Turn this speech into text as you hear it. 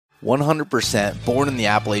100% born in the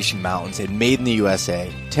Appalachian Mountains and made in the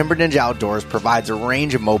USA, Timber Ninja Outdoors provides a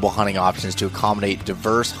range of mobile hunting options to accommodate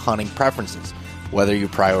diverse hunting preferences. Whether you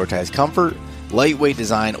prioritize comfort, lightweight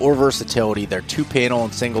design, or versatility, their 2-panel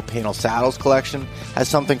and single-panel saddles collection has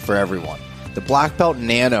something for everyone. The Black Belt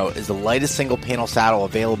Nano is the lightest single-panel saddle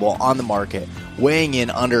available on the market, weighing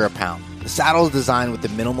in under a pound. The saddle is designed with the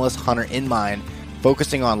minimalist hunter in mind,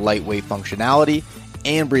 focusing on lightweight functionality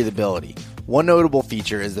and breathability. One notable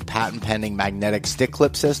feature is the patent-pending magnetic stick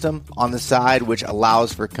clip system on the side, which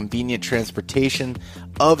allows for convenient transportation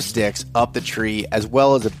of sticks up the tree, as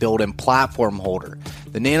well as a built-in platform holder.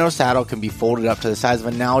 The Nano saddle can be folded up to the size of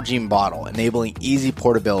a Nalgene bottle, enabling easy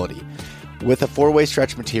portability. With a 4-way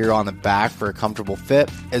stretch material on the back for a comfortable fit,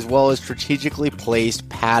 as well as strategically placed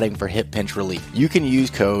padding for hip pinch relief. You can use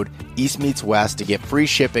code EastMeetsWest to get free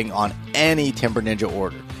shipping on any Timber Ninja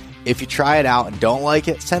order. If you try it out and don't like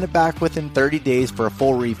it, send it back within 30 days for a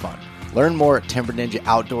full refund. Learn more at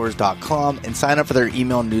timberninjaoutdoors.com and sign up for their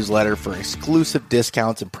email newsletter for exclusive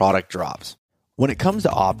discounts and product drops. When it comes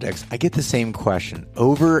to optics, I get the same question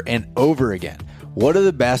over and over again. What are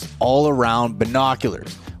the best all-around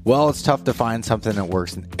binoculars? Well, it's tough to find something that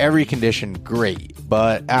works in every condition great,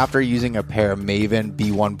 but after using a pair of Maven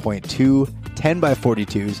B1.2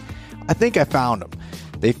 10x42s, I think I found them.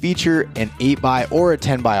 They feature an 8x or a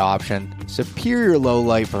 10x option, superior low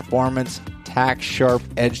light performance, tack sharp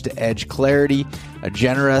edge-to-edge clarity, a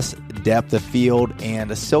generous depth of field,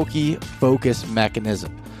 and a silky focus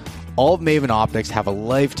mechanism. All of Maven optics have a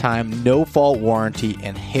lifetime no-fault warranty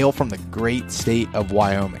and hail from the great state of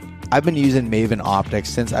Wyoming. I've been using Maven optics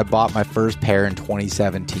since I bought my first pair in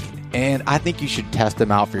 2017, and I think you should test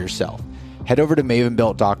them out for yourself. Head over to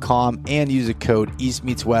mavenbuilt.com and use a code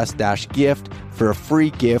EastMeetsWest-gift for a free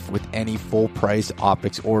gift with any full-price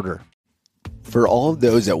optics order. For all of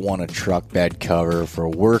those that want a truck bed cover for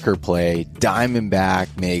work or play,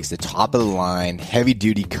 Diamondback makes the top-of-the-line,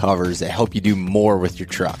 heavy-duty covers that help you do more with your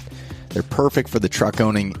truck. They're perfect for the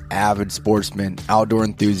truck-owning, avid sportsmen, outdoor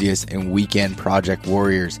enthusiasts, and weekend project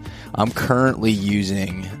warriors. I'm currently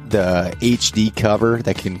using the HD cover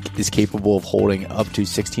that is capable of holding up to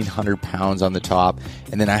 1,600 pounds on the top.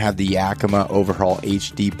 And then I have the Yakima Overhaul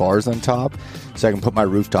HD bars on top, so I can put my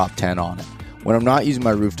rooftop tent on it. When I'm not using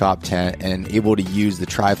my rooftop tent and able to use the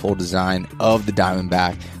trifold design of the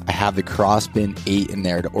Diamondback, I have the Crossbin 8 in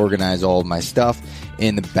there to organize all of my stuff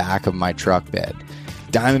in the back of my truck bed.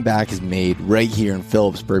 Diamondback is made right here in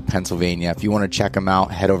Phillipsburg, Pennsylvania. If you want to check them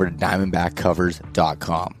out, head over to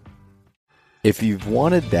diamondbackcovers.com. If you've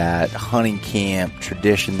wanted that hunting camp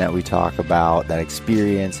tradition that we talk about, that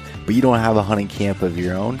experience, but you don't have a hunting camp of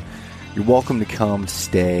your own, you're welcome to come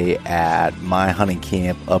stay at my hunting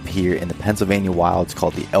camp up here in the Pennsylvania wilds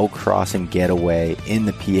called the Elk Crossing Getaway in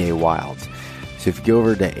the PA wilds. So if you go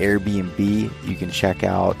over to Airbnb, you can check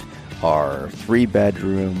out our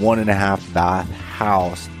 3-bedroom, 1.5 bath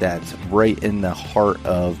house that's right in the heart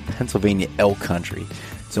of Pennsylvania elk country.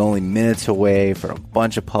 It's only minutes away from a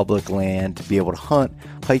bunch of public land to be able to hunt,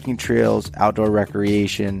 hiking trails, outdoor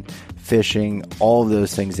recreation, fishing, all of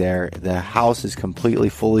those things there. The house is completely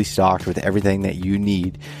fully stocked with everything that you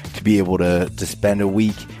need to be able to spend a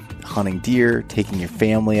week hunting deer, taking your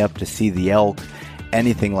family up to see the elk,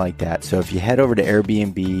 anything like that. So if you head over to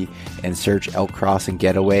Airbnb and search Elk Crossing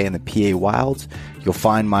Getaway in the PA Wilds, you'll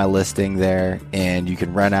find my listing there, and you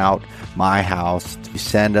can rent out my house. You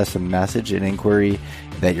send us a message, an inquiry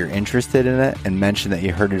that you're interested in it, and mention that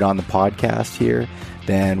you heard it on the podcast here,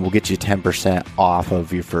 then we'll get you 10% off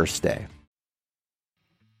of your first stay.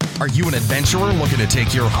 Are you an adventurer looking to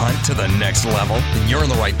take your hunt to the next level? Then you're in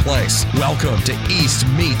the right place. Welcome to East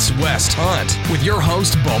Meets West Hunt with your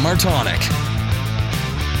host, Bo Martonic.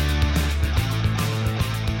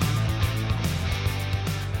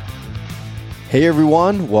 Hey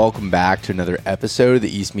everyone, welcome back to another episode of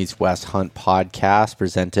the East Meets West Hunt podcast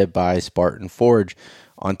presented by Spartan Forge.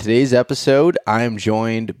 On today's episode, I am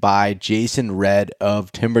joined by Jason Red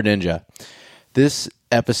of Timber Ninja. This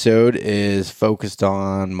episode is focused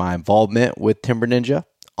on my involvement with Timber Ninja,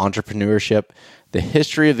 entrepreneurship, the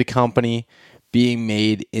history of the company, being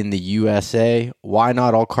made in the USA, why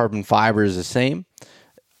not all carbon fiber is the same,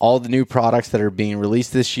 all the new products that are being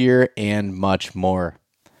released this year, and much more.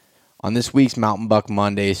 On this week's Mountain Buck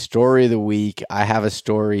Monday Story of the Week, I have a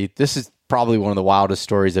story. This is probably one of the wildest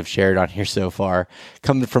stories I've shared on here so far,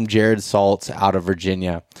 coming from Jared Saltz out of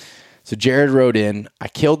Virginia. So Jared wrote in, I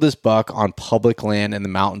killed this buck on public land in the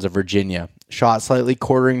mountains of Virginia, shot slightly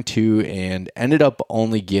quartering to, and ended up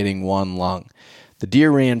only getting one lung. The deer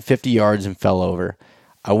ran 50 yards and fell over.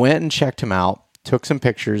 I went and checked him out, took some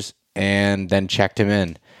pictures, and then checked him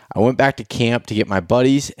in. I went back to camp to get my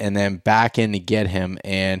buddies and then back in to get him,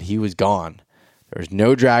 and he was gone. There was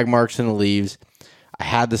no drag marks in the leaves. I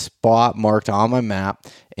had the spot marked on my map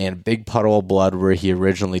and a big puddle of blood where he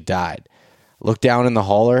originally died. Looked down in the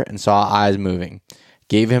hauler and saw eyes moving.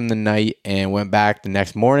 Gave him the night and went back the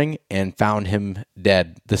next morning and found him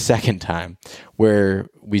dead the second time where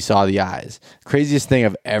we saw the eyes. Craziest thing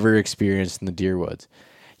I've ever experienced in the deer woods.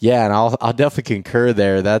 Yeah, and I'll definitely concur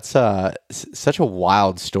there. That's such a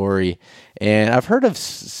wild story. And I've heard of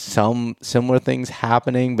some similar things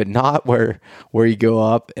happening, but not where you go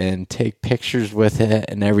up and take pictures with it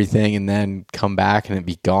and everything and then come back and it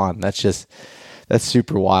be gone. That's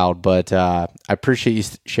super wild. But I appreciate you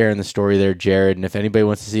sharing the story there, Jared. And if anybody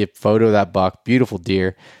wants to see a photo of that buck, beautiful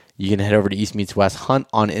deer, you can head over to East Meets West Hunt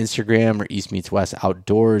on Instagram or East Meets West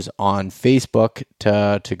Outdoors on Facebook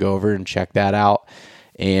to go over and check that out.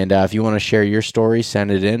 And if you want to share your story,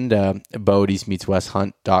 send it in to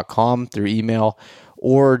bo@eastmeetswesthunt.com through email,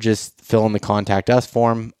 or just fill in the contact us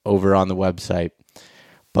form over on the website.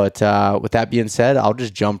 But with that being said, I'll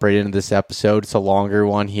just jump right into this episode. It's a longer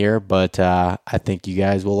one here, but I think you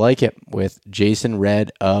guys will like it with Jason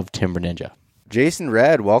Redd of Timber Ninja. Jason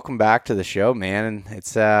Redd, welcome back to the show, man. And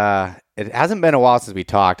it hasn't been a while since we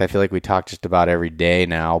talked. I feel like we talk just about every day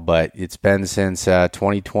now, but it's been since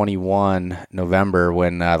 2021 November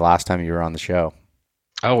when last time you were on the show.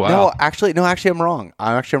 Oh, wow. No, actually, I'm wrong.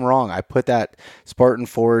 I'm wrong. I put that Spartan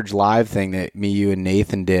Forge live thing that me, you, and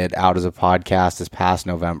Nathan did out as a podcast this past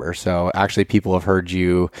November. So actually, people have heard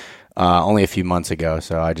you only a few months ago.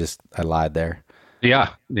 So I lied there.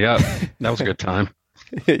 Yeah. That was a good time.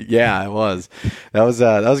 Yeah, it was. That was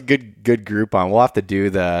a good group on. We'll have to do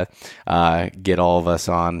the get all of us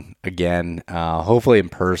on again. Hopefully in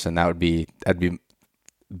person. That'd be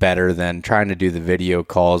better than trying to do the video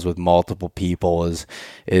calls with multiple people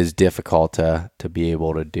is difficult to be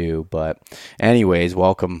able to do. But anyways,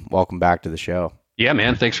 welcome back to the show. Yeah,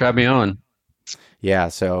 man. Thanks for having me on. Yeah.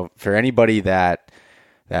 So for anybody that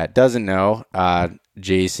doesn't know,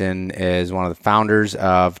 Jason is one of the founders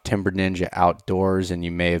of Timber Ninja Outdoors, and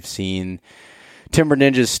you may have seen Timber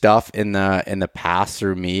Ninja's stuff in the past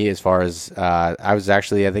through me. As far as I was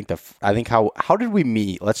actually, how did we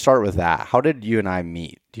meet? Let's start with that. How did you and I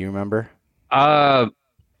meet? Do you remember? I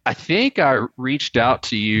think I reached out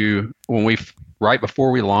to you right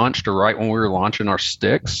before we launched, or right when we were launching our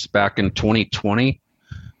sticks back in 2020,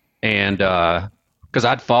 and because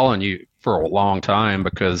I'd followed you for a long time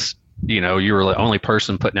because you were the only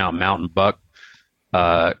person putting out mountain buck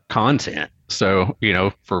content. So,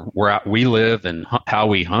 for where we live and how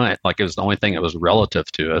we hunt, like it was the only thing that was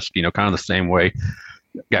relative to us, kind of the same way.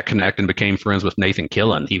 Got connected and became friends with Nathan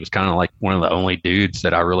Killen. He was kind of like one of the only dudes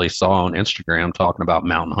that I really saw on Instagram talking about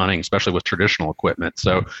mountain hunting, especially with traditional equipment.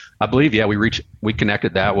 So I believe, we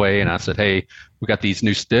connected that way. And I said, hey, we got these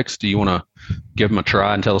new sticks. Do you want to give them a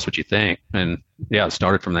try and tell us what you think? And yeah, it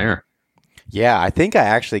started from there. Yeah, I think I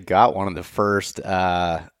actually got one of the first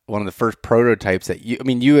prototypes that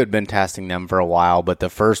you had been testing them for a while, but the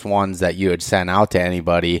first ones that you had sent out to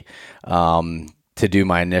anybody to do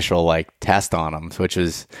my initial test on them, which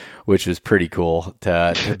was pretty cool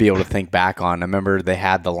to be able to think back on. I remember they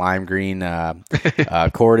had the lime green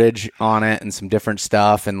cordage on it and some different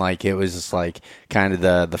stuff, and it was just kind of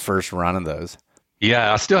the first run of those.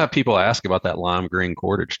 Yeah, I still have people ask about that lime green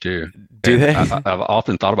cordage too. Do they? I've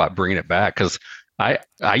often thought about bringing it back because I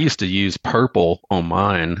used to use purple on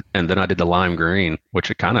mine, and then I did the lime green,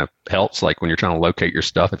 which it kind of helps when you're trying to locate your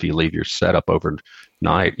stuff if you leave your setup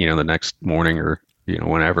overnight, the next morning or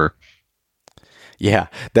whenever. Yeah,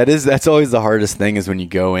 that's always the hardest thing is when you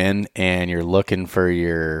go in and you're looking for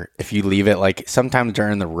if you leave it, sometimes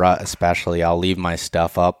during the rut especially, I'll leave my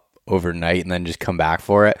stuff up overnight and then just come back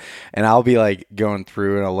for it, and I'll be going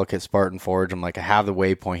through and I'll look at Spartan Forge. I'm I have the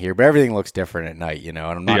waypoint here, but everything looks different at night, and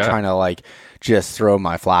I'm not trying to just throw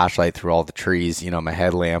my flashlight through all the trees, my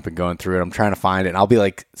headlamp, and going through it. I'm trying to find it, and I'll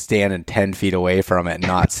be standing 10 feet away from it and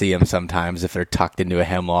not see them sometimes if they're tucked into a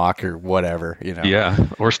hemlock or whatever, Yeah,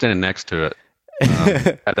 or standing next to it.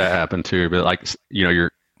 Had that happen too, but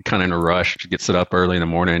you're kind of in a rush to get set up early in the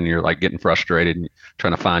morning, and you're getting frustrated and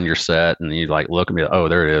trying to find your set, and you look and be oh,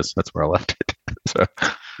 there it is, that's where I left it. So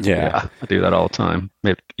yeah, I do that all the time.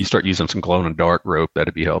 Maybe you start using some glow in the dark rope,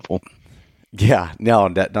 that'd be helpful. Yeah, no,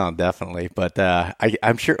 definitely. But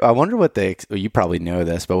I'm sure. I wonder what you probably know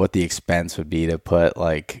this, but what the expense would be to put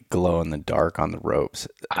glow in the dark on the ropes.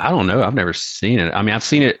 I don't know. I've never seen it. I mean, I've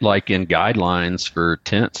seen it in guidelines for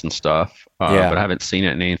tents and stuff, but I haven't seen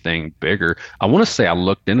it in anything bigger. I want to say I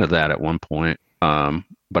looked into that at one point,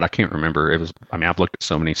 but I can't remember. I've looked at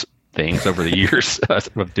so many things over the years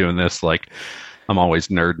of doing this. I'm always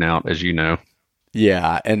nerding out, as you know.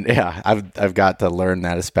 Yeah, and yeah, I've got to learn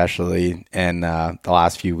that, especially in the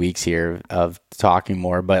last few weeks here of talking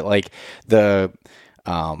more. But like the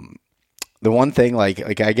the one thing,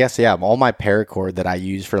 like I guess, yeah, all my paracord that I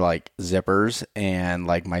use for like zippers and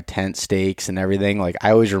like my tent stakes and everything, like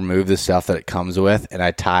I always remove the stuff that it comes with, and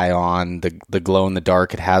I tie on the glow in the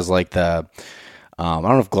dark. It has like the I don't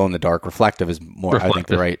know if glow in the dark reflective is more, I think,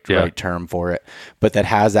 the right term for it, but that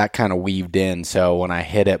has that kind of weaved in. So when I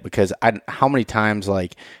hit it, because how many times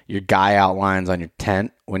like your guy outlines on your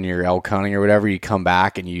tent when you're elk hunting or whatever, you come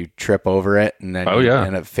back and you trip over it, and then you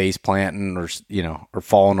end up face planting or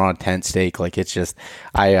falling on a tent stake. Like it's just,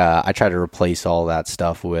 I try to replace all that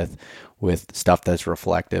stuff with stuff that's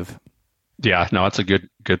reflective. Yeah, no, it's a good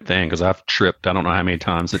thing, because I've tripped, I don't know how many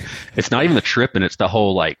times. It's not even the tripping, it's the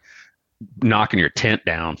whole like knocking your tent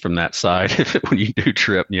down from that side when you do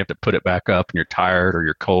trip and you have to put it back up and you're tired or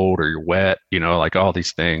you're cold or you're wet, like all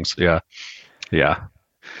these things. Yeah.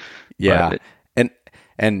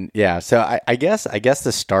 And yeah, so I guess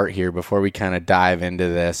to start here before we kind of dive into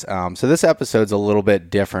this, so this episode's a little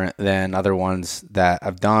bit different than other ones that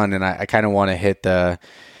I've done, and I kind of want to hit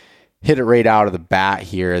it right out of the bat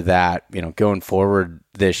here that, going forward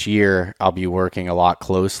this year, I'll be working a lot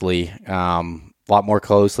more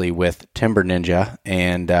closely with Timber Ninja,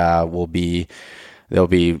 and there'll be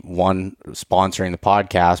one sponsoring the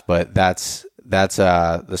podcast, but that's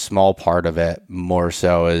the small part of it. More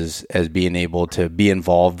so as being able to be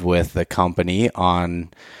involved with the company on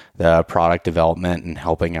the product development and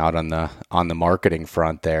helping out on the marketing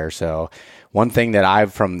front there. So one thing that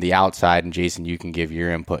I've, from the outside, and Jason, you can give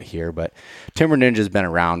your input here, but Timber Ninja's been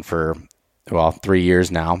around for 3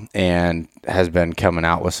 years now, and has been coming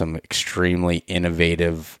out with some extremely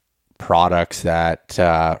innovative products that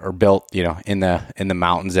are built, in the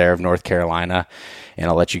mountains there of North Carolina. And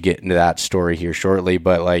I'll let you get into that story here shortly.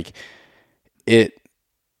 But like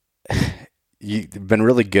you've been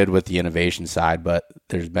really good with the innovation side, but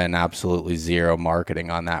there's been absolutely zero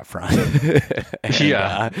marketing on that front.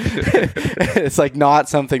 It's like not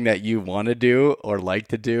something that you want to do or like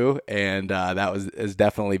to do, and that has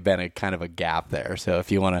definitely been a kind of a gap there. So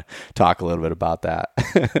if you want to talk a little bit about that.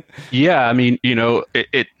 Yeah, I mean,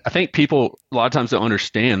 I think people a lot of times don't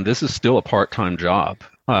understand this is still a part-time job.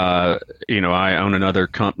 I own another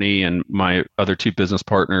company, and my other two business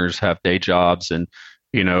partners have day jobs, and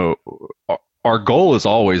our goal has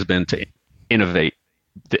always been to innovate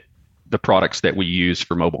the products that we use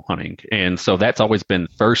for mobile hunting. And so that's always been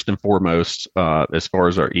first and foremost, as far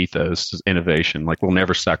as our ethos is innovation. Like, we'll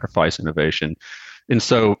never sacrifice innovation. And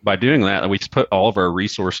so by doing that, we just put all of our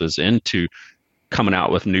resources into coming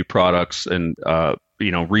out with new products and,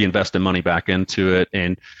 reinvesting money back into it.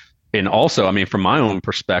 And also, I mean, from my own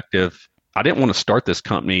perspective, I didn't want to start this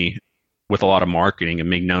company with a lot of marketing and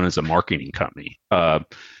being known as a marketing company.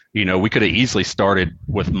 We could have easily started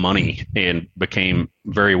with money and became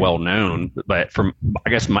very well known, but from, I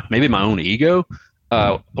guess, maybe my own ego,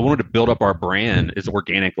 I wanted to build up our brand as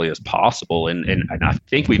organically as possible. And I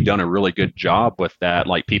think we've done a really good job with that.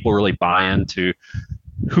 Like, people really buy into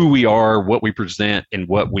who we are, what we present, and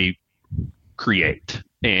what we create.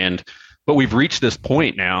 But we've reached this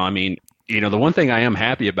point now. I mean, the one thing I am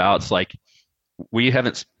happy about is like, we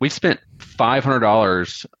spent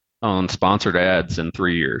 $500 on sponsored ads in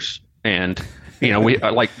 3 years. And, we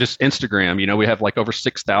like just Instagram, we have like over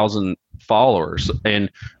 6,000 followers,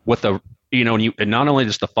 and with the, and not only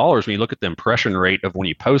just the followers, when you look at the impression rate of when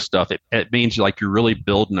you post stuff, it means like you're really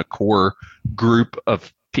building a core group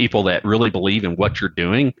of people that really believe in what you're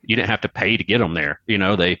doing. You didn't have to pay to get them there.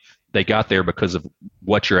 They got there because of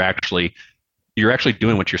what you're actually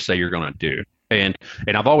doing what you say you're going to do. And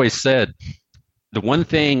I've always said, the one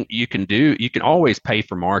thing you can do, you can always pay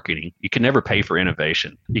for marketing. You can never pay for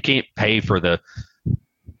innovation. You can't pay for the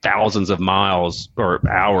thousands of miles or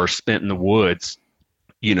hours spent in the woods,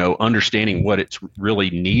 understanding what it's really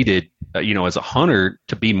needed, as a hunter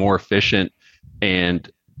to be more efficient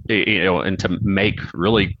and to make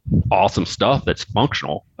really awesome stuff that's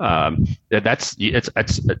functional.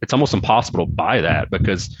 It's almost impossible to buy that,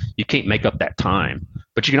 because you can't make up that time,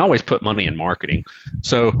 but you can always put money in marketing.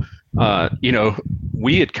 So,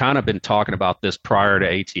 we had kind of been talking about this prior to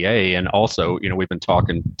ATA, and also, we've been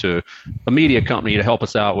talking to a media company to help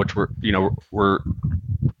us out, which we're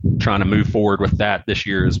trying to move forward with that this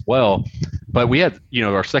year as well. But we had,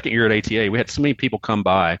 our second year at ATA, we had so many people come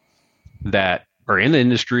by that are in the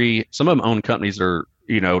industry. Some of them own companies that are,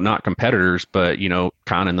 not competitors, but,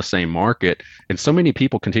 kind of in the same market. And so many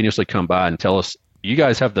people continuously come by and tell us, you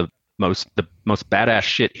guys have the most badass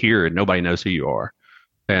shit here, and nobody knows who you are.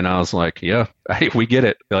 And I was like, yeah, hey, we get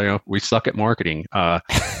it. We suck at marketing.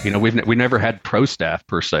 We never had pro staff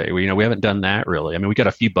per se. We haven't done that really. I mean, we got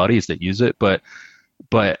a few buddies that use it, but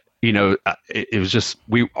it was just,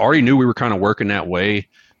 we already knew we were kind of working that way.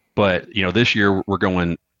 But, this year we're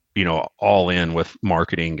going, all in with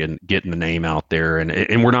marketing and getting the name out there.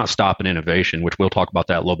 And we're not stopping innovation, which we'll talk about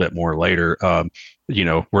that a little bit more later.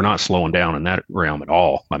 We're not slowing down in that realm at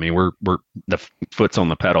all. I mean, we're the foot's on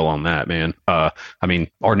the pedal on that, man.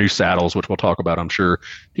 Our new saddles, which we'll talk about, I'm sure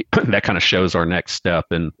that kind of shows our next step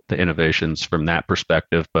in the innovations from that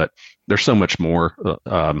perspective. But there's so much more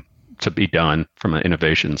to be done from an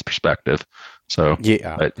innovations perspective. So,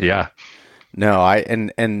 yeah. No, I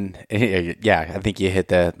think you hit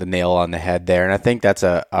the nail on the head there. And I think that's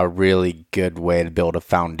a really good way to build a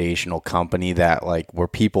foundational company that, like, where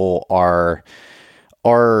people are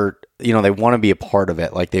they want to be a part of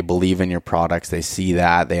it. Like, they believe in your products. They see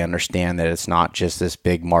that. They understand that it's not just this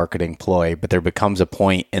big marketing ploy, but there becomes a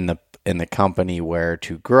point in the company where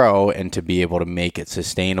to grow and to be able to make it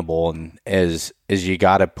sustainable, and is you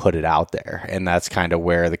got to put it out there. And that's kind of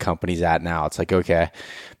where the company's at now. It's like, okay,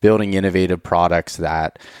 building innovative products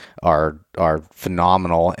that are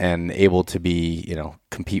phenomenal and able to be,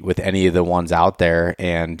 compete with any of the ones out there,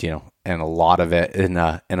 and a lot of it on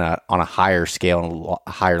a higher scale and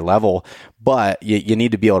a higher level. But you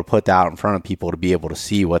need to be able to put that out in front of people to be able to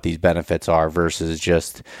see what these benefits are versus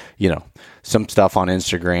just, some stuff on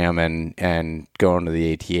Instagram and going to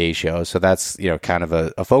the ATA show. So that's, kind of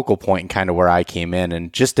a focal point and kind of where I came in.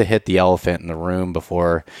 And just to hit the elephant in the room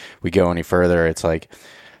before we go any further, it's like,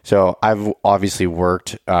 so I've obviously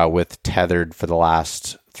worked with Tethered for the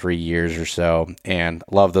last 3 years or so, and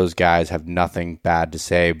love those guys, have nothing bad to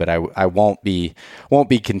say, but I won't be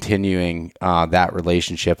continuing that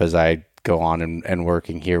relationship as I go on and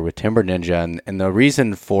working here with Timber Ninja. And the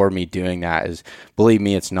reason for me doing that is, believe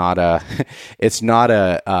me, it's not an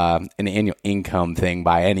annual income thing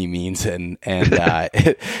by any means. And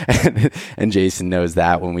Jason knows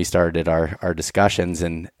that when we started our discussions,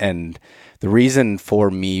 and the reason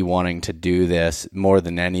for me wanting to do this more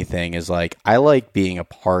than anything is, like, I like being a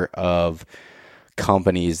part of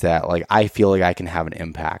companies that, like, I feel like I can have an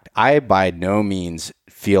impact. I by no means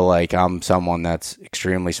feel like I'm someone that's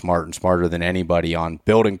extremely smart and smarter than anybody on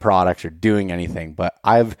building products or doing anything. But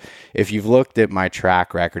if you've looked at my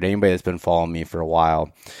track record, anybody that's been following me for a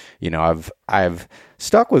while, I've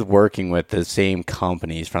stuck with working with the same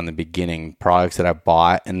companies from the beginning, products that I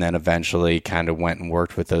bought, and then eventually kind of went and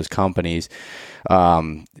worked with those companies.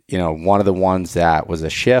 One of the ones that was a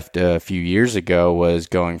shift a few years ago was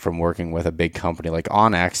going from working with a big company like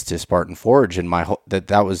Onyx to Spartan Forge, and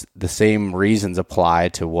that was the same reasons apply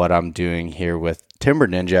to what I'm doing here with Timber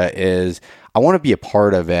Ninja. Is I want to be a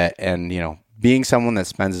part of it, and being someone that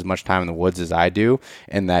spends as much time in the woods as I do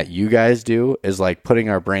and that you guys do is like putting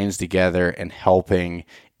our brains together and helping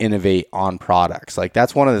innovate on products. Like,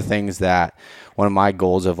 that's one of the things that one of my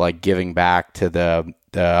goals of, like, giving back to the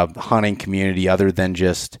hunting community, other than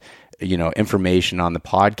just, information on the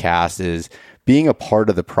podcast, is being a part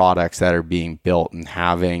of the products that are being built and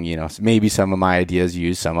having, maybe some of my ideas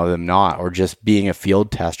used, some of them not, or just being a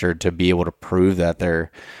field tester to be able to prove that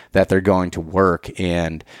they're going to work.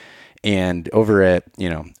 And over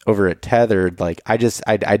at Tethered, like, I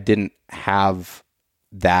didn't have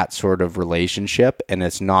that sort of relationship, and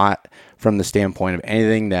it's not from the standpoint of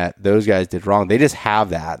anything that those guys did wrong. They just have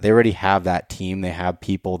that. They already have that team. They have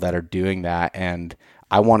people that are doing that, and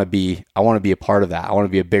I want to be a part of that. I want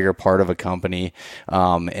to be a bigger part of a company,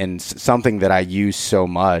 and something that I use so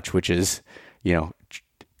much, which is,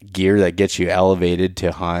 gear that gets you elevated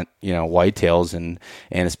to hunt, whitetails and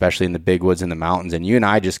especially in the big woods and the mountains. And you and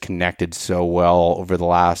I just connected so well over the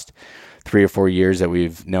last 3 or 4 years that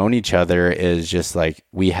we've known each other, is just like,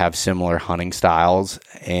 we have similar hunting styles.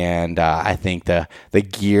 And I think the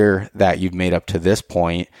gear that you've made up to this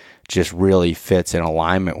point just really fits in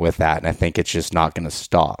alignment with that. And I think it's just not going to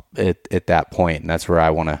stop at that point. And that's where I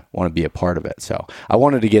want to be a part of it. So I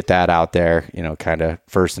wanted to get that out there, kind of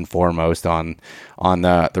first and foremost on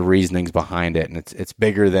the reasonings behind it. And it's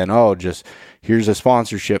bigger than, just here's a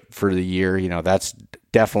sponsorship for the year. That's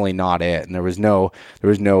definitely not it. And there was no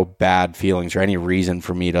bad feelings or any reason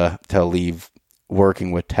for me to leave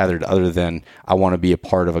working with Tethered, other than I want to be a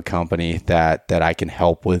part of a company that I can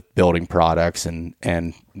help with building products and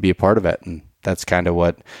be a part of it. And that's kind of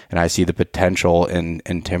and I see the potential in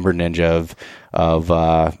Timber Ninja of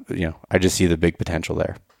I just see the big potential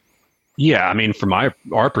there. Yeah. I mean, from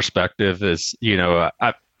our perspective is,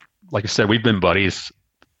 like I said, we've been buddies,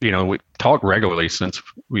 we talk regularly since,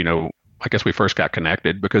 I guess we first got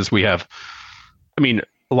connected, because we have,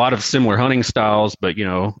 a lot of similar hunting styles, but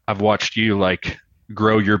I've watched you like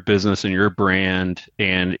grow your business and your brand,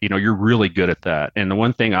 and you're really good at that. And the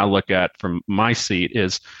one thing I look at from my seat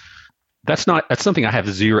is that's something I have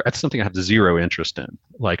zero interest in.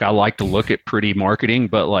 Like, I like to look at pretty marketing,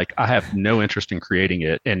 but like I have no interest in creating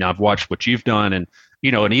it. And I've watched what you've done, and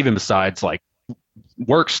and even besides like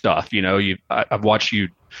work stuff, I've watched you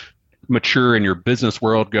mature in your business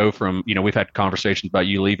world, go from, we've had conversations about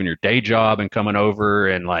you leaving your day job and coming over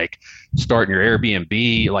and like starting your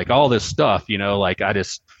Airbnb, like all this stuff, like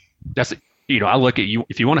I look at you,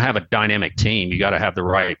 if you want to have a dynamic team, you got to have the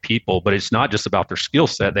right people, but it's not just about their skill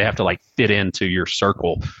set. They have to like fit into your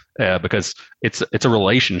circle, because it's a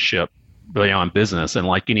relationship beyond business. And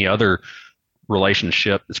like any other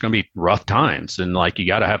relationship, it's going to be rough times. And like, you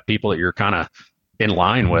got to have people that you're kind of in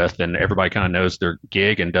line with, and everybody kind of knows their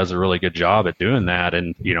gig and does a really good job at doing that.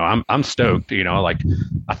 And I'm stoked. Like,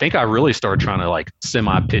 I think I really started trying to like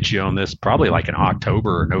semi pitch you on this probably like in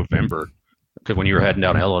October or November, because when you were heading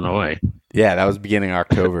down to Illinois. Yeah, that was beginning of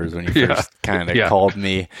October is when you first kind of called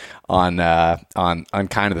me on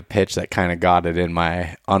kind of the pitch that kind of got it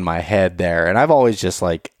on my head there. And I've always just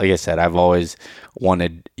like I said, I've always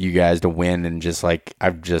wanted you guys to win, and just like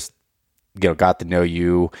I've just got to know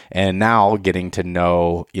you, and now getting to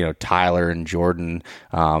know Tyler and Jordan,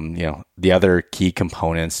 the other key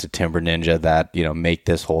components to Timber Ninja that make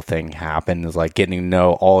this whole thing happen, is like getting to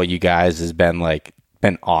know all you guys has been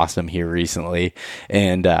awesome here recently.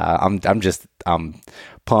 And I'm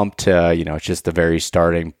pumped to it's just the very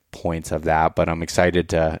starting points of that, but I'm excited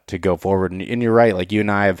to go forward. And you're right, like you and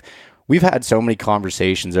I we've had so many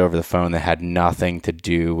conversations over the phone that had nothing to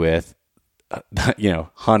do with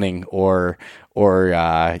hunting or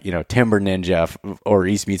Timber Ninja or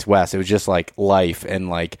East Meets West. It was just like life, and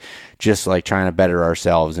like just like trying to better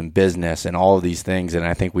ourselves in business and all of these things. And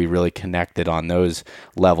I think we really connected on those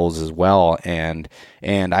levels as well. And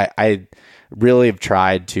I really have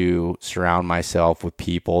tried to surround myself with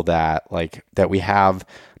people that we have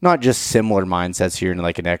not just similar mindsets here in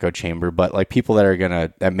like an echo chamber, but like people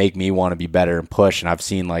that make me want to be better and push. And I've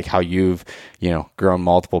seen like how you've, grown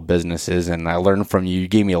multiple businesses, and I learned from you. You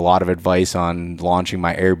gave me a lot of advice on launching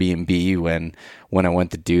my Airbnb when I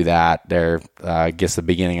went to do that there, I guess the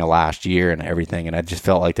beginning of last year and everything. And I just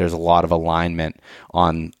felt like there's a lot of alignment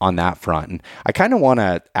on that front. And I kind of want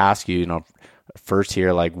to ask you, first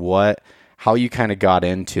here, like how you kind of got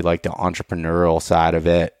into like the entrepreneurial side of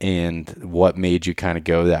it, and what made you kind of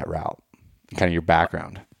go that route, kind of your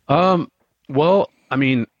background. Well, I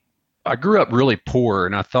mean, I grew up really poor,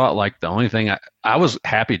 and I thought like the only thing I was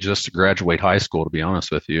happy just to graduate high school, to be honest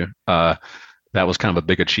with you. That was kind of a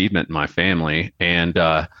big achievement in my family. And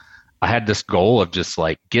I had this goal of just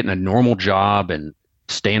like getting a normal job and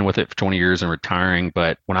staying with it for 20 years and retiring.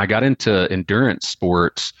 But when I got into endurance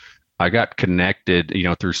sports, I got connected,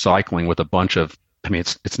 through cycling with a bunch of, I mean,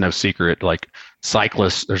 it's no secret, like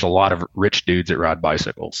cyclists, there's a lot of rich dudes that ride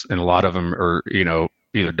bicycles, and a lot of them are,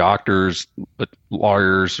 either doctors,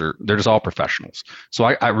 lawyers, or they're just all professionals. So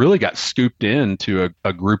I really got scooped into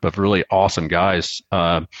a group of really awesome guys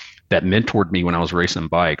that mentored me when I was racing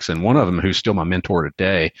bikes. And one of them, who's still my mentor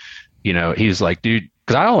today, he's like, dude,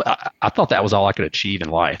 because I thought that was all I could achieve in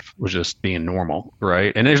life, was just being normal,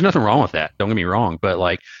 right? And there's nothing wrong with that. Don't get me wrong, but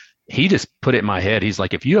like, he just put it in my head. He's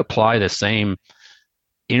like, if you apply the same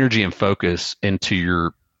energy and focus into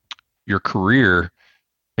your career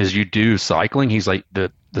as you do cycling, he's like,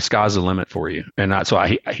 the sky's the limit for you. And so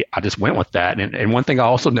I just went with that. And one thing I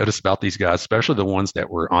also noticed about these guys, especially the ones that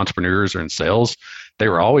were entrepreneurs or in sales, they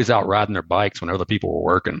were always out riding their bikes when other people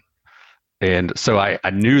were working. And so I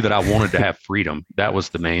knew that I wanted to have freedom. That was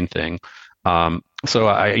the main thing. So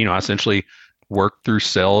I essentially worked through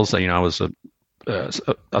sales. I was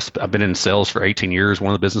I've been in sales for 18 years.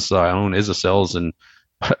 One of the businesses I own is a sales and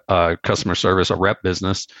customer service, a rep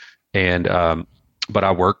business. And, but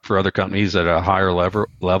I work for other companies at a higher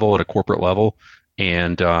level, at a corporate level.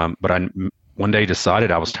 And, but I one day decided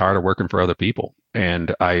I was tired of working for other people.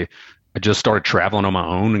 And I just started traveling on my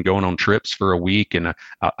own and going on trips for a week. And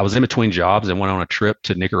I was in between jobs and went on a trip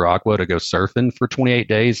to Nicaragua to go surfing for 28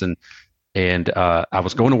 days. And I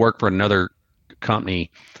was going to work for another company.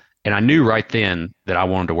 And I knew right then that I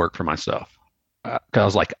wanted to work for myself, because I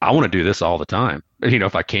was like, I want to do this all the time,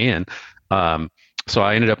 if I can. So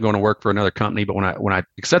I ended up going to work for another company. But when I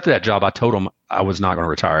accepted that job, I told them I was not going to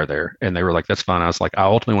retire there. And they were like, that's fine. I was like, I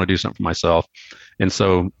ultimately want to do something for myself. And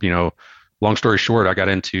so, long story short, I got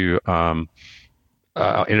into, I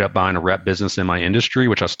ended up buying a rep business in my industry,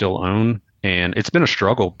 which I still own. And it's been a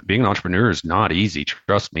struggle. Being an entrepreneur is not easy.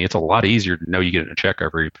 Trust me. It's a lot easier to know you get a check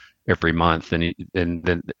every month, and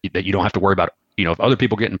that you don't have to worry about if other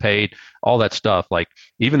people getting paid, all that stuff. Like,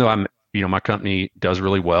 even though my company does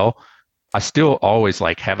really well, I still always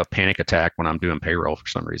like have a panic attack when I'm doing payroll for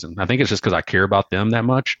some reason. I think it's just because I care about them that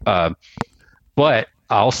much. But I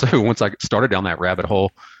also, once I started down that rabbit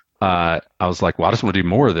hole, I was like, well, I just want to do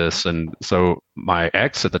more of this. And so my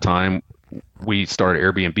ex at the time, we started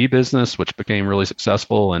Airbnb business, which became really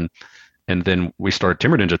successful. And then we started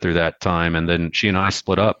Timber Ninja through that time. And then she and I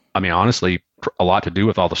split up. I mean, honestly, a lot to do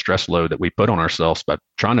with all the stress load that we put on ourselves, but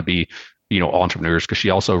trying to be, entrepreneurs, because she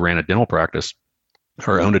also ran a dental practice,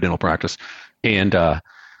 or owned a dental practice. And I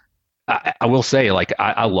will say, like,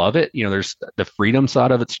 I love it. There's the freedom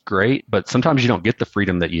side of it's great, but sometimes you don't get the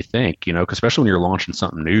freedom that you think, especially when you're launching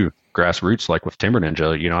something new, grassroots, like with Timber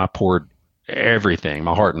Ninja. I poured everything,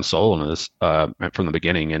 my heart and soul into this from the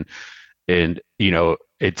beginning. And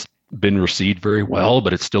it's been received very well,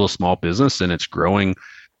 but it's still a small business and it's growing.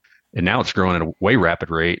 And now it's growing at a way rapid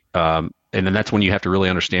rate. And then that's when you have to really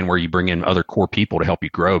understand where you bring in other core people to help you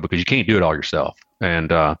grow, because you can't do it all yourself. And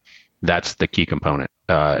that's the key component,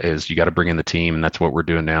 is you got to bring in the team. And that's what we're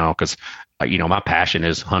doing now. Because, my passion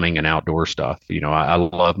is hunting and outdoor stuff. I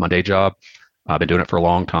love my day job. I've been doing it for a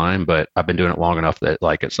long time, but I've been doing it long enough that,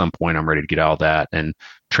 like, at some point I'm ready to get out of that and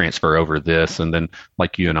transfer over this. And then,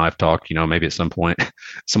 like you and I've talked, maybe at some point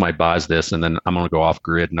somebody buys this and then I'm going to go off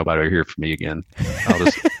grid and nobody will hear from me again. I'll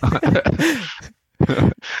just,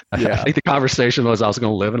 I think the conversation was I was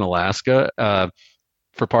going to live in Alaska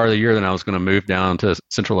for part of the year. Then I was going to move down to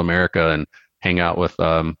Central America and hang out with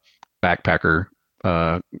backpacker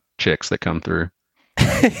chicks that come through.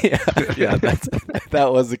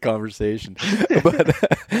 That was the conversation.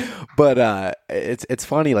 But it's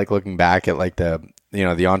funny, like, looking back at, like, the the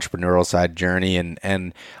entrepreneurial side journey,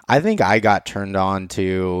 and I think I got turned on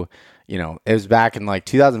to, it was back in like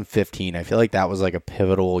 2015. I feel like that was like a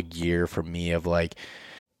pivotal year for me of, like,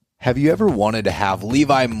 have you ever wanted to have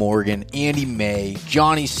Levi Morgan, Andy May,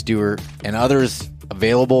 Johnny Stewart, and others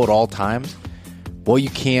available at all times? Well,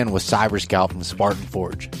 you can with Cyberscout from Spartan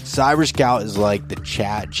Forge. Cyberscout is like the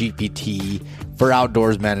Chat GPT for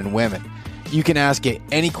outdoors men and women. You can ask it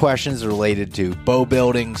any questions related to bow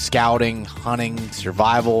building, scouting, hunting,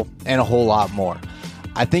 survival, and a whole lot more.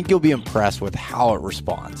 I think you'll be impressed with how it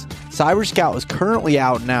responds. Cyberscout is currently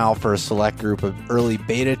out now for a select group of early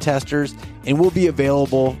beta testers and will be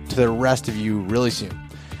available to the rest of you really soon.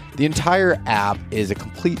 The entire app is a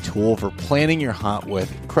complete tool for planning your hunt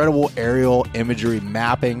with incredible aerial imagery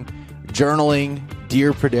mapping, journaling,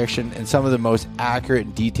 deer prediction, and some of the most accurate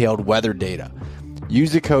and detailed weather data.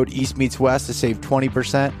 Use the code EastMeetsWest to save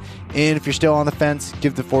 20%, and if you're still on the fence,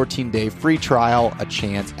 give the 14-day free trial a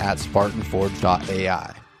chance at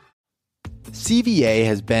SpartanForge.ai. CVA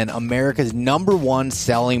has been America's #1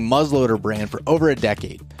 selling muzzleloader brand for over a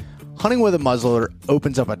decade. Hunting with a muzzleloader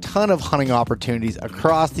opens up a ton of hunting opportunities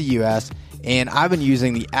across the U.S., and I've been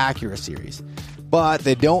using the Accura series. But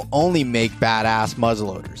they don't only make badass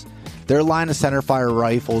muzzleloaders. Their line of centerfire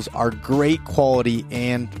rifles are great quality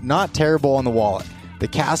and not terrible on the wallet. The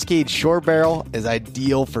Cascade Short Barrel is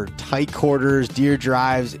ideal for tight quarters, deer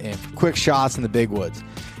drives, and quick shots in the big woods.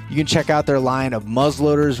 You can check out their line of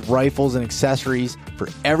muzzleloaders, rifles, and accessories for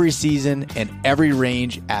every season and every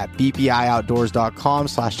range at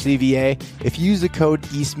bpioutdoors.com/CVA. If you use the code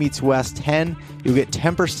EastMeetsWest10, you'll get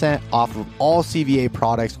 10% off of all CVA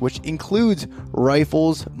products, which includes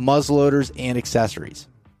rifles, muzzleloaders, and accessories.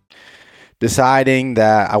 Deciding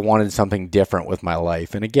that I wanted something different with my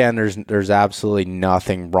life. And again, there's absolutely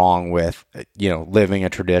nothing wrong with, living a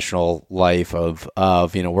traditional life of,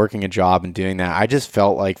 working a job and doing that. I just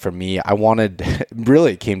felt like, for me,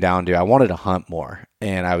 it came down to, I wanted to hunt more.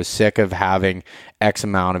 And I was sick of having X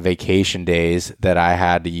amount of vacation days that I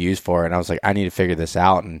had to use for it. And I was like, I need to figure this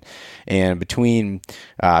out. And between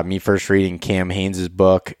me first reading Cam Haynes'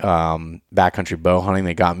 book, Backcountry Bow Hunting,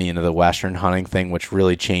 that got me into the Western hunting thing, which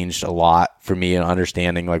really changed a lot for me in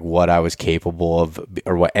understanding, like, what I was capable of,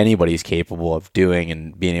 or what anybody's capable of doing,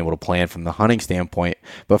 and being able to plan from the hunting standpoint.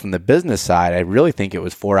 But from the business side, I really think it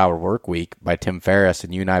was 4 Hour Work Week by Tim Ferriss.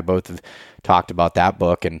 And you and I both have talked about that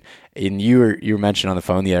book, and you were mentioning on the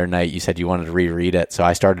phone the other night, you said you wanted to reread it, so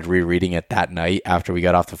I started rereading it that night after we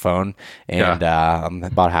got off the phone, and I'm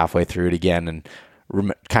about halfway through it again, and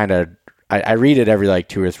I read it every like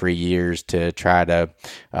 2 or 3 years to try to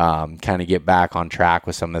kind of get back on track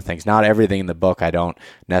with some of the things. Not everything in the book I don't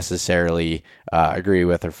necessarily agree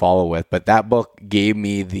with or follow with, but that book gave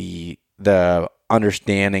me the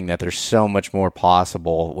understanding that there's so much more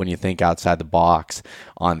possible when you think outside the box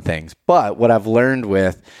on things. But what I've learned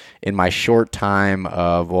in my short time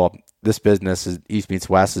of, this business is East Meets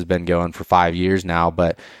West has been going for 5 years now,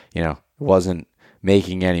 but it wasn't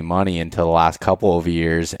making any money until the last couple of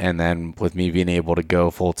years. And then with me being able to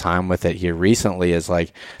go full time with it here recently, is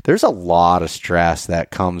like, there's a lot of stress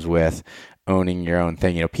that comes with owning your own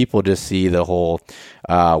thing. People just see the whole,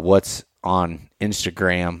 what's on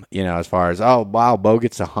Instagram, as far as, oh, wow, Bo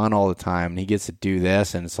gets to hunt all the time and he gets to do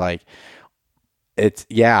this. And it's like,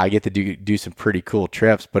 I get to do some pretty cool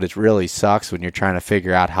trips, but it really sucks when you're trying to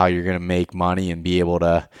figure out how you're going to make money and be able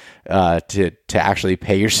to actually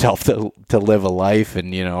pay yourself to live a life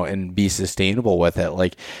and, and be sustainable with it.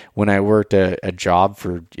 Like when I worked a job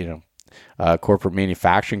for, a corporate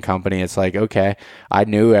manufacturing company, it's like, okay, I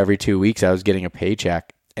knew every 2 weeks I was getting a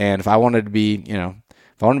paycheck. And if I wanted to be,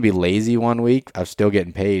 if I want to be lazy one week, I'm still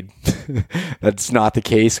getting paid. That's not the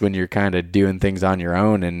case when you're kind of doing things on your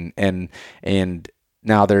own. And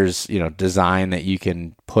now there's, design that you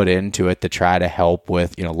can put into it to try to help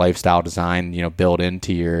with, lifestyle design, build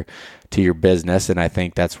into your business. And I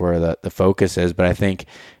think that's where the focus is. But I think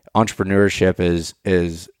entrepreneurship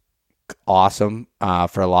is awesome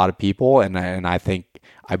for a lot of people. And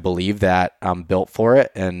I believe that I'm built for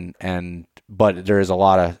it. But there is a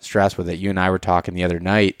lot of stress with it. You and I were talking the other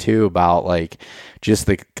night too about like just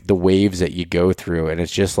the waves that you go through, and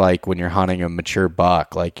it's just like when you're hunting a mature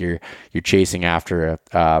buck, like you're chasing after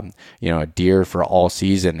a deer for all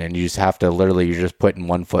season, and you just have to you're just putting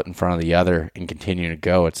one foot in front of the other and continuing to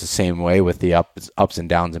go. It's the same way with the ups and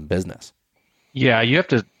downs in business. Yeah, you have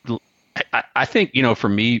to. I think for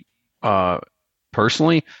me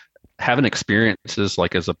personally, having experiences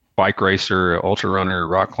like as a bike racer, ultra runner,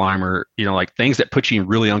 rock climber, like things that put you in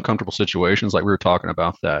really uncomfortable situations, like we were talking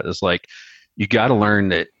about, that is like, you got to learn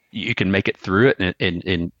that you can make it through it.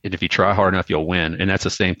 And if you try hard enough, you'll win. And that's the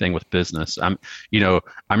same thing with business. I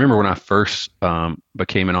remember when I first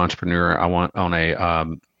became an entrepreneur, I went on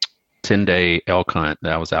a 10-day elk hunt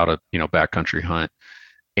that I was out of, backcountry hunt.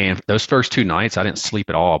 And those first 2 nights, I didn't sleep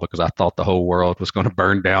at all because I thought the whole world was going to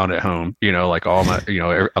burn down at home. Like all my, I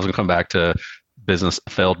was going to come back to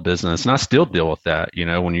failed business, and I still deal with that.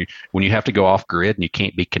 When you have to go off grid and you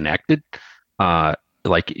can't be connected,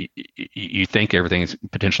 like you think everything's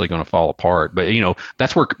potentially going to fall apart. But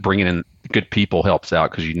that's where bringing in good people helps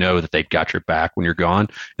out, because that they've got your back when you're gone.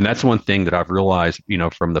 And that's one thing that I've realized,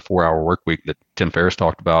 from the 4-hour work week that Tim Ferriss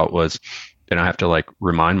talked about was. And I have to like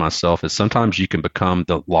remind myself is sometimes you can become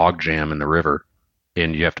the log jam in the river,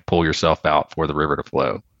 and you have to pull yourself out for the river to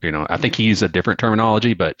flow. I think he used a different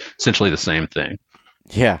terminology, but essentially the same thing.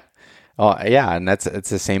 Yeah. Oh yeah. And it's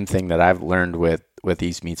the same thing that I've learned with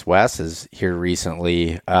East Meets West is here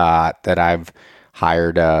recently, that I've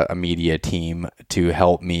hired a media team to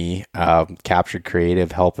help me, Captured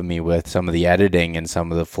Creative, helping me with some of the editing and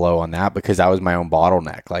some of the flow on that, because that was my own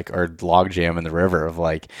bottleneck, like, or log jam in the river of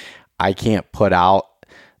like, I can't put out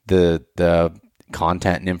the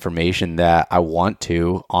content and information that I want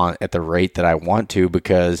to on at the rate that I want to,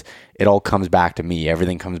 because it all comes back to me.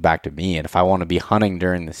 Everything comes back to me. And if I want to be hunting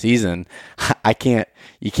during the season,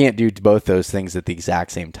 you can't do both those things at the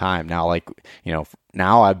exact same time. Now, like,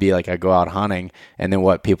 now I'd be like, I go out hunting, and then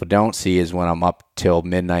what people don't see is when I'm up till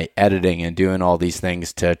midnight editing and doing all these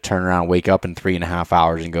things to turn around, wake up in 3.5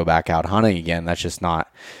 hours and go back out hunting again. That's just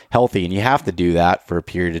not healthy. And you have to do that for a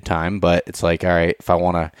period of time. But it's like, all right, if I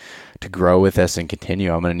want to grow with this and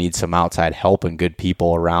continue, I'm going to need some outside help and good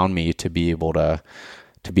people around me to be able to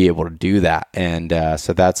do that. And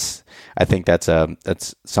so I think that's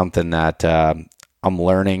something that I'm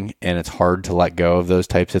learning, and it's hard to let go of those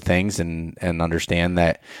types of things and understand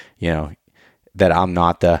that, that I'm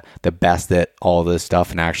not the best at all this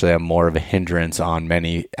stuff, and actually I'm more of a hindrance on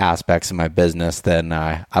many aspects of my business than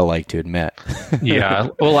I like to admit. Yeah.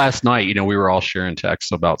 Well, last night, we were all sharing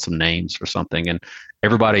texts about some names for something, and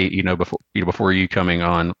everybody, before you coming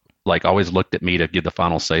on, like always looked at me to give the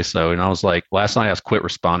final say so. And I was like, last night I was quit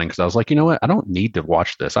responding because I was like, you know what? I don't need to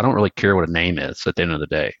watch this. I don't really care what a name is at the end of the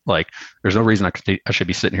day. Like, there's no reason I should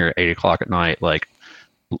be sitting here at 8 o'clock at night, like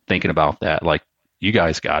thinking about that. Like, you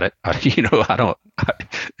guys got it.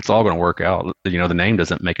 It's all going to work out. The name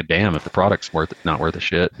doesn't make a damn if the product's not worth a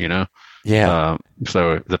shit, Yeah.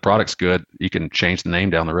 So if the product's good, you can change the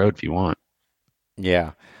name down the road if you want.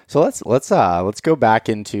 Yeah. So let's go back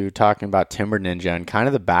into talking about Timber Ninja and kind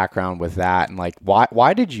of the background with that, and like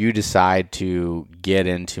why did you decide to get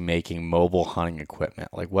into making mobile hunting equipment?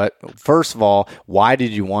 Like, first of all, why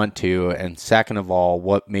did you want to, and second of all,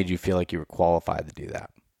 what made you feel like you were qualified to do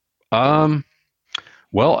that?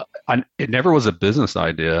 Well, it never was a business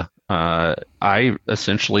idea. I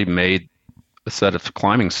essentially made a set of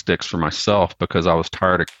climbing sticks for myself because I was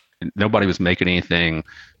tired of nobody was making anything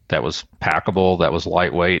that was packable, that was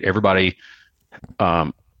lightweight. Everybody,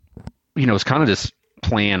 was kind of just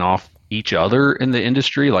playing off each other in the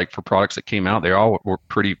industry. Like for products that came out, they all were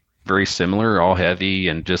pretty very similar, all heavy,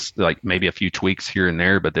 and just like maybe a few tweaks here and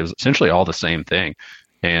there, but it was essentially all the same thing.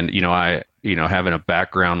 And having a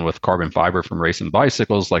background with carbon fiber from racing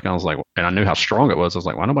bicycles, like I was like, and I knew how strong it was. I was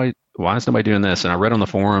like, why is nobody doing this? And I read on the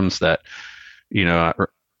forums that,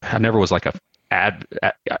 I never was like I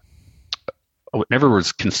never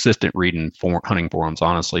was consistent reading hunting forums,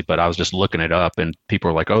 honestly, but I was just looking it up, and people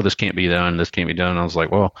were like, "Oh, this can't be done. This can't be done." And I was like,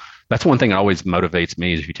 "Well, that's one thing that always motivates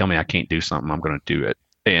me is if you tell me I can't do something, I'm going to do it."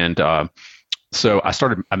 And so I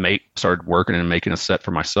started working and making a set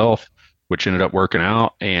for myself, which ended up working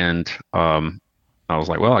out. And I was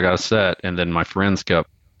like, "Well, I got a set." And then my friends kept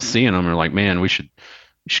seeing them and were like, "Man, we should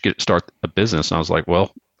start a business." And I was like,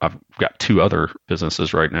 "Well, I've got 2 other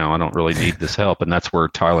businesses right now. I don't really need this help." And that's where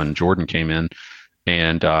Tyler and Jordan came in.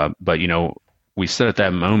 And, but we said at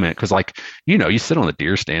that moment, cause like, you sit on the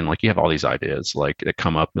deer stand, like you have all these ideas like that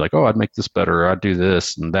come up like, "Oh, I'd make this better. I'd do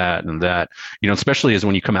this and that and that," especially as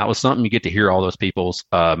when you come out with something, you get to hear all those people's,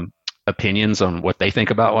 opinions on what they think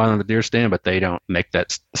about on the deer stand, but they don't make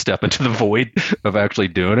that step into the void of actually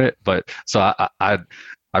doing it. But so I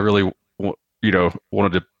really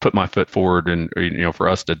wanted to put my foot forward and, for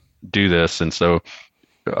us to do this. And so,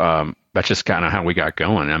 that's just kind of how we got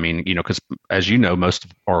going. I mean, cause as most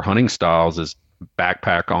of our hunting styles is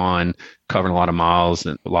backpack on, covering a lot of miles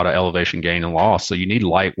and a lot of elevation gain and loss. So you need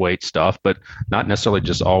lightweight stuff, but not necessarily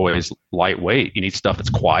just always lightweight. You need stuff that's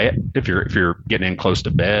quiet. If you're getting in close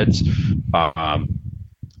to beds,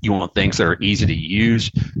 you want things that are easy to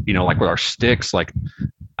use, like with our sticks. Like,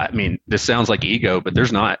 I mean, this sounds like ego, but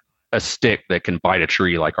there's not a stick that can bite a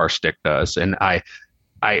tree like our stick does. And I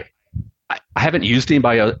haven't used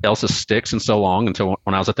anybody else's sticks in so long until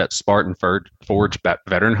when I was at that Spartan Forge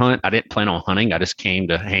veteran hunt. I didn't plan on hunting. I just came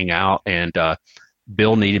to hang out, and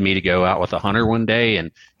Bill needed me to go out with a hunter one day,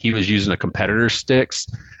 and he was using a competitor's sticks.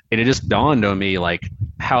 And it just dawned on me like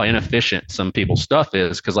how inefficient some people's stuff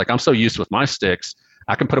is. Cause like I'm so used with my sticks,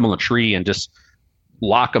 I can put them on the tree and just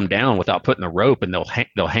lock them down without putting the rope, and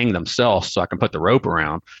they'll hang themselves so I can put the rope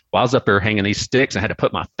around. Well, I was up there hanging these sticks, I had to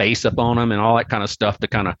put my face up on them and all that kind of stuff to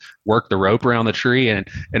kind of work the rope around the tree. And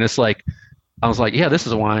it's like, I was like, yeah, this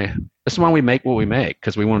is why we make what we make,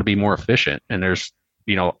 because we want to be more efficient. And there's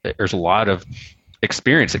a lot of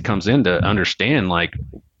experience that comes in to understand like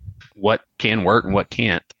what can work and what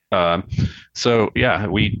can't. So yeah,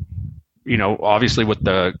 we, obviously with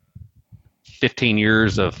the 15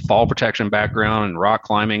 years of fall protection background and rock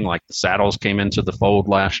climbing, like the saddles came into the fold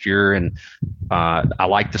last year. And I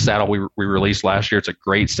like the saddle we released last year. It's a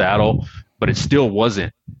great saddle, but it still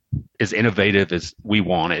wasn't as innovative as we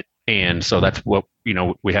wanted. And so that's what,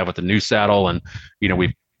 we have with the new saddle. And,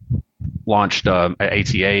 we've launched at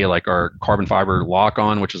ATA, like our carbon fiber lock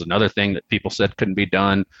on, which is another thing that people said couldn't be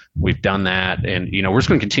done. We've done that. And, we're just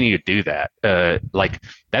going to continue to do that. Like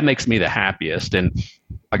that makes me the happiest. And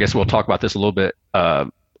I guess we'll talk about this a little bit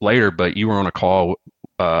later, but you were on a call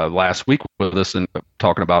last week with us and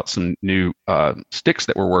talking about some new sticks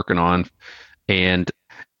that we're working on. And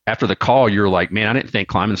after the call, you were like, "Man, I didn't think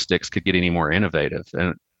climbing sticks could get any more innovative."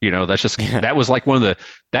 And, that's just, that was like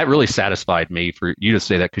that really satisfied me for you to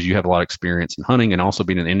say that, because you have a lot of experience in hunting and also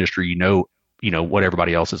being in the industry, what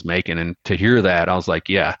everybody else is making. And to hear that, I was like,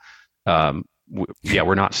 yeah,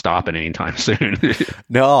 we're not stopping anytime soon.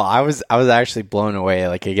 No, I was actually blown away.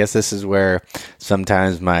 Like, I guess this is where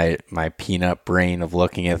sometimes my peanut brain of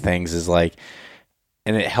looking at things is like,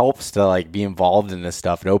 and it helps to like be involved in this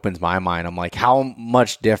stuff. It opens my mind. I'm like, how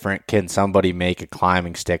much different can somebody make a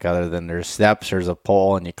climbing stick other than there's steps, there's a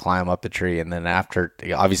pole, and you climb up a tree. And then after,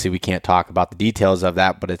 obviously we can't talk about the details of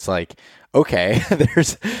that, but it's like, okay,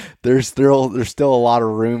 there's still a lot of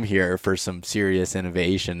room here for some serious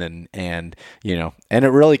innovation, and it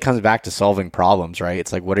really comes back to solving problems, right?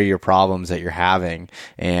 It's like, what are your problems that you're having,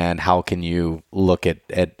 and how can you look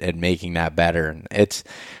at making that better? And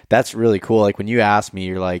that's really cool. Like when you asked me,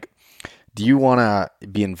 you're like, do you want to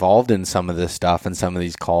be involved in some of this stuff and some of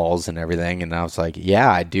these calls and everything? And I was like, yeah,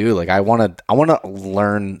 I do. Like, I want to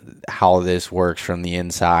learn how this works from the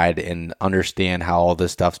inside and understand how all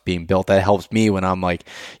this stuff's being built. That helps me when I'm like,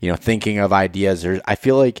 thinking of ideas. I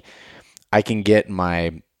feel like I can get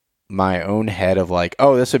my own head of like,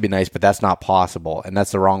 oh, this would be nice, but that's not possible. And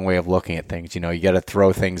that's the wrong way of looking at things. You got to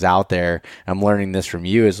throw things out there. I'm learning this from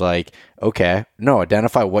you is like, okay, no,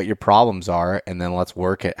 identify what your problems are, and then let's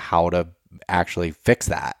work at how to actually fix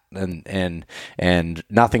that. And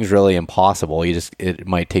nothing's really impossible. It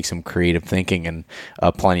might take some creative thinking and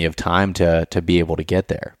plenty of time to be able to get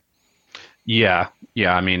there. Yeah.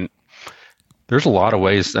 I mean, there's a lot of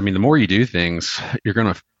ways. I mean, the more you do things, you're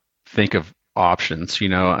going to think of options.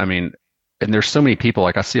 I mean, and there's so many people,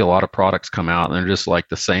 like I see a lot of products come out and they're just like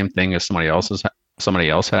the same thing as somebody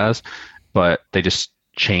else has, but they just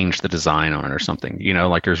change the design on it or something.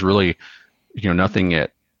 Like there's really, nothing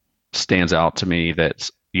that stands out to me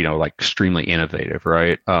that's, like extremely innovative,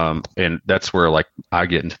 right? And that's where like I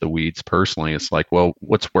get into the weeds personally. It's like, well,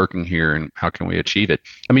 what's working here and how can we achieve it?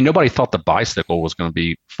 I mean, nobody thought the bicycle was going to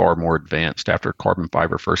be far more advanced after carbon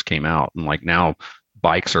fiber first came out. And like now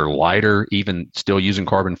bikes are lighter, even still using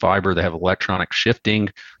carbon fiber. They have electronic shifting,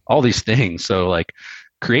 all these things. So like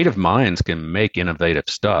creative minds can make innovative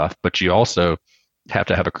stuff, but you also have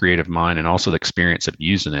to have a creative mind and also the experience of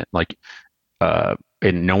using it, like,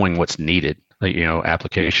 and knowing what's needed,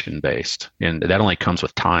 application based. And that only comes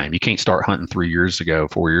with time. You can't start hunting 4 years ago,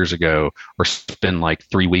 or spend like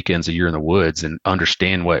 3 weekends a year in the woods and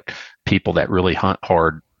understand what people that really hunt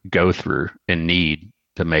hard go through and need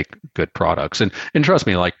to make good products. And trust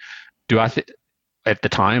me, like, at the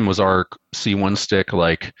time, was our C1 stick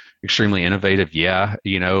like extremely innovative? Yeah.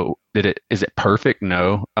 Is it perfect?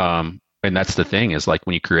 No. And that's the thing, is like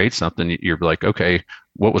when you create something, you're like, okay,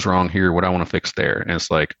 what was wrong here? What I want to fix there? And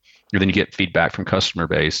it's like, then you get feedback from customer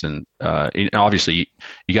base. And obviously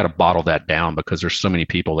you got to bottle that down because there's so many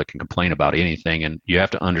people that can complain about anything. And you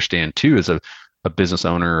have to understand too, as a business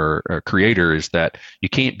owner or a creator, is that you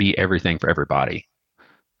can't be everything for everybody.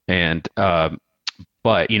 And,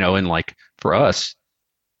 but, and like for us,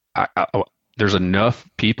 there's enough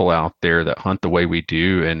people out there that hunt the way we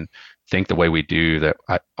do and think the way we do that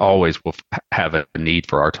I always will have a need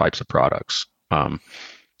for our types of products.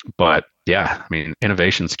 But yeah, I mean,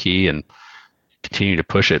 innovation's key, and continue to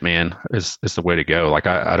push it, man, is the way to go. Like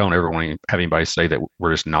I don't ever want to have anybody say that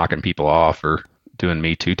we're just knocking people off or doing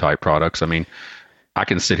Me Too type products. I mean, I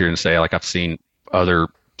can sit here and say, like, I've seen other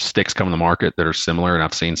sticks come to the market that are similar, and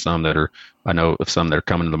I've seen some that I know of some that are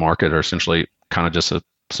coming to the market are essentially kind of just a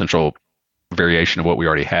essential variation of what we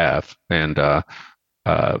already have. And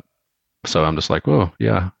so I'm just like, whoa,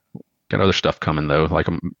 yeah, got other stuff coming though. Like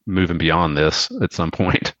I'm moving beyond this at some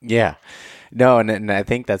point. Yeah, no, and I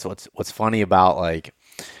think that's what's funny about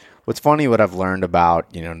what I've learned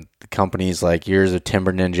about the companies like yours of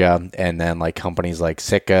Timber Ninja, and then like companies like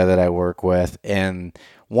Sitka that I work with, and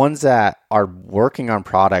ones that are working on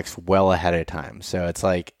products well ahead of time. So it's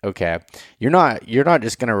like, okay, you're not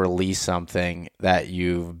just going to release something that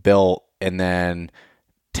you've built and then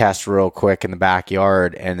test real quick in the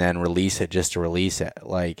backyard and then release it just to release it.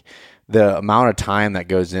 Like the amount of time that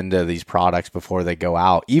goes into these products before they go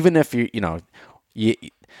out, even if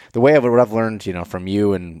the way what I've learned, from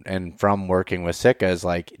you and from working with Sitka is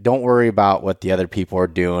like, don't worry about what the other people are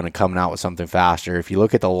doing and coming out with something faster. If you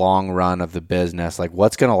look at the long run of the business, like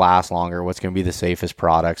what's going to last longer, what's going to be the safest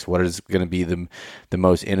products, what is going to be the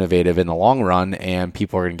most innovative in the long run, and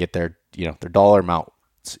people are going to get their dollar amount,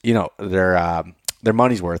 their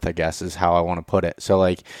money's worth, I guess, is how I want to put it. So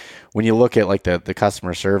like when you look at like the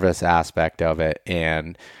customer service aspect of it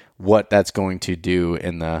and what that's going to do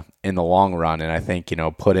in the long run. And I think,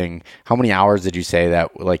 putting, how many hours did you say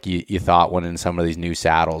that like you thought went in some of these new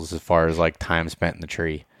saddles as far as like time spent in the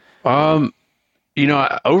tree? Over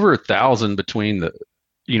 1,000 between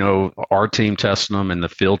our team testing them and the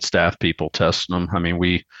field staff people testing them. I mean,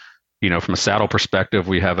 we, from a saddle perspective,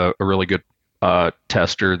 we have a really good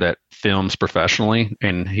tester that films professionally,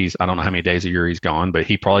 and I don't know how many days a year he's gone, but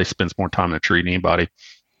he probably spends more time in a tree than anybody.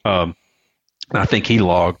 I think he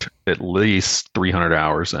logged at least 300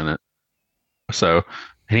 hours in it. So,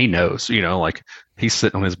 and he knows, like he's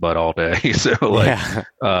sitting on his butt all day. So like,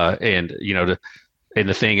 yeah. And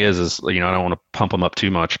the thing is, I don't want to pump him up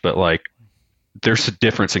too much, but like there's a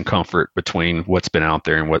difference in comfort between what's been out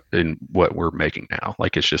there and what we're making now.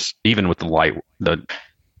 Like, it's just, even with the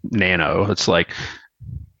nano, it's like,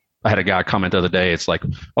 I had a guy comment the other day, it's like,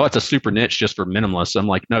 oh, it's a super niche just for minimalists. I'm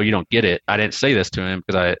like, no, you don't get it. I didn't say this to him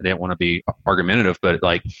because I didn't want to be argumentative, but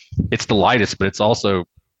like, it's the lightest, but it's also,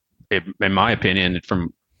 in my opinion,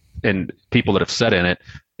 and people that have sat in it,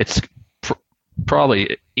 it's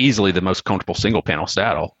probably easily the most comfortable single panel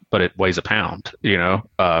saddle, but it weighs a pound,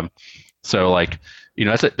 so like,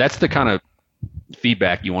 that's the kind of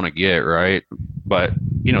feedback you want to get, right? But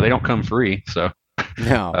they don't come free, so.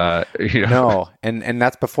 No, no. And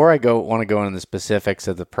that's before I want to go into the specifics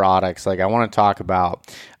of the products. Like I want to talk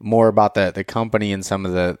more about the company and some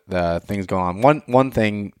of the things going on. One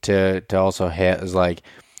thing to also hit is like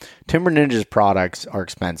Timber Ninja's products are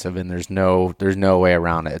expensive, and there's no way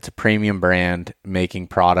around it. It's a premium brand making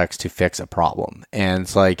products to fix a problem. And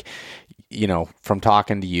it's like, from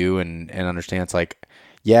talking to you and understand, it's like,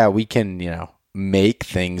 yeah, we can, make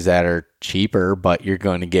things that are cheaper, but you're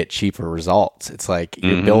going to get cheaper results. It's like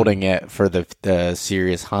you're building it for the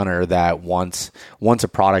serious hunter that wants a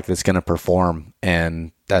product that's going to perform,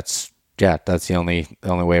 and that's the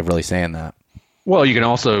only way of really saying that. Well, you can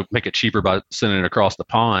also make it cheaper by sending it across the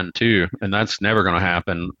pond too, and that's never going to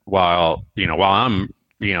happen while I'm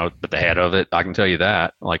at the head of it. I can tell you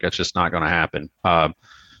that, like, it's just not going to happen. And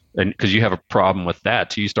because you have a problem with that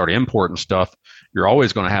too, you start importing stuff, you're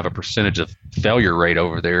always going to have a percentage of failure rate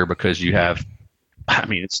over there because you have, I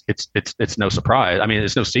mean, it's no surprise. I mean,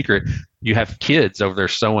 it's no secret. You have kids over there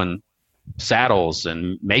sewing saddles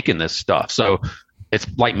and making this stuff. So it's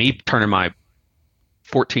like me turning my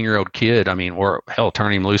 14-year-old kid, or hell,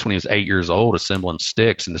 turning him loose when he was 8 years old, assembling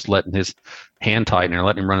sticks and just letting his hand tighten or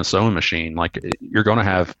letting him run a sewing machine. Like, you're going to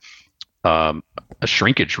have a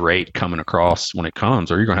shrinkage rate coming across when it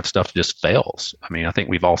comes, or you're going to have stuff that just fails. I mean, I think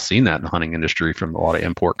we've all seen that in the hunting industry from a lot of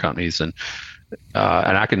import companies. And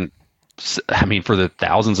for the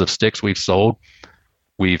thousands of sticks we've sold,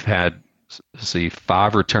 we've had,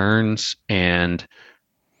 5 returns, and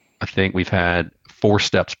I think we've had 4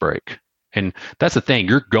 steps break. And that's the thing,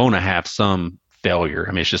 you're going to have some failure.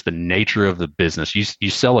 I mean, it's just the nature of the business. You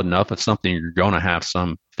sell enough of something, you're going to have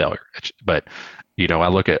some failure. But I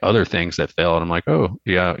look at other things that fail and I'm like, oh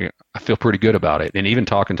yeah, I feel pretty good about it. And even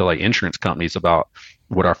talking to like insurance companies about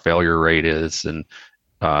what our failure rate is, and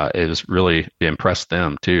it was really impressed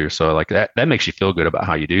them too. So like that makes you feel good about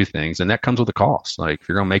how you do things, and that comes with a cost. Like, if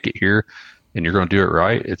you're going to make it here and you're going to do it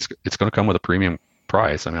right, it's going to come with a premium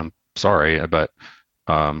price. I mean, I'm sorry, but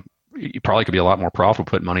you probably could be a lot more profitable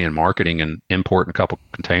putting money in marketing and importing a couple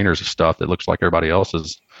containers of stuff that looks like everybody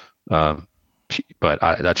else's. But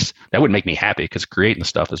that would make me happy, because creating the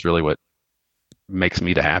stuff is really what makes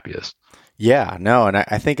me the happiest. Yeah, no, and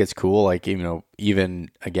I think it's cool. Like,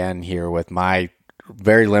 even again here with my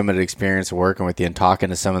very limited experience of working with you and talking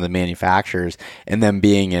to some of the manufacturers, and then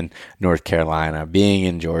being in North Carolina, being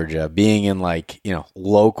in Georgia, being in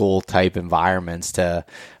local type environments to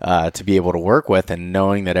be able to work with, and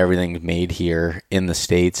knowing that everything's made here in the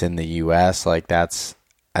States, in the US, I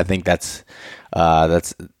think that's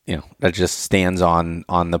that just stands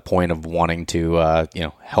on the point of wanting to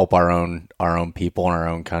help our own people in our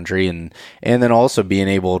own country, and then also being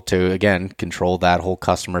able to, again, control that whole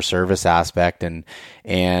customer service aspect, and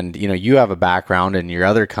you have a background in your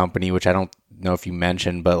other company, which I don't know if you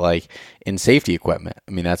mentioned, but like in safety equipment.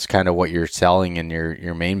 I mean, that's kind of what you're selling in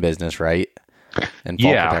your main business, right? And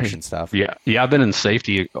fall protection stuff. Yeah. I've been in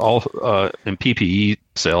safety all in PPE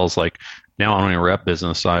sales. Like, now I'm in a rep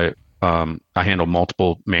business. I handle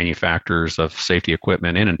multiple manufacturers of safety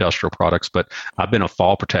equipment and industrial products, but I've been a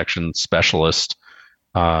fall protection specialist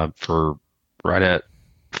for right at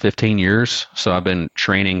 15 years. So I've been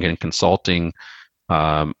training and consulting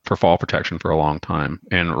for fall protection for a long time,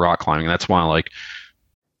 and rock climbing. That's why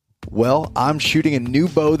Well, I'm shooting a new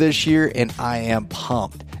bow this year, and I am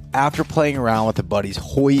pumped. After playing around with a buddy's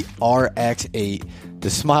Hoyt RX8, the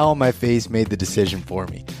smile on my face made the decision for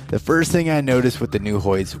me. The first thing I noticed with the new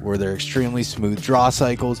Hoyts were their extremely smooth draw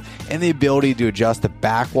cycles and the ability to adjust the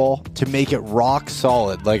back wall to make it rock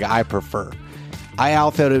solid like I prefer. I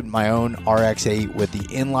outfitted my own RX8 with the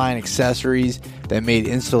inline accessories that made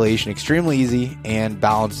installation extremely easy and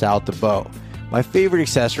balanced out the bow. My favorite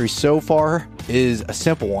accessory so far is a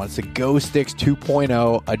simple one. It's the Go Sticks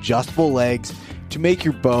 2.0 adjustable legs to make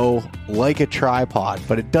your bow like a tripod,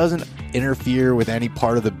 but it doesn't interfere with any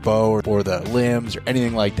part of the bow or the limbs or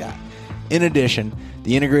anything like that. In addition,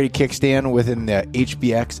 the integrated kickstand within the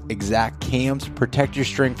HBX Exact cams protect your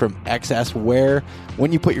string from excess wear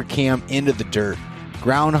when you put your cam into the dirt.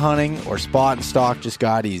 Ground hunting or spot and stock just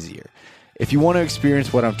got easier. If you want to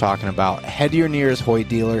experience what I'm talking about, head to your nearest Hoyt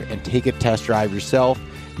dealer and take a test drive yourself.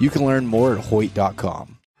 You can learn more at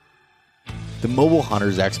Hoyt.com. The Mobile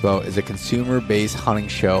Hunters Expo is a consumer-based hunting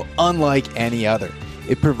show unlike any other.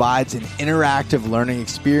 It provides an interactive learning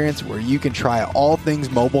experience where you can try all things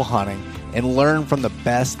mobile hunting and learn from the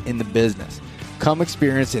best in the business. Come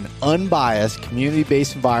experience an unbiased,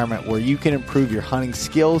 community-based environment where you can improve your hunting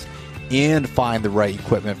skills and find the right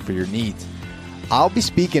equipment for your needs. I'll be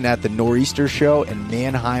speaking at the Nor'easter Show in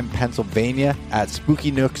Manheim, Pennsylvania at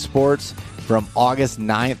Spooky Nook Sports from August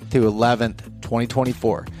 9th to 11th,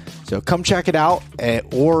 2024. So come check it out,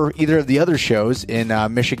 or either of the other shows in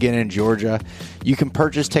Michigan and Georgia. You can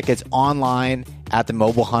purchase tickets online at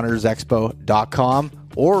themobilehuntersexpo.com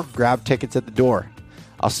or grab tickets at the door.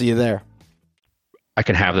 I'll see you there. I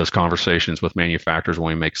can have those conversations with manufacturers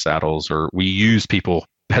when we make saddles, or we use people.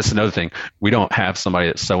 That's another thing. We don't have somebody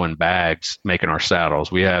that's sewing bags making our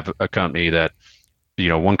saddles. We have a company that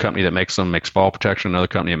one company that makes them makes fall protection, another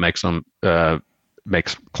company that makes them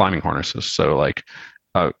makes climbing harnesses. So like,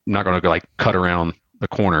 I'm not going to go like cut around the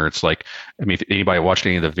corner. It's like, I mean, if anybody watched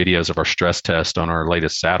any of the videos of our stress test on our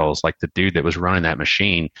latest saddles, like the dude that was running that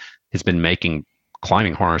machine has been making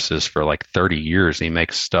climbing harnesses for like 30 years. He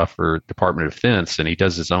makes stuff for Department of Defense, and he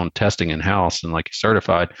does his own testing in house, and like he's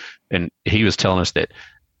certified. And he was telling us that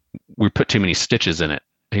we put too many stitches in it.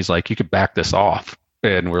 He's like, you could back this off.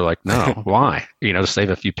 And we're like, no, why? To save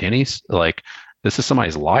a few pennies. Like, this is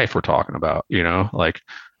somebody's life we're talking about, like,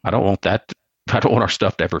 I don't want our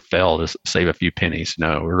stuff to ever fail to save a few pennies.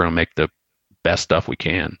 No, we're going to make the best stuff we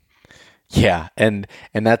can. Yeah. And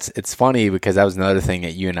it's funny because that was another thing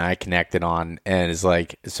that you and I connected on. And it's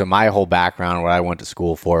like, so my whole background, what I went to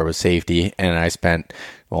school for was safety. And I spent,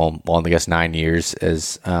 I guess 9 years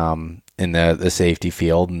as, in the safety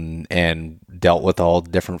field and dealt with all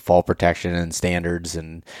the different fall protection and standards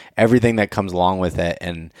and everything that comes along with it.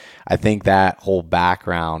 And I think that whole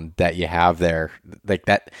background that you have there, like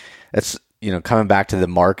that's, coming back to the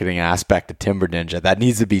marketing aspect of Timber Ninja, that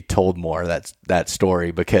needs to be told more. That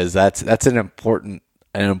story, because that's an important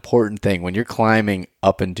thing when you're climbing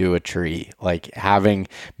up into a tree, like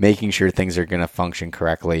making sure things are going to function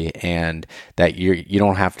correctly and that you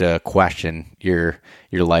don't have to question your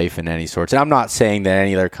life in any sorts. And I'm not saying that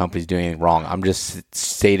any other company's doing anything wrong. I'm just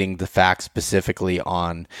stating the facts specifically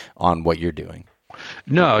on what you're doing.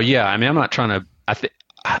 No, yeah. I mean, I'm not trying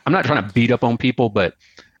to beat up on people, but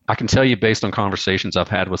I can tell you based on conversations I've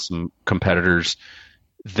had with some competitors,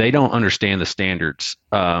 they don't understand the standards.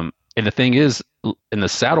 And the thing is, in the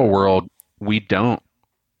saddle world,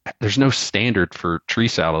 there's no standard for tree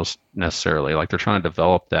saddles necessarily. Like, they're trying to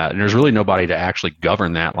develop that. And there's really nobody to actually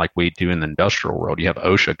govern that like we do in the industrial world. You have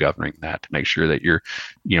OSHA governing that to make sure that you're,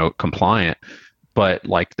 compliant. But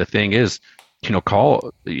like, the thing is,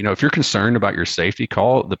 if you're concerned about your safety,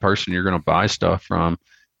 call the person you're going to buy stuff from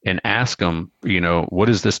and ask them, what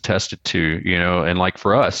is this tested to, and like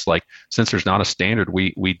for us, like, since there's not a standard,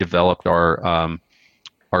 we developed our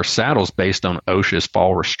saddles based on OSHA's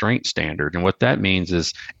fall restraint standard. And what that means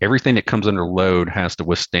is everything that comes under load has to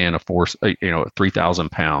withstand a force, 3,000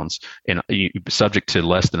 pounds and subject to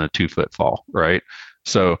less than a 2-foot fall. Right.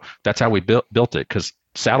 So that's how we built it, because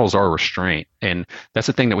saddles are restraint. And that's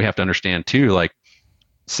the thing that we have to understand too. Like,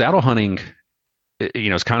 saddle hunting,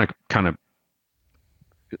 is kind of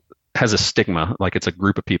has a stigma, like it's a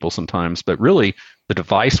group of people sometimes, but really the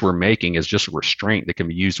device we're making is just a restraint that can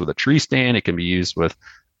be used with a tree stand. It can be used with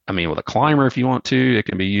a climber if you want to. It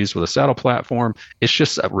can be used with a saddle platform. It's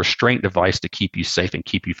just a restraint device to keep you safe and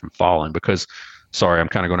keep you from falling. Because, sorry, I'm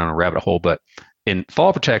kind of going down a rabbit hole, but in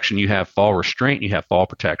fall protection, you have fall restraint, you have fall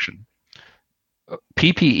protection.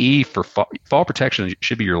 PPE for fall protection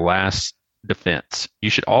should be your last defense. You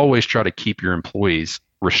should always try to keep your employees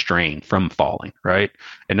restrained from falling, right?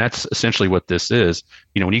 And that's essentially what this is.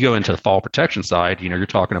 When you go into the fall protection side, you're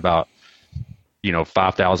talking about,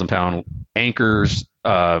 5,000 pound anchors,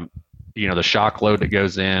 the shock load that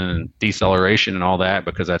goes in and deceleration and all that,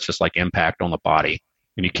 because that's just like impact on the body.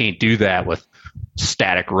 And you can't do that with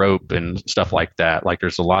static rope and stuff like that. Like,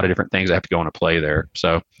 there's a lot of different things that have to go into play there.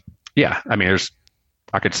 So yeah, I mean,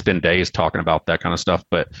 I could spend days talking about that kind of stuff,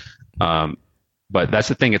 but that's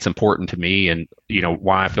the thing that's important to me, and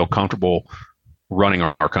why I feel comfortable running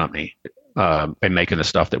our company and making the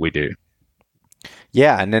stuff that we do.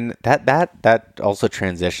 Yeah, and then that also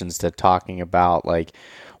transitions to talking about like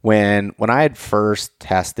when I had first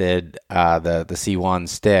tested the C1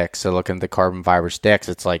 sticks, so looking at the carbon fiber sticks,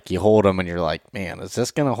 it's like you hold them and you're like, man, is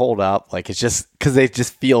this gonna hold up? Like, it's just because they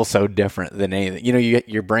just feel so different than anything.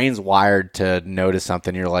 Your brain's wired to notice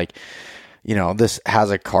something. You're like, this has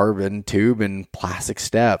a carbon tube and plastic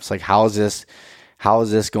steps. Like, how is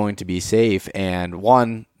this going to be safe? And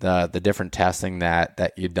one, the different testing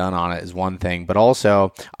that you've done on it is one thing, but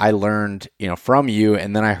also I learned, from you,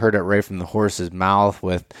 and then I heard it right from the horse's mouth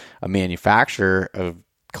with a manufacturer of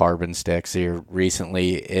carbon sticks here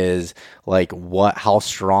recently, is like how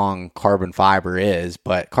strong carbon fiber is.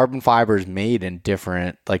 But carbon fiber is made in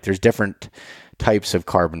there's different types of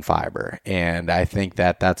carbon fiber, and I think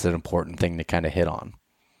that's an important thing to kind of hit on.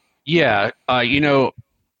 Yeah,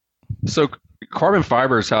 so carbon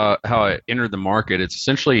fiber is how it entered the market. It's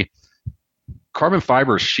essentially carbon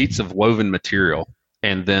fiber sheets of woven material,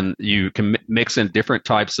 and then you can mix in different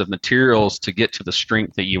types of materials to get to the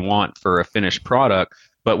strength that you want for a finished product.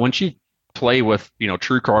 But once you play with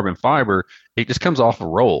true carbon fiber, it just comes off of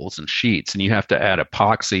rolls and sheets, and you have to add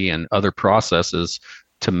epoxy and other processes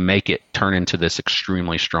to make it turn into this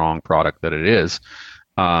extremely strong product that it is.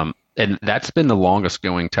 And that's been the longest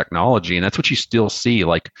going technology. And that's what you still see.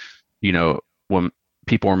 Like, when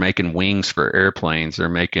people are making wings for airplanes. They're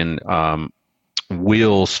making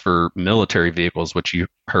wheels for military vehicles, which you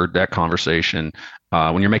heard that conversation.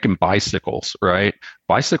 When you're making bicycles, right?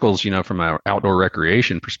 Bicycles, from an outdoor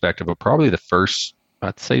recreation perspective, are probably the first,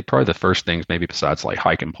 I'd say probably the first things, maybe besides like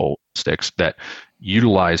hike and pole sticks, that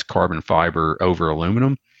utilize carbon fiber over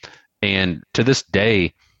aluminum. And to this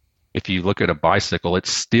day, if you look at a bicycle, it's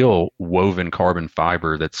still woven carbon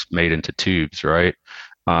fiber that's made into tubes, right?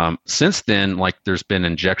 Since then, like there's been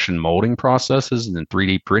injection molding processes and then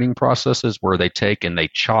 3D printing processes where they take and they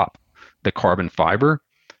chop the carbon fiber,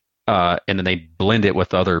 and then they blend it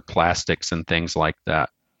with other plastics and things like that.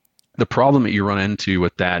 The problem that you run into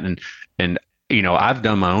with that, and I've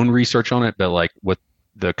done my own research on it, but like with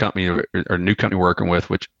the company or new company working with,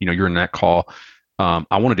 which you're in that call,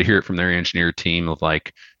 I wanted to hear it from their engineer team of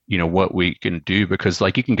like, what we can do, because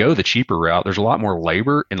like you can go the cheaper route. There's a lot more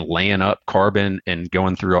labor in laying up carbon and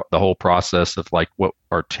going through the whole process of like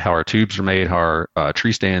how our tubes are made, how our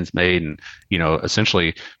tree stands made. And,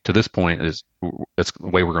 essentially to this point that's the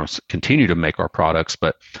way we're going to continue to make our products.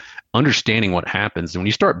 But understanding what happens when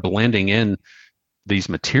you start blending in these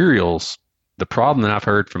materials, the problem that I've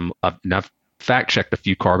heard from, I've fact checked a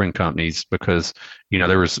few carbon companies, because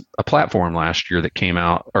there was a platform last year that came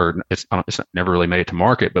out, or it's never really made it to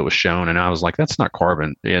market, but was shown, and I was like, that's not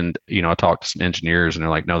carbon. And I talked to some engineers and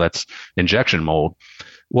they're like, no, that's injection mold.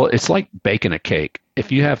 Well, it's like baking a cake.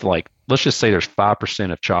 If you have like, let's just say there's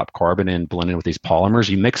 5% of chopped carbon in blended with these polymers,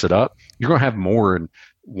 you mix it up, you're going to have more in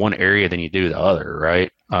one area than you do the other,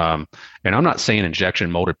 right? And I'm not saying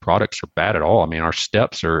injection molded products are bad at all. I mean, our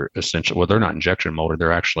steps are essentially, well, they're not injection molded,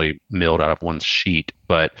 they're actually milled out of one sheet,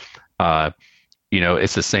 but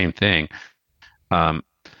it's the same thing.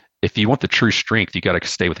 If you want the true strength, you got to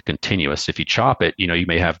stay with the continuous. If you chop it, you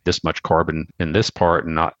may have this much carbon in this part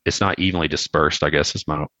and it's not evenly dispersed, I guess is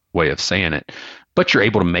my way of saying it. But you're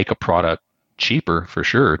able to make a product cheaper for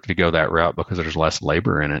sure if you go that route, because there's less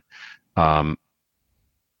labor in it.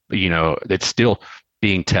 It's still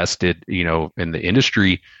being tested, in the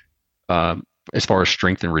industry, as far as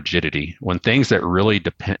strength and rigidity. When things that really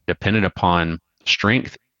dependent upon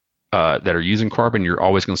strength, that are using carbon, you're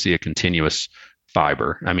always going to see a continuous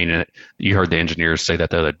fiber. I mean, you heard the engineers say that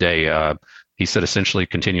the other day. He said essentially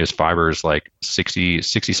continuous fiber is like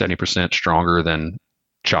 70% stronger than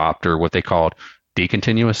chopped, or what they called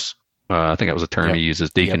decontinuous. I think that was a term he uses,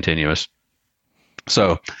 decontinuous. Yep.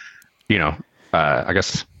 So, I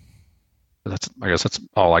guess that's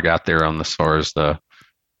all I got there on as far as the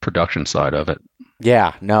production side of it.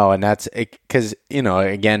 Yeah, no, and that's because,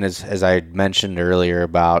 again, as I mentioned earlier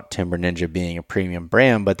about Timber Ninja being a premium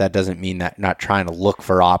brand, but that doesn't mean that not trying to look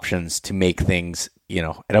for options to make things,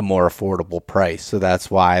 at a more affordable price. So that's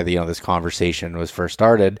why, this conversation was first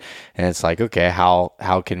started. And it's like, okay,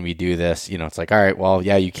 how can we do this? It's like, all right, well,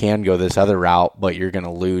 yeah, you can go this other route, but you're going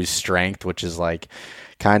to lose strength, which is like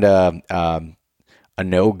kind of a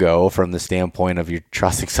no-go from the standpoint of you're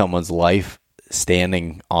trusting someone's life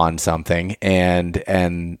standing on something, and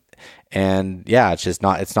yeah, it's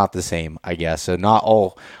not the same, I guess. So not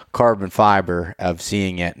all carbon fiber of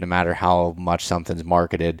seeing it, no matter how much something's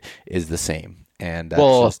marketed, is the same. And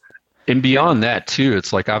and beyond that too,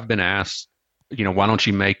 it's like I've been asked, why don't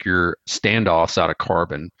you make your standoffs out of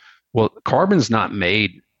carbon? Well, carbon's not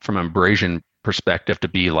made from an abrasion perspective to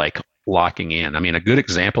be like locking in. I mean, a good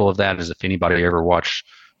example of that is if anybody ever watches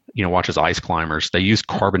ice climbers, they use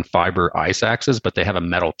carbon fiber ice axes, but they have a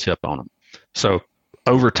metal tip on them. So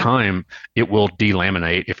over time, it will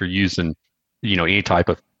delaminate if you're using, any type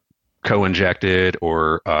of co-injected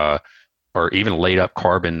or even laid up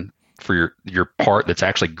carbon for your part that's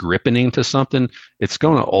actually gripping into something. It's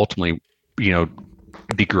going to ultimately,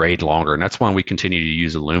 degrade longer. And that's why we continue to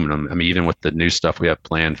use aluminum. I mean, even with the new stuff we have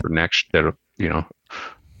planned for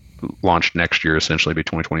launched next year, essentially be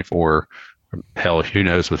 2024. Hell, who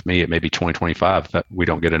knows? With me, it may be 2025 that we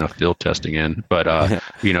don't get enough field testing in. But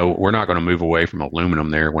we're not going to move away from aluminum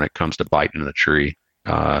there when it comes to biting the tree.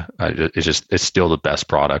 It's still the best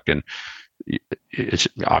product, and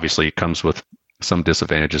it comes with some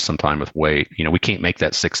disadvantages sometimes with weight. We can't make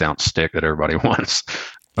that 6-ounce stick that everybody wants.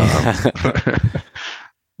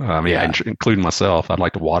 Including myself. I'd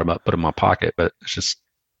like to wad them up, put them in my pocket, but it's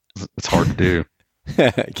hard to do.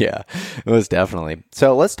 Yeah, most definitely.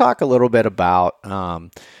 So let's talk a little bit about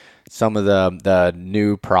some of the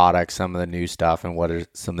new products, some of the new stuff, and what are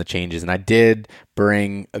some of the changes. And I did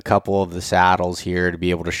bring a couple of the saddles here to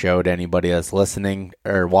be able to show to anybody that's listening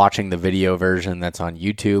or watching the video version that's on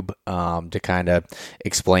YouTube, to kind of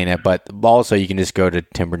explain it. But also you can just go to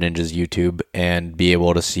Timber Ninja's YouTube and be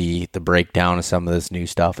able to see the breakdown of some of this new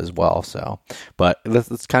stuff as well. So, but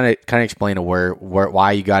let's kind of explain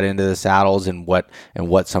why you got into the saddles and what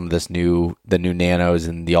some of the new Nanos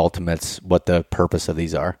and the Ultimates, what the purpose of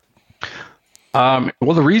these are.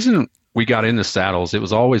 Well, the reason we got into saddles, it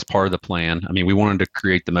was always part of the plan. I mean, we wanted to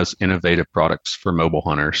create the most innovative products for mobile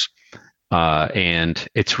hunters. And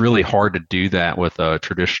it's really hard to do that with a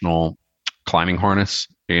traditional climbing harness,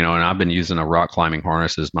 and I've been using a rock climbing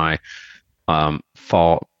harness as my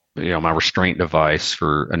fall, my restraint device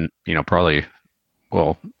for, probably,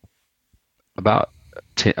 well, about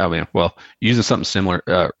 10, using something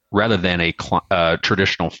similar rather than a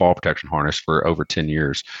traditional fall protection harness for over 10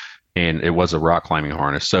 years. And it was a rock climbing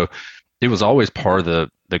harness. So it was always part of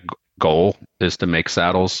the goal is to make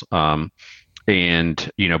saddles. But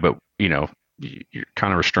you're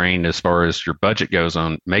kind of restrained as far as your budget goes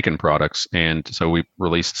on making products. And so we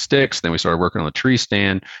released sticks, then we started working on the tree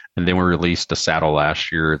stand, and then we released a saddle last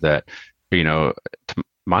year that, to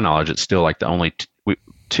my knowledge, it's still like the only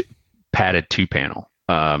padded 2-panel.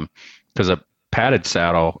 Because a padded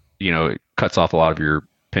saddle, it cuts off a lot of your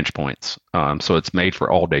pinch points. So it's made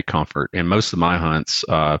for all day comfort. And most of my hunts,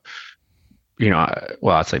 I'd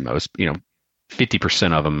say most,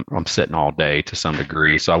 50% of them, I'm sitting all day to some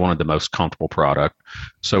degree. So I wanted the most comfortable product.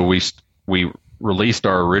 So we released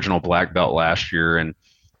our original black belt last year, and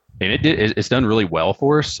it's done really well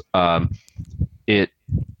for us. It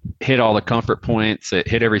hit all the comfort points. It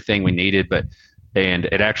hit everything we needed, and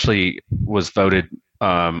it actually was voted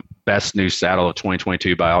best new saddle of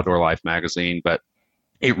 2022 by Outdoor Life magazine. But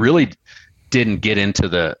it really didn't get into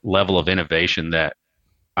the level of innovation that,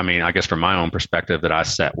 I guess from my own perspective, that I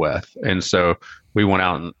set with. And so we went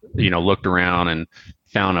out and, looked around and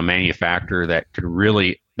found a manufacturer that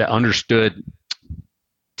understood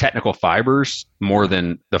technical fibers more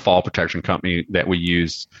than the fall protection company that we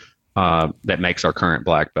use, that makes our current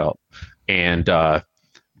black belt. And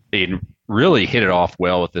it really hit it off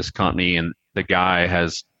well with this company. And the guy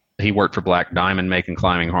he worked for Black Diamond making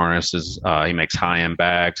climbing harnesses. He makes high-end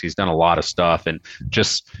bags. He's done a lot of stuff, and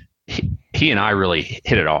just he and I really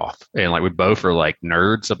hit it off. And like we both are like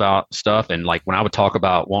nerds about stuff. And like when I would talk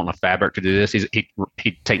about wanting a fabric to do this,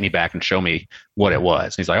 he'd take me back and show me what it was.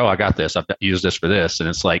 And he's like, "Oh, I got this. I've used this for this." And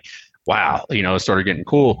it's like, wow, it started getting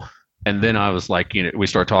cool. And then I was like, we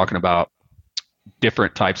started talking about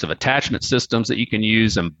different types of attachment systems that you can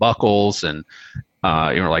use and buckles, and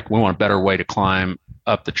like we want a better way to climb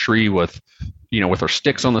up the tree with our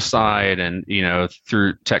sticks on the side. And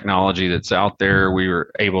through technology that's out there, we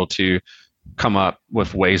were able to come up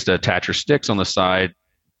with ways to attach your sticks on the side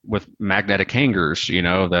with magnetic hangers.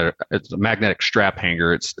 That it's a magnetic strap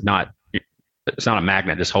hanger. It's not a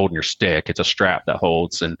magnet just holding your stick. It's a strap that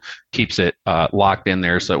holds and keeps it locked in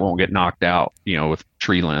there so it won't get knocked out, with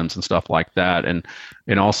tree limbs and stuff like that. And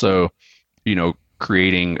also,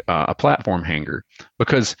 creating a platform hanger,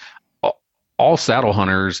 because all saddle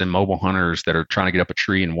hunters and mobile hunters that are trying to get up a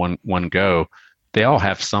tree in one go, they all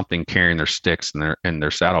have something carrying their sticks and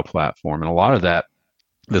their saddle platform. And a lot of that,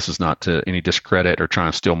 this is not to any discredit or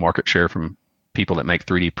trying to steal market share from people that make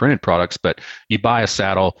 3D printed products, but you buy a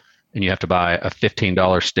saddle and you have to buy a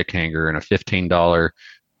 $15 stick hanger and a $15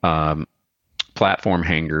 platform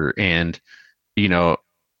hanger. And,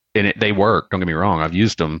 they work, don't get me wrong, I've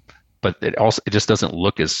used them, but it just doesn't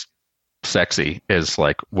look as sexy as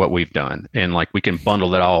like what we've done. And like we can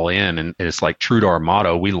bundle it all in, and it's like true to our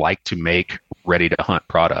motto. We like to make ready to hunt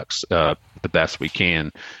products the best we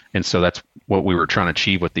can. And so that's what we were trying to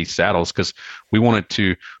achieve with these saddles, because we wanted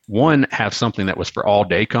to, one, have something that was for all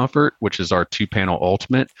day comfort, which is our 2-panel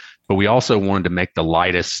Ultimate, but we also wanted to make the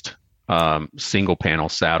lightest single panel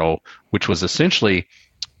saddle, which was essentially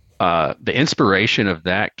the inspiration of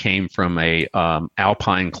that came from a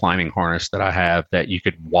alpine climbing harness that I have that you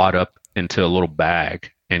could wad up into a little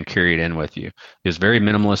bag and carry it in with you. It was very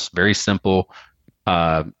minimalist, very simple.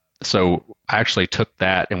 So I actually took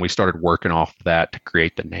that and we started working off that to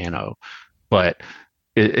create the Nano. But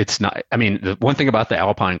it's not, the one thing about the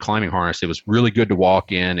alpine climbing harness, it was really good to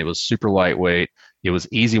walk in. It was super lightweight. It was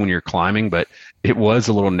easy when you're climbing, but it was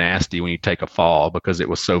a little nasty when you take a fall because it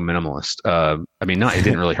was so minimalist. It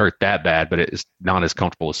didn't really hurt that bad, but it's not as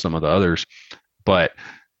comfortable as some of the others. But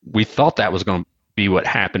we thought that was going to be what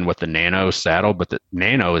happened with the Nano saddle, but the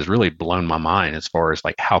Nano has really blown my mind as far as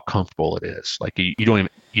like how comfortable it is. Like you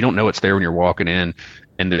don't know it's there when you're walking in,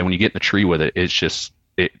 and then when you get in the tree with it,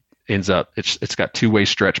 ends up it's got two-way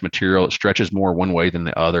stretch material. It stretches more one way than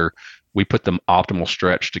the other. We put the optimal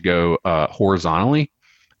stretch to go horizontally,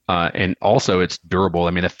 and also it's durable.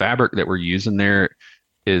 I mean, the fabric that we're using there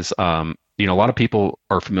is a lot of people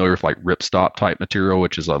are familiar with like ripstop type material,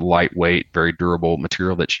 which is a lightweight, very durable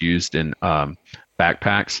material that's used in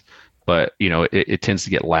backpacks. But it tends to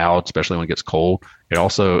get loud, especially when it gets cold. It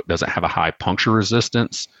also doesn't have a high puncture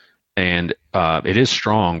resistance, and it is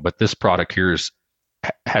strong. But this product here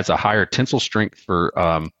has a higher tensile strength for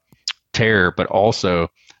tear, but also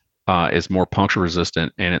is more puncture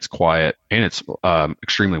resistant, and it's quiet, and it's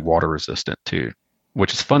extremely water resistant too.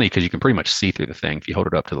 Which is funny because you can pretty much see through the thing if you hold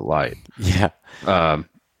it up to the light. Yeah.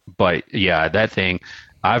 But yeah, that thing,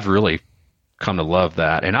 I've really come to love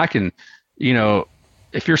that. And I can,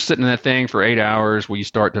 if you're sitting in that thing for 8 hours, will you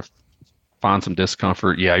start to find some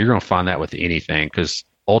discomfort? Yeah, you're going to find that with anything, because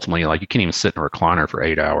ultimately, like, you can't even sit in a recliner for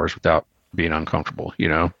 8 hours without being uncomfortable,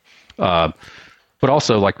 But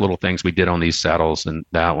also, like, little things we did on these saddles, and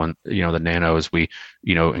that one, the Nano, is we,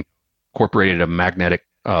 incorporated a magnetic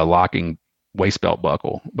locking waist belt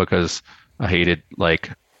buckle, because I hated,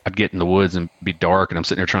 like, I'd get in the woods and be dark, and I'm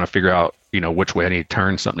sitting there trying to figure out, which way I need to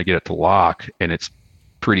turn something to get it to lock. And it's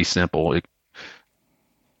pretty simple. It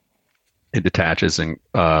detaches and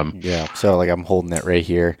yeah. So like I'm holding it right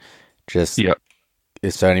here. Just yeah.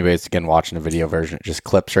 So anybody's again watching the video version, it just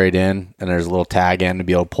clips right in, and there's a little tag in to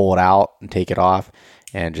be able to pull it out and take it off,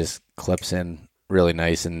 and just clips in really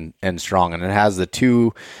nice and strong. And it has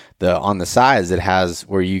on the sides, it has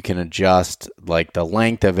where you can adjust like the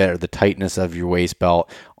length of it or the tightness of your waist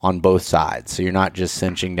belt on both sides. So you're not just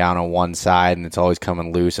cinching down on one side and it's always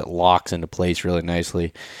coming loose. It locks into place really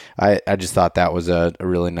nicely. I just thought that was a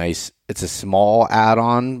really nice, it's a small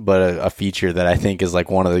add-on, but a feature that I think is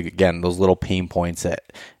like one of those little pain points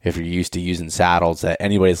that if you're used to using saddles, that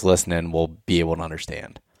anybody's listening will be able to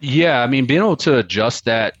understand. Yeah, I mean, being able to adjust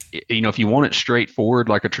that, if you want it straightforward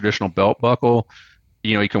like a traditional belt buckle,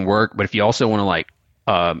 you can work. But if you also want to like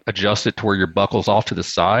adjust it to where your buckle's off to the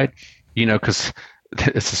side, because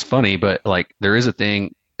this is funny, but like there is a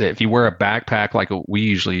thing that if you wear a backpack, like we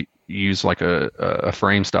usually use like a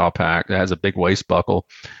frame style pack that has a big waist buckle,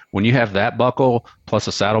 when you have that buckle plus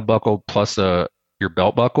a saddle buckle plus your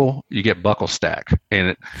belt buckle, you get buckle stack.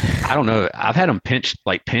 And I don't know, I've had them pinch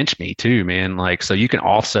me too, man. Like, so you can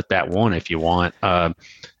offset that one if you want.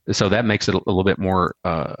 So that makes it a little bit more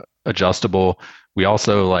adjustable. We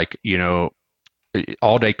also like,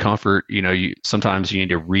 all day comfort, sometimes you need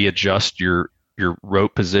to readjust your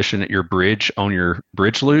rope position at your bridge on your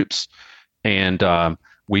bridge loops. And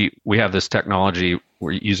we have this technology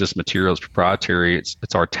where you use this material, it's proprietary.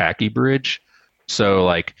 It's our tacky bridge. So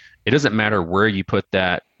like, it doesn't matter where you put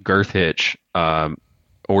that girth hitch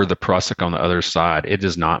or the prusik on the other side, it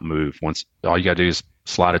does not move. Once all you got to do is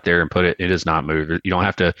slide it there and put it does not move. You don't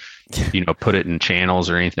have to, put it in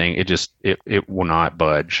channels or anything. It will not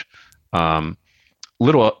budge.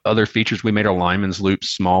 Little other features, we made our lineman's loops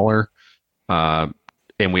smaller, and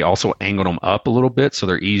we also angled them up a little bit so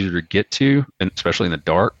they're easier to get to, and especially in the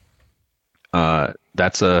dark.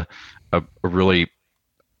 That's a really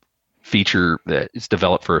feature that is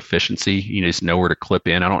developed for efficiency. You just know where to clip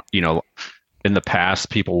in. In the past,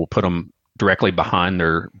 people will put them directly behind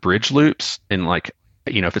their bridge loops, and like,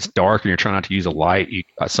 if it's dark and you're trying not to use a light,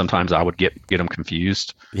 sometimes I would get them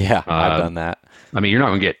confused. Yeah, I've done that. I mean, you're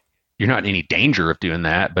not in any danger of doing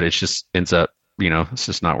that, but it just ends up, it's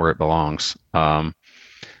just not where it belongs. Trying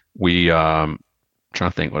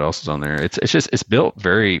to think what else is on there. It's built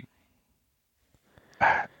very,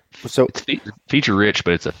 so it's feature rich,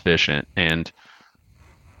 but it's efficient. And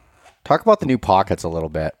talk about the new pockets a little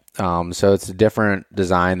bit. So it's a different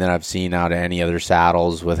design than I've seen out of any other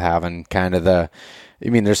saddles, with having kind of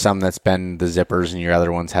there's some that's been the zippers and your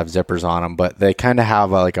other ones have zippers on them, but they kind of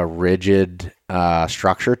have a rigid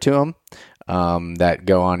structure to them that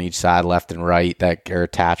go on each side, left and right, that are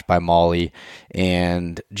attached by MOLLE,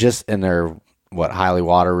 and they're highly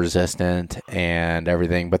water resistant and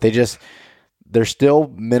everything, but they're still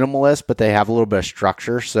minimalist, but they have a little bit of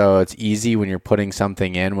structure. So it's easy when you're putting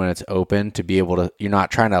something in, when it's open, to be able to, you're not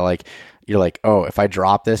trying to you're like, oh, if I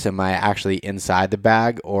drop this, am I actually inside the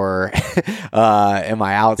bag, or am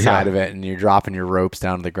I outside of it? And you're dropping your ropes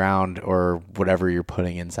down to the ground or whatever you're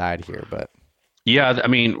putting inside here. But yeah, I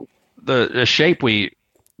mean, the shape we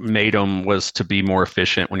made them was to be more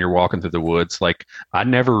efficient when you're walking through the woods. Like, I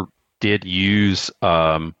never did use,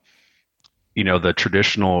 the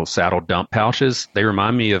traditional saddle dump pouches. They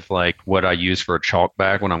remind me of like what I use for a chalk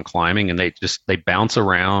bag when I'm climbing, and they bounce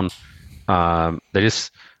around.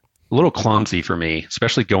 a little clumsy for me,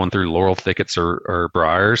 especially going through laurel thickets or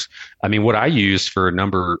briars. I mean, what I used for a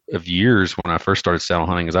number of years when I first started saddle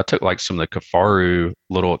hunting is I took like some of the Kifaru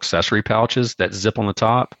little accessory pouches that zip on the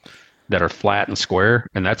top that are flat and square,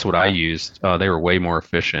 and that's what I used. They were way more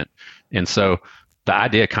efficient. And so the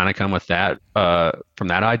idea kind of come with that from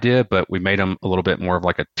that idea, but we made them a little bit more of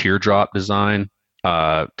like a teardrop design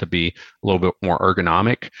to be a little bit more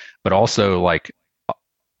ergonomic, but also like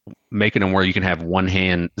making them where you can have one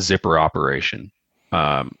hand zipper operation.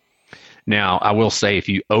 Now, I will say if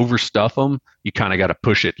you overstuff them, you kind of got to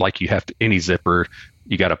push it like you have to any zipper.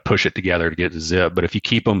 You got to push it together to get the zip. But if you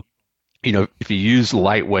keep them, if you use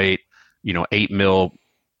lightweight, 8 mil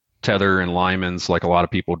tether and Lyman's like a lot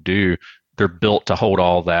of people do, they're built to hold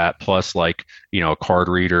all that. Plus, like, a card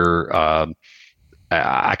reader.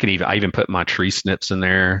 I even put my tree snips in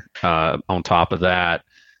there on top of that.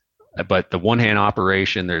 But the one-hand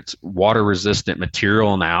operation, there's water-resistant material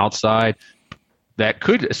on the outside that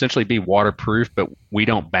could essentially be waterproof, but we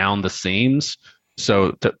don't bound the seams.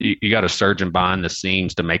 So you got to surge and bind the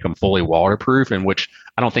seams to make them fully waterproof, in which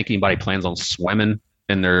I don't think anybody plans on swimming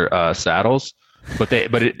in their saddles. But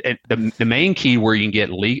the main key where you can get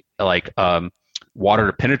water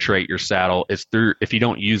to penetrate your saddle is through, if you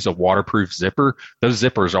don't use a waterproof zipper. Those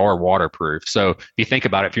zippers are waterproof. So if you think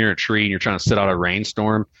about it, if you're in a tree and you're trying to sit out a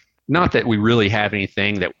rainstorm, not that we really have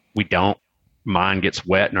anything that we don't mind gets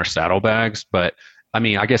wet in our saddlebags, but I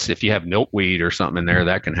mean, I guess if you have milkweed or something in there,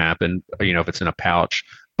 that can happen, if it's in a pouch.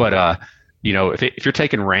 But, if you're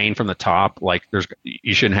taking rain from the top, like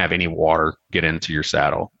you shouldn't have any water get into your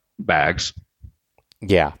saddle bags.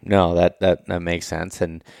 Yeah, no, that makes sense.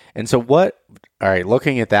 And so all right,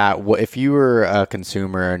 looking at that, if you were a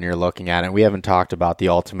consumer and you're looking at it, we haven't talked about the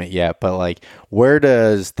Ultimate yet, but like, where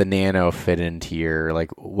does the Nano fit into your, like,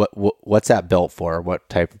 what's that built for? What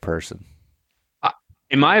type of person?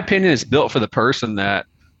 In my opinion, it's built for the person that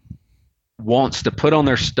wants to put on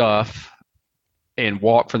their stuff and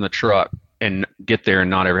walk from the truck and get there and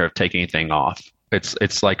not ever have to take anything off.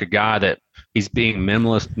 It's like a guy that he's being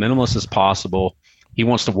minimalist as possible. He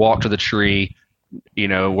wants to walk to the tree,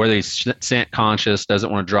 whether he's scent conscious,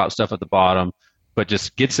 doesn't want to drop stuff at the bottom, but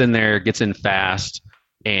just gets in there, gets in fast,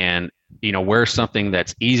 and, wears something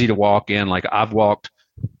that's easy to walk in. Like I've walked,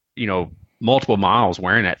 multiple miles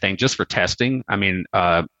wearing that thing just for testing. I mean,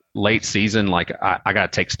 late season, like I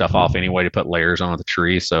got to take stuff off anyway to put layers on the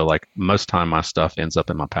tree. So like most time my stuff ends up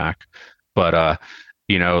in my pack. But,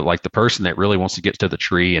 like the person that really wants to get to the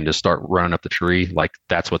tree and just start running up the tree, like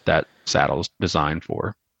that's what that saddle is designed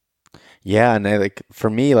for. Yeah. And like for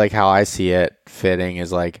me, like how I see it fitting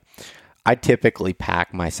is like, I typically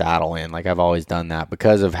pack my saddle in. Like I've always done that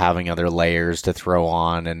because of having other layers to throw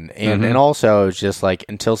on. And also it's just like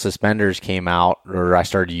until suspenders came out, or I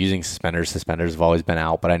started using suspenders have always been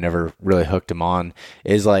out, but I never really hooked them on,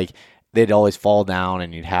 is like they'd always fall down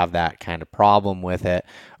and you'd have that kind of problem with it.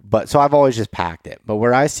 But so I've always just packed it. But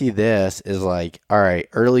where I see this is like, all right,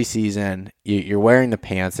 early season, you're wearing the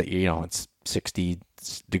pants that it's 60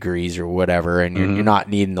 degrees or whatever, and you're not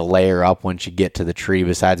needing to layer up once you get to the tree,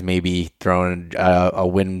 besides maybe throwing a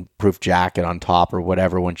windproof jacket on top or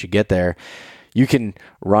whatever once you get there. You can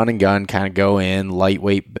run and gun, kind of go in,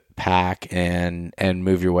 lightweight pack, and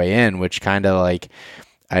move your way in, which kind of like,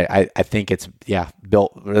 I think it's,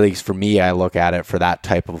 built, at least for me, I look at it for that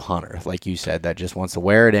type of hunter, like you said, that just wants to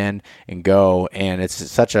wear it in and go. And it's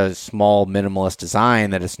such a small minimalist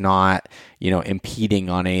design that it's not, impeding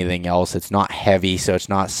on anything else. It's not heavy, so it's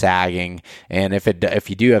not sagging. And if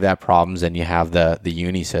you do have that problems, then you have the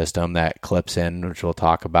uni system that clips in, which we'll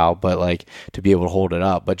talk about, but like to be able to hold it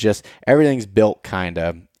up, but just everything's built kind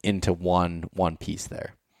of into one piece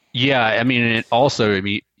there. Yeah. I mean, and it also,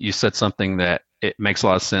 you said something that it makes a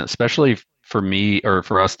lot of sense, especially for me or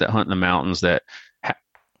for us that hunt in the mountains that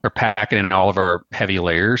are packing in all of our heavy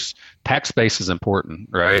layers. Pack space is important,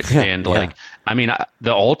 right? And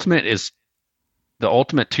the ultimate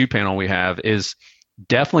 2-panel we have is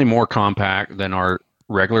definitely more compact than our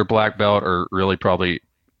regular black belt or really probably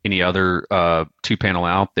any other 2-panel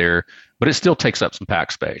out there, but it still takes up some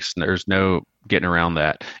pack space. There's no getting around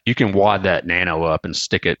that. You can wad that Nano up and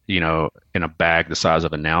stick it, in a bag the size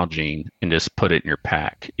of a Nalgene and just put it in your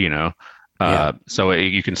pack, so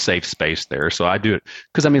you can save space there. So I do it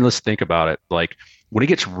because, let's think about it. Like when it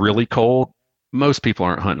gets really cold, most people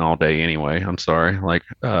aren't hunting all day anyway. I'm sorry. Like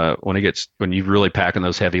when you're really packing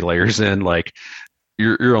those heavy layers in, like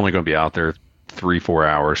you're only going to be out there 3-4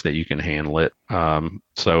 hours that you can handle it.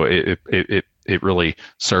 So it really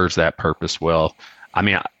serves that purpose well.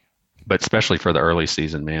 But especially for the early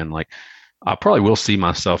season, man, like I probably will see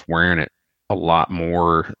myself wearing it a lot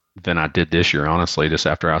more than I did this year, honestly, just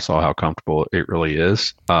after I saw how comfortable it really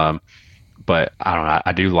is. But I don't know.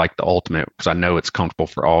 I do like the Ultimate because I know it's comfortable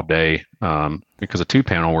for all day. Because a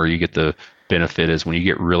 2-panel where you get the benefit is when you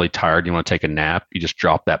get really tired, you want to take a nap, you just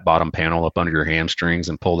drop that bottom panel up under your hamstrings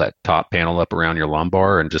and pull that top panel up around your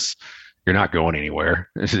lumbar and just you're not going anywhere.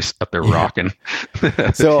 It's just up there rocking.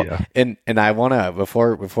 So, and I want to,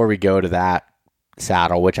 before we go to that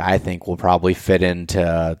saddle, which I think will probably fit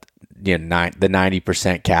into the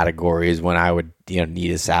 90% category is when I would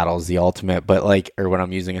need a saddle is the Ultimate, but or when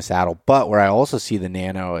I'm using a saddle. But where I also see the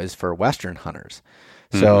Nano is for Western hunters.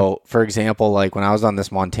 So, for example, when I was on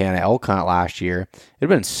this Montana elk hunt last year, it'd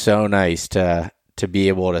been so nice to be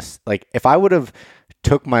able to if I would have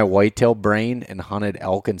took my whitetail brain and hunted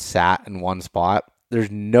elk and sat in one spot,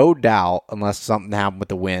 there's no doubt, unless something happened with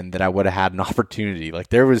the wind, that I would have had an opportunity.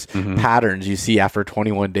 There was patterns you see after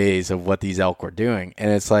 21 days of what these elk were doing.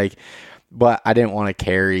 And it's but I didn't want to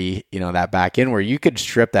carry, that back in where you could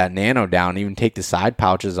strip that Nano down, even take the side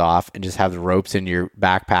pouches off and just have the ropes in your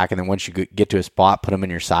backpack. And then once you get to a spot, put them in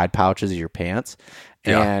your side pouches of your pants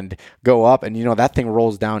and go up. And, that thing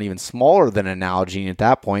rolls down even smaller than an Nalgene at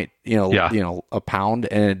that point, a pound,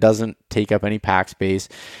 and it doesn't take up any pack space.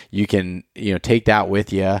 You can, take that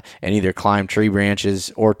with you and either climb tree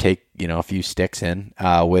branches or take, a few sticks in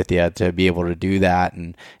with you to be able to do that.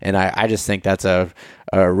 And I just think that's a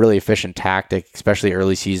really efficient tactic, especially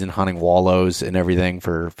early season hunting wallows and everything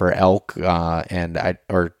for elk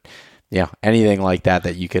anything like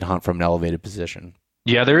that you could hunt from an elevated position.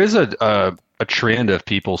 Yeah, there is a trend of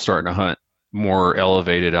people starting to hunt more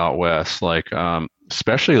elevated out west,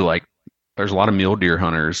 especially there's a lot of mule deer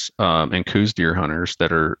hunters and coos deer hunters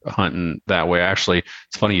that are hunting that way. Actually,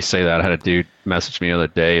 it's funny you say that. I had a dude message me the other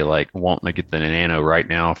day, wanting to get the Nano right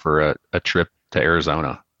now for a trip to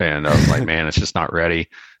Arizona. And I was like, man, it's just not ready.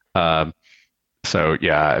 So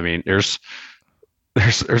yeah, I mean, there's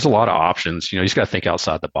a lot of options. You just got to think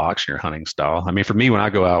outside the box in your hunting style. I mean, for me, when I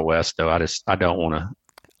go out west, though, I don't want to.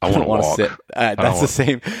 I want to walk. Sit. That's the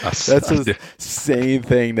same. That's the same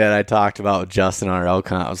thing that I talked about with Justin on our elk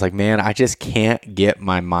hunt. I was like, man, I just can't get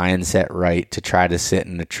my mindset right to try to sit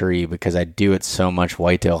in a tree because I do it so much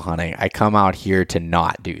whitetail hunting. I come out here to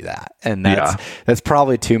not do that, and that's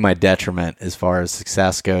probably to my detriment as far as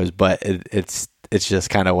success goes. But it's just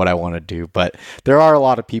kind of what I want to do. But there are a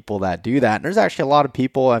lot of people that do that. And there's actually a lot of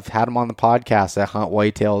people, I've had them on the podcast, that hunt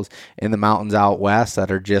whitetails in the mountains out west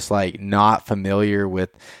that are just not familiar with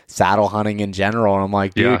saddle hunting in general. And I'm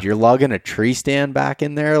like, dude, you're lugging a tree stand back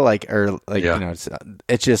in there?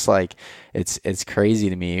 It's just it's crazy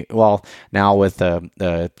to me. Well, now with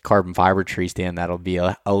the carbon fiber tree stand, that'll be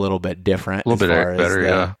a little bit different. A little bit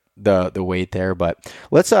better, the weight there. But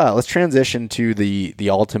let's transition to the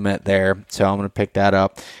Ultimate there. So I'm going to pick that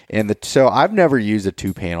up. So I've never used a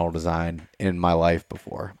 2-panel design in my life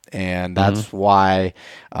before, and that's why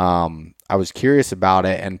I was curious about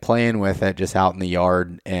it and playing with it just out in the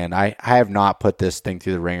yard. And I have not put this thing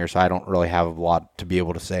through the ringer, so I don't really have a lot to be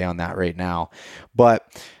able to say on that right now. But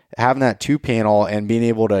having that 2-panel and being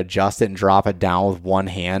able to adjust it and drop it down with one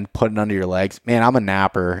hand, put it under your legs. Man, I'm a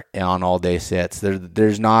napper on all day sits.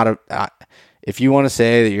 There's not if you want to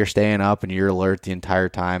say that you're staying up and you're alert the entire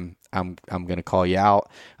time, I'm going to call you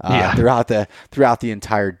out throughout the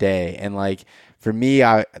entire day. And for me,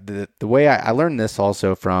 the way I learned this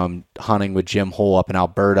also from hunting with Jim Hole up in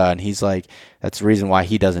Alberta, and he's like, that's the reason why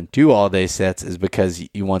he doesn't do all day sits is because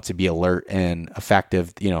you want to be alert and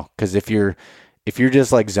effective, because if you're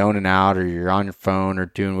just zoning out or you're on your phone or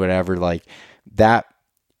doing whatever that,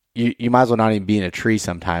 you might as well not even be in a tree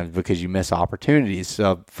sometimes because you miss opportunities.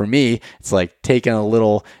 So for me, it's taking a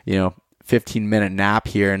little, 15-minute nap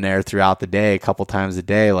here and there throughout the day, a couple times a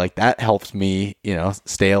day. That helps me,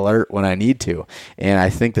 stay alert when I need to. And I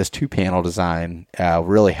think this 2-panel design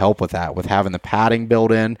really help with that, with having the padding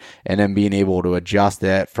built in and then being able to adjust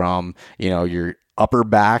it from, your upper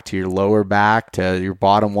back to your lower back to your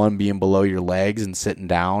bottom one being below your legs and sitting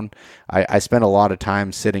down. I spend a lot of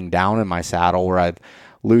time sitting down in my saddle where I'd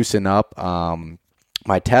loosen up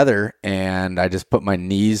my tether and I just put my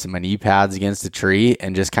knees and my knee pads against the tree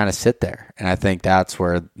and just kind of sit there. And I think that's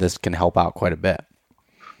where this can help out quite a bit.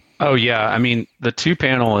 Oh yeah. I mean, the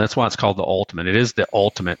 2-panel, that's why it's called the Ultimate. It is the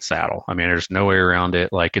ultimate saddle. I mean, there's no way around it.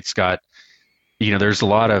 It's got, there's a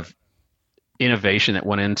lot of innovation that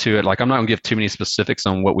went into it. I'm not gonna give too many specifics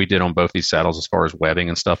on what we did on both these saddles as far as webbing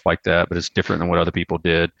and stuff like that, but it's different than what other people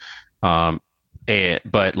did. But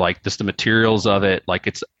just the materials of it,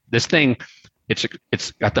 it's this thing,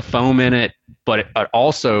 it's got the foam in it, but it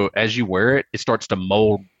also, as you wear it, it starts to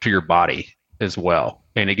mold to your body as well,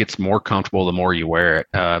 and it gets more comfortable the more you wear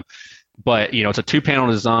it. but it's a two-panel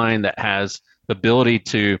design that has the ability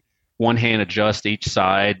to one hand adjust each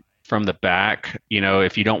side from the back,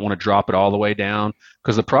 if you don't want to drop it all the way down.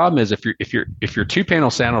 Because the problem is if your two-panel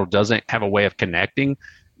saddle doesn't have a way of connecting,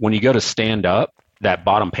 when you go to stand up, that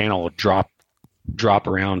bottom panel will drop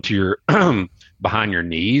around to your behind your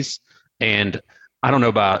knees. And I don't know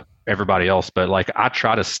about everybody else, but like I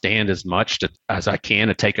try to stand as much as I can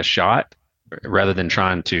to take a shot rather than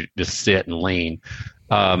trying to just sit and lean.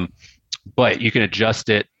 But you can adjust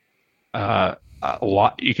it a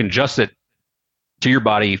lot. You can adjust it to your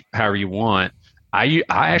body however you want. I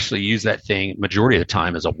actually use that thing majority of the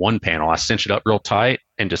time as a one panel. I cinch it up real tight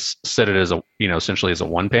and just set it as essentially as a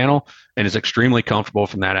one panel, and it's extremely comfortable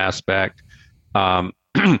from that aspect.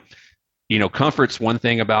 Comfort's one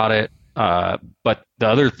thing about it. But the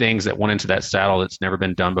other things that went into that saddle that's never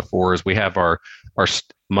been done before is we have our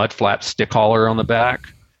mud flap stick hauler on the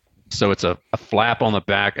back. So it's a flap on the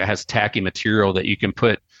back. It has tacky material that you can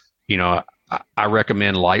put, I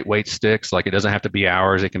recommend lightweight sticks. Like it doesn't have to be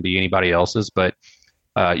ours. It can be anybody else's, but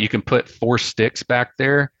you can put 4 sticks back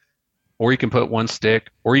there, or you can put 1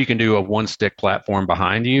 stick, or you can do a 1 stick platform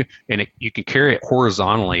behind you, and you can carry it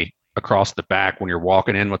horizontally across the back when you're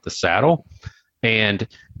walking in with the saddle. And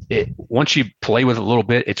once you play with it a little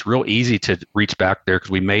bit, it's real easy to reach back there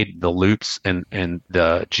because we made the loops and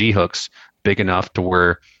the G hooks big enough to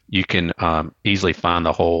where you can easily find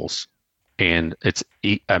the holes. And just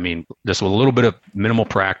with a little bit of minimal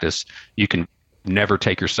practice, you can never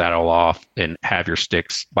take your saddle off and have your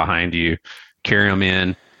sticks behind you, carry them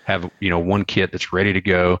in, have, one kit that's ready to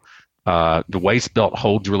go. The waist belt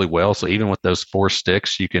holds really well. So even with those 4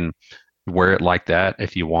 sticks, you can wear it like that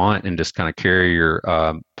if you want and just kind of carry your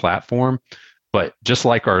platform. But just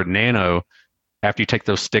like our Nano, after you take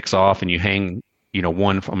those sticks off and you hang,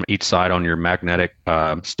 one from each side on your magnetic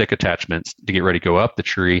stick attachments to get ready to go up the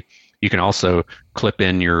tree, you can also clip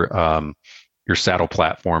in your saddle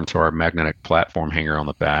platform to our magnetic platform hanger on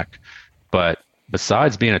the back. But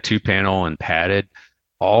besides being a 2-panel and padded,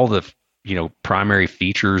 all the primary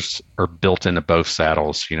features are built into both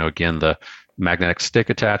saddles. Again, the magnetic stick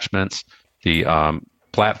attachments, the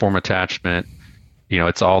platform attachment,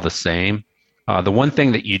 it's all the same. The one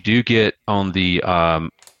thing that you do get on the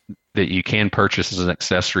that you can purchase as an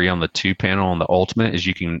accessory on the 2-panel on the Ultimate is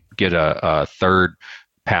you can get a third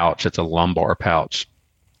pouch. It's a lumbar pouch,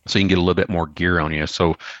 so you can get a little bit more gear on you.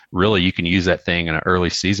 So really, you can use that thing in an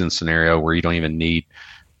early season scenario where you don't even need.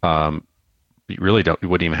 You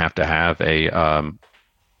wouldn't even have to have a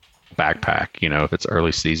backpack. If it's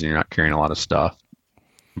early season, you're not carrying a lot of stuff.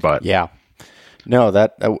 But yeah, no,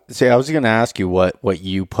 I was going to ask you what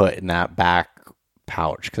you put in that back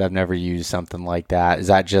pouch, because I've never used something like that. Is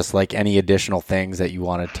that just like any additional things that you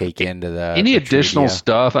want to take into the additional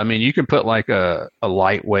stuff? You can put like a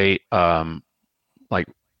lightweight rain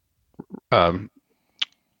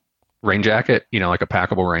jacket, like a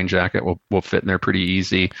packable rain jacket will fit in there pretty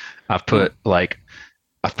easy. I've put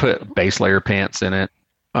base layer pants in it.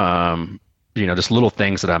 Just little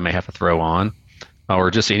things that I may have to throw on, or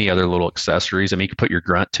just any other little accessories. You can put your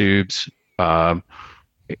grunt tubes. You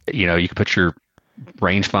can put your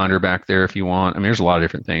rangefinder back there if you want. there's a lot of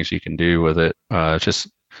different things you can do with it.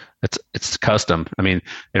 It's custom. And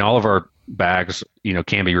all of our bags,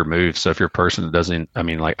 can be removed. So if you're a person that doesn't,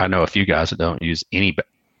 I know a few guys that don't use any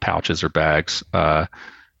pouches or bags.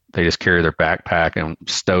 They just carry their backpack and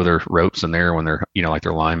stow their ropes in there when they're, like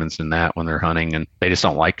their linemen's in that when they're hunting, and they just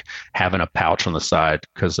don't like having a pouch on the side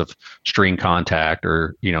because of string contact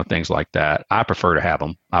or, things like that. I prefer to have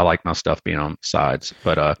them. I like my stuff being on the sides,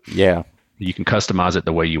 but yeah, you can customize it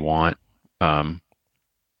the way you want. And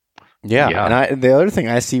the other thing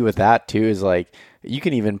I see with that too is like, you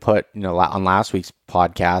can even put, on last week's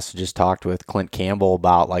podcast, just talked with Clint Campbell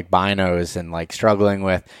about like binos and like struggling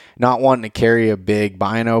with not wanting to carry a big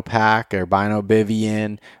bino pack or bino bivy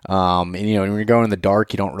in. And when you're going in the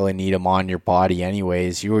dark, you don't really need them on your body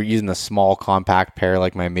anyways. You were using a small compact pair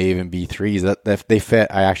like my Maven B3s that they fit.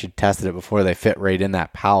 I actually tested it before. They fit right in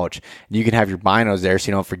that pouch. You can have your binos there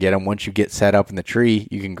so you don't forget them. Once you get set up in the tree,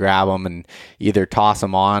 you can grab them and either toss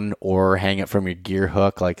them on or hang it from your gear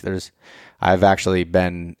hook. I've actually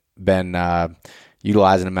been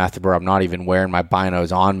utilizing a method where I'm not even wearing my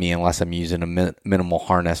binos on me unless I'm using a minimal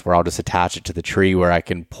harness, where I'll just attach it to the tree where I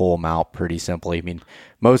can pull them out pretty simply.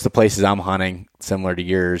 Most of the places I'm hunting, similar to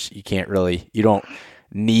yours, you don't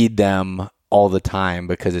need them all the time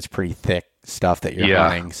because it's pretty thick stuff that you're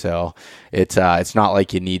hunting. So it's not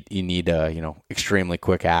like you need extremely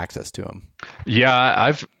quick access to them.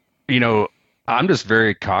 Yeah, I'm just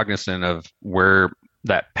very cognizant of where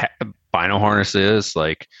that bino harness is.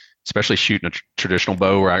 Like, especially shooting a traditional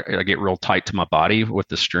bow where I get real tight to my body with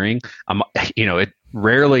the string. It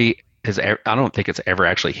rarely has. I don't think it's ever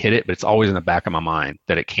actually hit it, but it's always in the back of my mind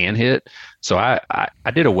that it can hit. So I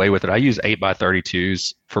did away with it. I use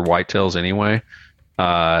 8x32s for whitetails anyway.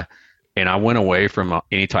 And I went away from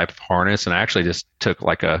any type of harness, and I actually just took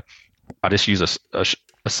I just use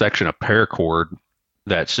a section of paracord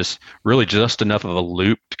that's just really just enough of a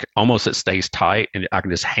loop, almost it stays tight, and I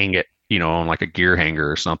can just hang it, on like a gear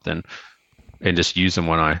hanger or something, and just use them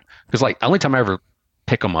because like the only time I ever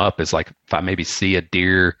pick them up is like if I maybe see a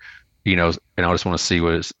deer, and I just want to see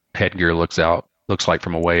what his headgear looks like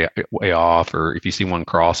from a way off, or if you see one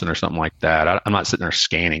crossing or something like that. I'm not sitting there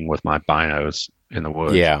scanning with my binos in the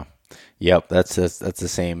woods. Yeah. Yep, that's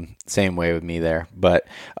the same way with me there. But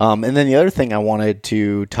and then the other thing I wanted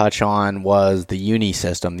to touch on was the Uni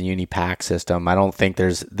system, the Uni pack system. I don't think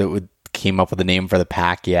came up with a name for the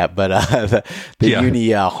pack yet, but the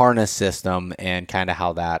Uni harness system and kind of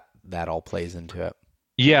how that all plays into it.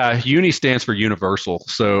 Yeah, Uni stands for universal.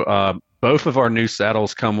 So both of our new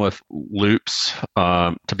saddles come with loops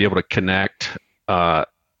to be able to connect a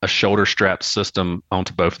shoulder strap system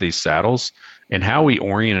onto both of these saddles. And how we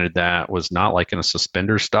oriented that was not like in a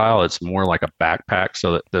suspender style. It's more like a backpack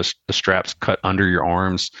so that the straps cut under your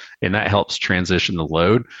arms, and that helps transition the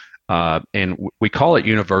load. And we call it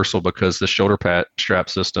universal because the shoulder strap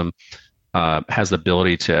system has the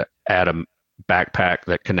ability to add a backpack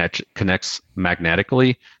that connects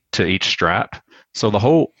magnetically to each strap. So the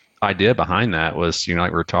whole idea behind that was,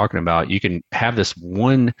 like we were talking about, you can have this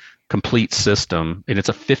one complete system, and it's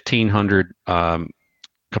a 1,500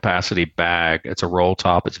 capacity bag. It's a roll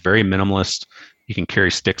top. It's very minimalist. You can carry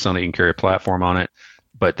sticks on it. You can carry a platform on it.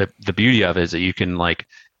 But the beauty of it is that you can like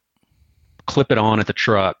clip it on at the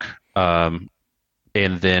truck and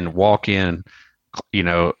then walk in,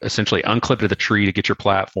 essentially unclip it to the tree to get your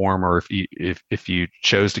platform, or if you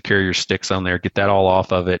chose to carry your sticks on there, get that all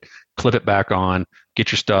off of it, clip it back on, get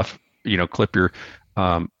your stuff, clip your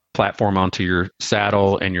platform onto your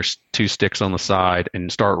saddle and your two sticks on the side,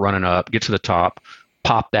 and start running up, get to the top,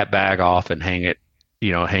 pop that bag off and hang it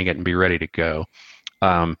and be ready to go.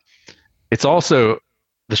 It's also,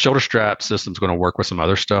 the shoulder strap system is going to work with some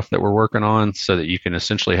other stuff that we're working on so that you can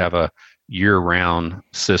essentially have a year-round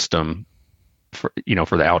system for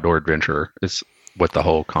the outdoor adventurer. Is what the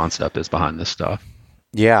whole concept is behind this stuff.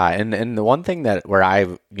 Yeah. And the one thing where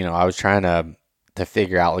I was trying to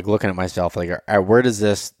figure out, like looking at myself, like, where does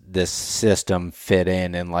this system fit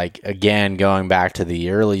in? And like, again, going back to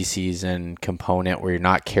the early season component where you're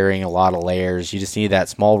not carrying a lot of layers, you just need that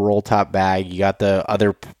small roll top bag. You got the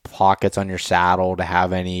other pockets on your saddle to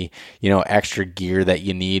have any, extra gear that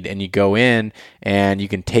you need. And you go in and you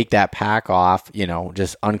can take that pack off,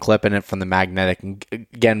 just unclipping it from the magnetic. And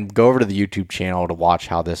again, go over to the YouTube channel to watch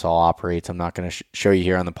how this all operates. I'm not going to show you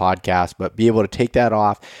here on the podcast, but be able to take that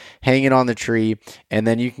off, hang it on the tree, and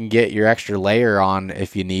then you can get your extra layer on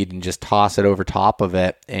if you need and just toss it over top of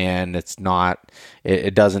it. And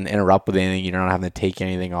it doesn't interrupt with anything. You're not having to take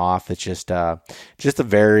anything off. It's just a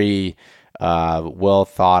very well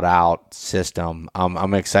thought out system.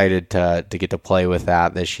 I'm excited to get to play with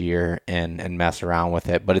that this year and mess around with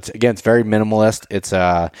it. But it's very minimalist. It's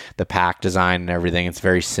the pack design and everything. It's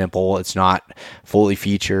very simple. It's not fully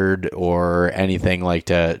featured or anything like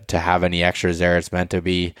to have any extras there. It's meant to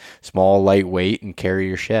be small, lightweight, and carry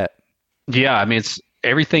your shit. Yeah, I mean, it's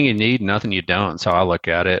everything you need, nothing you don't. That's how I look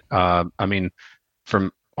at it.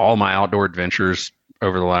 From all my outdoor adventures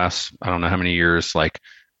over the last, I don't know how many years, like,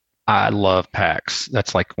 I love packs.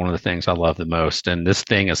 That's like one of the things I love the most. And this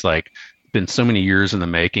thing is like been so many years in the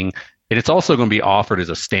making. And it's also going to be offered as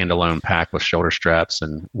a standalone pack with shoulder straps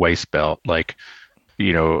and waist belt. Like,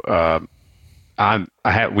 we haven't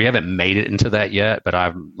made it into that yet, but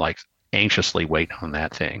I'm like anxiously waiting on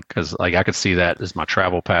that thing. Cause like I could see that as my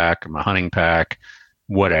travel pack, my hunting pack,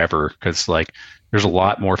 whatever. Cause like there's a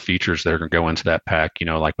lot more features that are going to go into that pack,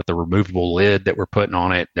 like with the removable lid that we're putting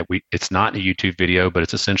on it, it's not in a YouTube video, but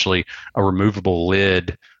it's essentially a removable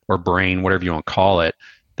lid or brain, whatever you want to call it,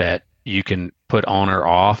 that you can put on or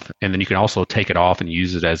off. And then you can also take it off and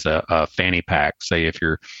use it as a fanny pack. Say if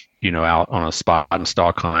you're, out on a spot and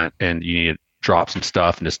stalk hunt and you need to drop some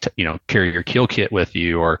stuff and just, carry your kill kit with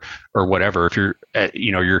you or whatever. If you're,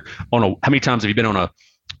 you're on how many times have you been on a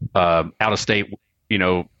out of state,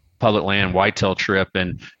 public land whitetail trip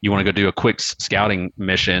and you want to go do a quick scouting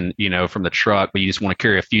mission, from the truck, but you just want to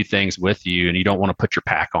carry a few things with you and you don't want to put your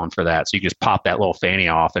pack on for that. So you just pop that little fanny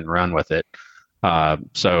off and run with it.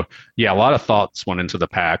 So yeah, a lot of thoughts went into the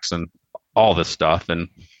packs and all this stuff. And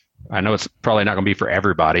I know it's probably not going to be for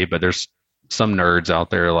everybody, but there's some nerds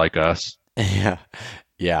out there like us. Yeah.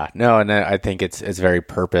 Yeah, no, and I think it's very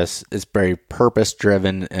purpose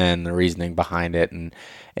driven, and the reasoning behind it, and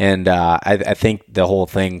I think the whole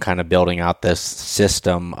thing kind of building out this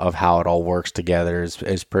system of how it all works together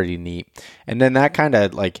is pretty neat. And then that kind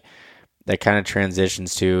of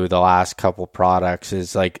transitions to the last couple products,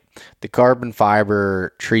 is like the carbon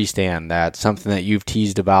fiber tree stand. That's something that you've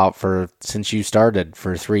teased about since you started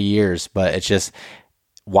for 3 years, but it's just,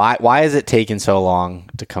 why is it taking so long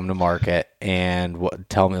to come to market? And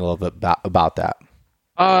tell me a little bit about that.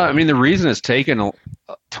 I mean, the reason it's taken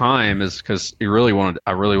time is because I really wanted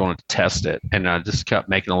to test it, and I just kept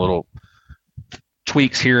making a little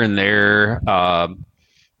tweaks here and there.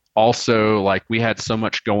 Also, like, we had so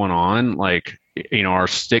much going on, like, our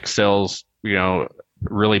stick sales,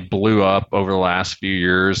 really blew up over the last few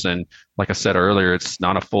years. And like I said earlier, it's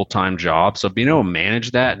not a full-time job. So being able to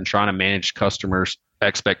manage that and trying to manage customers'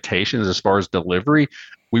 expectations as far as delivery,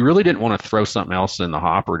 we really didn't want to throw something else in the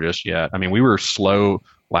hopper just yet. I mean, we were slow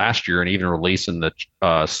last year and even releasing the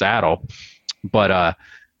saddle. But I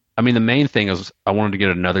mean, the main thing is I wanted to get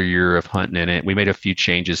another year of hunting in it. We made a few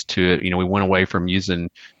changes to it. We went away from using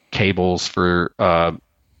cables for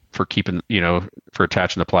keeping, for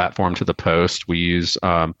attaching the platform to the post. We use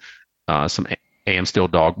some AM steel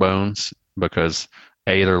dog bones because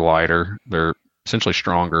they're lighter, they're essentially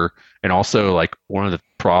stronger, and also, like, one of the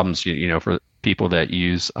problems, for people that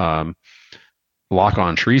use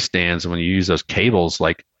lock-on tree stands, when you use those cables,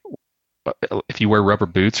 like, if you wear rubber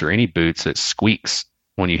boots or any boots, it squeaks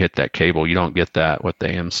when you hit that cable. You don't get that with the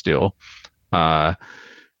AM steel.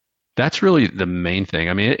 That's really the main thing.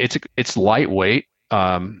 I mean, it's lightweight,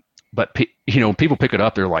 but people pick it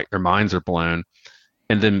up, they're like, their minds are blown,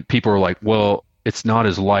 and then people are like, well, it's not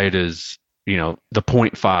as light as the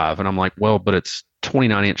 0.5, and I'm like, well, but it's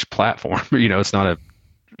 29-inch platform. It's not a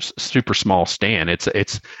super small stand. It's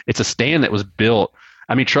a stand that was built.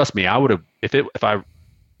 I mean, trust me, I would have, if I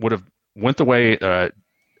would have went the way I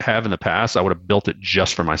have in the past, I would have built it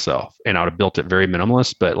just for myself, and I would have built it very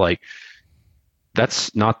minimalist. But, like,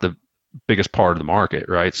 that's not the biggest part of the market,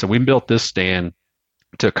 right? So we built this stand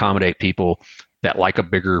to accommodate people that like a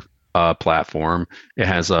bigger platform. It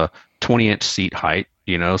has a 20-inch seat height,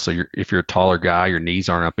 so if you're a taller guy, your knees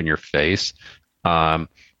aren't up in your face.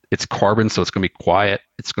 It's carbon, so it's going to be quiet.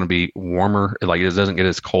 It's going to be warmer. Like, it doesn't get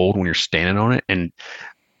as cold when you're standing on it. And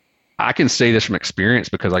I can say this from experience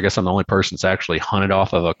because I guess I'm the only person that's actually hunted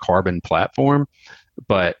off of a carbon platform.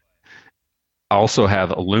 But I also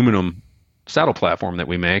have aluminum saddle platform that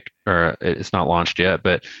we make, or it's not launched yet,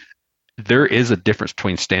 but there is a difference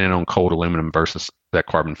between standing on cold aluminum versus that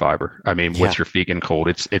carbon fiber. I mean, with your feet getting cold,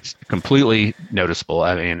 it's completely noticeable.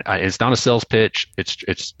 I mean, it's not a sales pitch.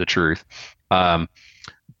 It's the truth. But,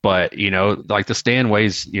 like, the stand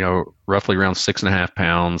weighs, roughly around 6.5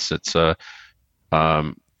 pounds. It's a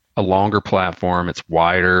longer platform. It's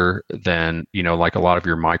wider than, like a lot of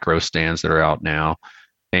your micro stands that are out now.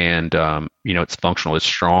 And, it's functional. It's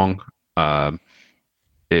strong.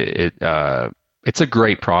 It's a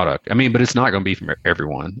great product. I mean, but it's not going to be for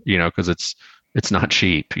everyone, because it's not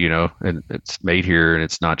cheap, and it's made here and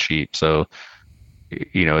it's not cheap. So,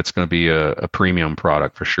 it's going to be a premium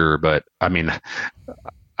product for sure. But I mean,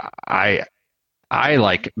 I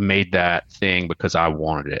like made that thing because I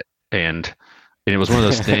wanted it. And it was one of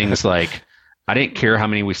those things, like, I didn't care how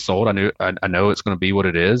many we sold. I know it's going to be what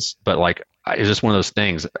it is, but, like, it's just one of those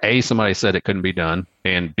things. A, somebody said it couldn't be done,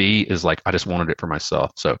 and B is, like, I just wanted it for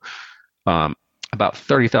myself. So, about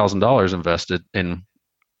 $30,000 invested, and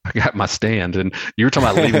I got my stand. And you were talking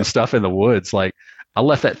about leaving stuff in the woods. Like, I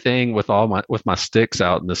left that thing with my sticks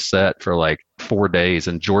out in the set for like 4 days,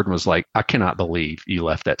 and Jordan was like, "I cannot believe you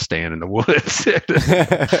left that stand in the woods."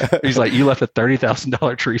 He's like, "You left a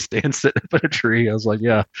 $30,000 tree stand sitting up in a tree." I was like,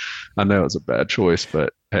 "Yeah, I know it's a bad choice,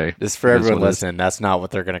 but hey." Just for everyone listening, that's not what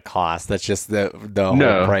they're going to cost. That's just the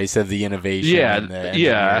whole price of the innovation, and the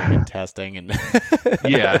engineering and testing, and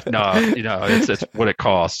it's what it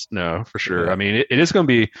costs. No, for sure. I mean, it is going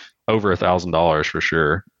to be over $1,000 for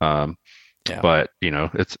sure. But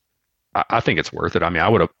I think it's worth it. I mean,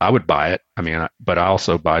 I would buy it. I mean, but I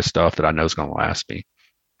also buy stuff that I know is going to last me.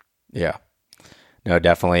 Yeah, no,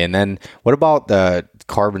 definitely. And then what about the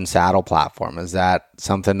carbon saddle platform? Is that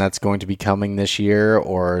something that's going to be coming this year,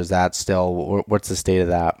 or is that still, what's the state of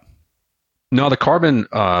that? No, the carbon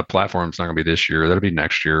platform is not going to be this year. That'll be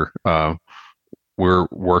next year. We're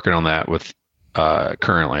working on that with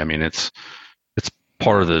currently. I mean, it's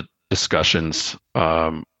part of the discussions.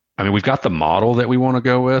 I mean, we've got the model that we want to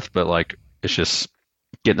go with, but like, it's just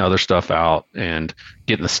getting other stuff out and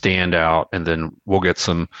getting the stand out, and then we'll get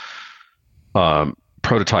some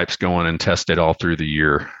prototypes going and test it all through the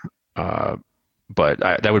year. but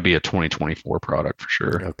that would be a 2024 product for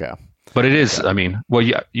sure. Okay. But it is, I mean, well,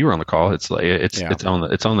 yeah, you were on the call. It's like it's on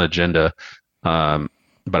the agenda.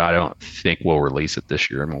 But I don't think we'll release it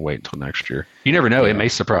this year. I'm gonna wait until next year. You never know; it may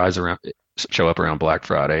show up around Black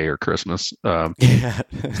Friday or Christmas. Yeah.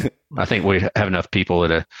 I think we have enough people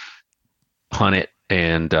to hunt it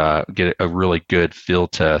and get a really good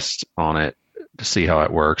field test on it to see how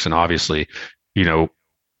it works. And obviously,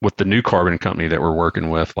 with the new carbon company that we're working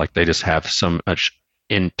with, like they just have so much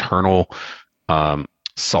internal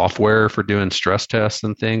software for doing stress tests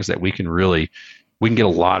and things that we can get a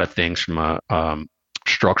lot of things from a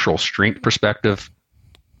structural strength perspective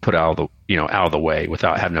put out of the way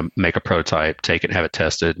without having to make a prototype, take it and have it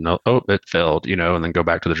tested, and it failed, and then go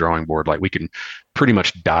back to the drawing board. Like we can pretty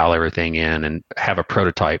much dial everything in and have a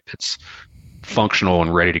prototype that's functional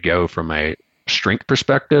and ready to go from a strength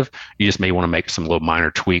perspective. You just may want to make some little minor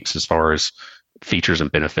tweaks as far as features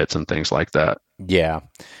and benefits and things like that. Yeah.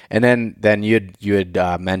 And then you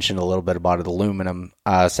had mentioned a little bit about an aluminum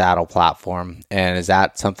saddle platform. And is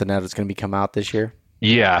that something that is going to be come out this year?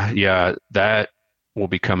 Yeah. That will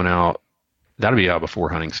be coming out. That'll be out before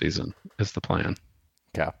hunting season is the plan.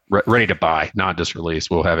 Okay. Ready to buy, not just release.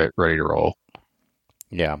 We'll have it ready to roll.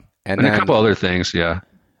 Yeah. And then, a couple other things. Yeah.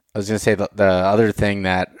 I was going to say the other thing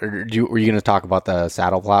were you going to talk about the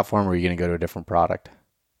saddle platform, or are you going to go to a different product?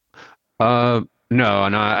 No,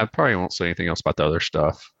 I probably won't say anything else about the other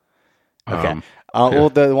stuff. Okay. Well,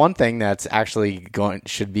 the one thing that's actually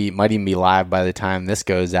might even be live by the time this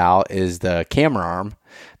goes out is the camera arm,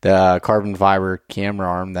 the carbon fiber camera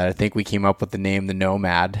arm that I think we came up with the name, the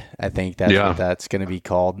Nomad. I think that's what that's going to be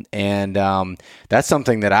called. And that's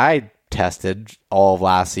something that I tested all of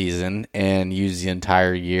last season and used the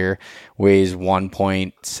entire year. Weighs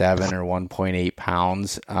 1.7 or 1.8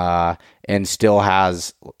 pounds, and still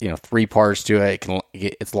has 3 parts to it.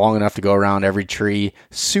 It's long enough to go around every tree.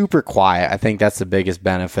 Super quiet. I think that's the biggest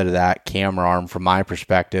benefit of that camera arm from my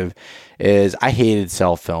perspective. Is I hated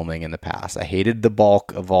self-filming in the past. I hated the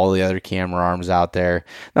bulk of all the other camera arms out there.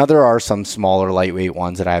 Now there are some smaller, lightweight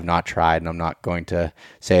ones that I have not tried, and I'm not going to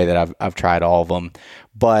say that I've tried all of them.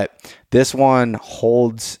 But this one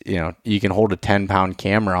holds, you can hold a 10-pound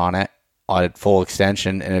camera on it at full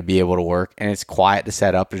extension and it'd be able to work. And it's quiet to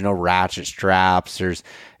set up. There's no ratchet straps. There's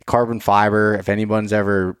carbon fiber. If anyone's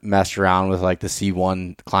ever messed around with like the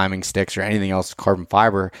C1 climbing sticks or anything else carbon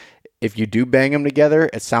fiber, if you do bang them together,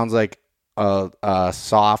 it sounds like a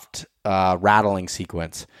soft rattling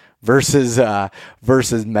sequence versus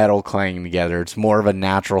metal clanging together. It's more of a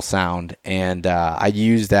natural sound, and I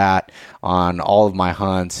use that on all of my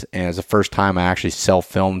hunts, and it was the first time I actually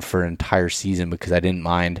self-filmed for an entire season because I didn't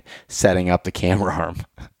mind setting up the camera arm.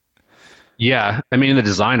 Yeah, I mean, the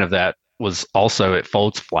design of that was also, it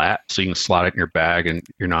folds flat, so you can slide it in your bag, and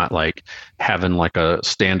you're not like having like a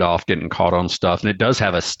standoff getting caught on stuff. And it does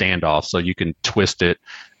have a standoff, so you can twist it,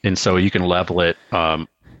 and so you can level it.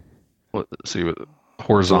 Let's see,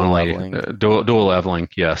 horizontally, dual leveling.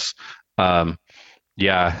 Yes.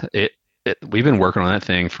 Yeah. We've been working on that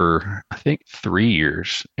thing for, I think, 3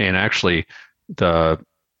 years. And actually the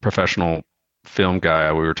professional film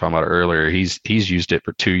guy we were talking about earlier, he's used it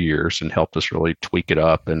for 2 years and helped us really tweak it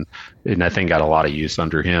up. And that thing got a lot of use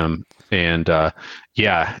under him. And,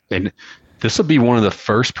 yeah. And this will be one of the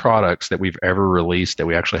first products that we've ever released that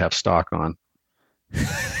we actually have stock on.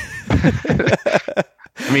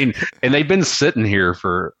 I mean, and they've been sitting here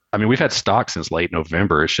we've had stock since late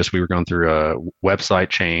November. It's just we were going through a website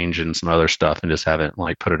change and some other stuff and just haven't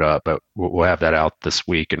put it up, but we'll have that out this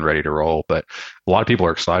week and ready to roll. But a lot of people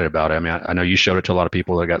are excited about it. I mean, I know you showed it to a lot of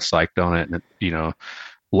people that got psyched on it, and a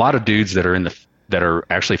lot of dudes that are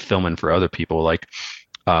actually filming for other people. Like,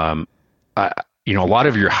 a lot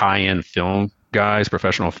of your high-end film guys,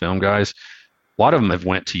 professional film guys, a lot of them have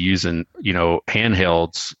went to using,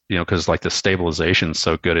 handhelds, because like the stabilization is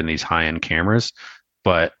so good in these high-end cameras,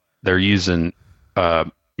 but they're using,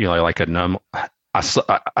 like a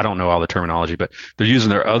I don't know all the terminology, but they're using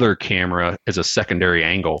their other camera as a secondary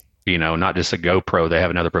angle, not just a GoPro. They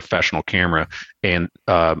have another professional camera, and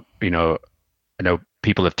I know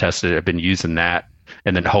people have tested it, have been using that,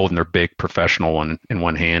 and then holding their big professional one in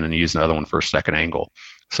one hand and using the other one for a second angle.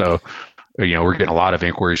 So, we're getting a lot of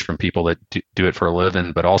inquiries from people that do it for a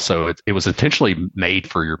living, but also it was intentionally made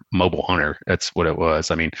for your mobile hunter. That's what it was.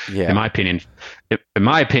 I mean, yeah. in my opinion,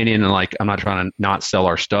 and like, I'm not trying to not sell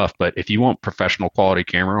our stuff, but if you want professional quality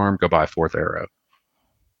camera arm, go buy a Fourth Arrow.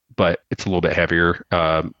 But it's a little bit heavier,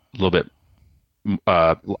 a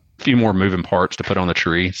few more moving parts to put on the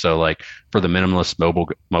tree. So like for the minimalist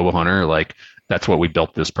mobile hunter, like that's what we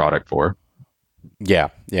built this product for. Yeah,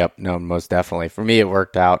 yep, no, most definitely. For me, it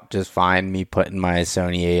worked out just fine. Me putting my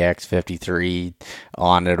Sony AX53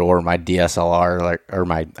 on it, or my DSLR, like, or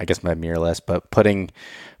my, I guess my mirrorless, but putting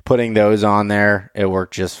those on there, it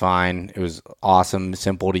worked just fine. It was awesome,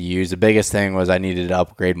 simple to use. The biggest thing was I needed to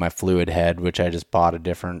upgrade my fluid head, which I just bought a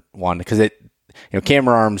different one because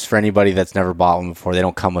camera arms, for anybody that's never bought one before, they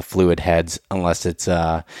don't come with fluid heads unless it's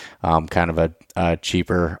kind of a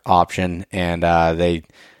cheaper option, and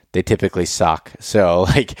they typically suck. So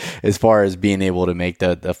like as far as being able to make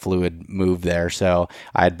the fluid move there, so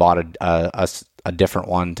I had bought a different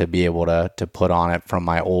one to be able to put on it from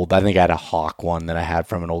my old, I think I had a Hawk one that I had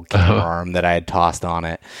from an old camera arm that I had tossed on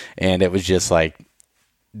it, and it was just like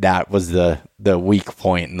that was the weak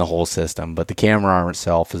point in the whole system. But the camera arm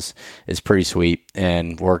itself is pretty sweet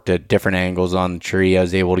and worked at different angles on the tree. I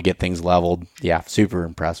was able to get things leveled. Yeah, super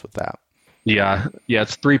impressed with that. Yeah,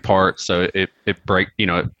 it's 3 parts, so it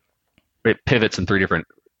pivots in 3 different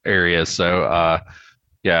areas. So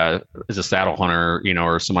as a saddle hunter,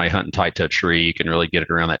 or somebody hunting tight to a tree, you can really get it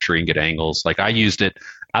around that tree and get angles. Like I used it.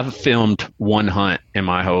 I've filmed one hunt in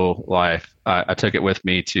my whole life. I took it with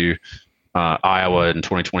me to Iowa in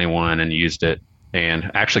 2021 and used it, and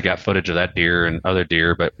actually got footage of that deer and other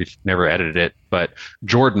deer, but we've never edited it. But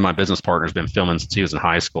Jordan, my business partner, has been filming since he was in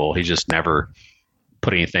high school. He just never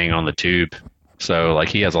put anything on the tube. So like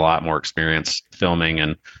he has a lot more experience filming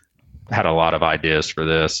and had a lot of ideas for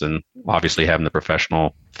this, and obviously having the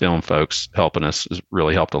professional film folks helping us has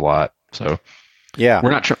really helped a lot. So yeah,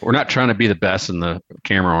 we're not trying to be the best in the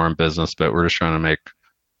camera arm business, but we're just trying to make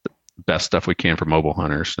the best stuff we can for mobile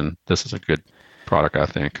hunters, and this is a good product, I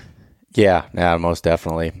think. Yeah, most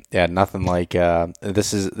definitely. Yeah, nothing like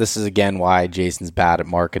this is again why Jason's bad at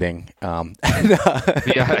marketing.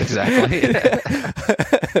 Yeah, exactly.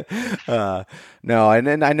 No,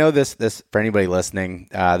 and I know this for anybody listening,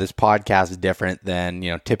 this podcast is different than,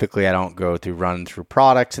 typically I don't go through run through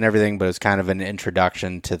products and everything, but it's kind of an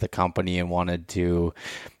introduction to the company and wanted to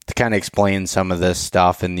kind of explain some of this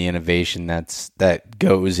stuff and the innovation that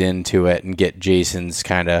goes into it and get Jason's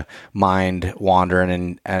kind of mind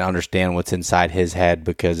wandering and understand what's inside his head,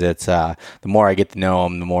 because it's the more I get to know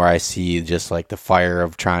him, the more I see just like the fire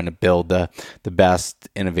of trying to build the best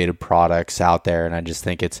innovative products out there. And I just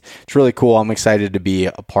think it's really cool. I'm excited to be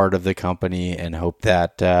a part of the company and hope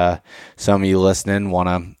that some of you listening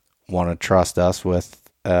want to trust us with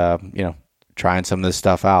trying some of this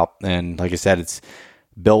stuff out. And like I said, it's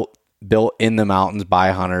built in the mountains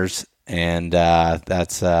by hunters, and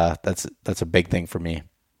that's a big thing for me.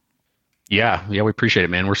 Yeah, we appreciate it,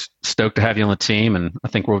 man. We're stoked to have you on the team, and I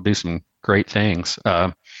think we'll do some great things.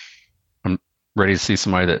 I'm ready to see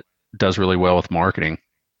somebody that does really well with marketing.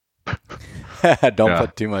 Don't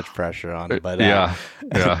put too much pressure on it, but yeah.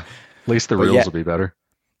 At least the reels will be better.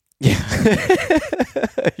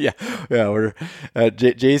 Yeah, We're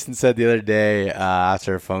Jason said the other day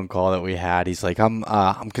after a phone call that we had, he's like,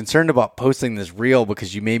 "I'm concerned about posting this reel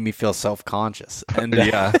because you made me feel self-conscious." And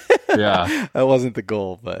yeah, that wasn't the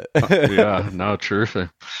goal, but no, true.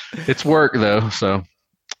 It's work though, so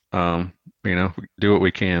do what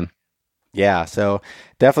we can. Yeah, so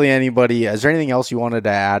definitely anybody. Is there anything else you wanted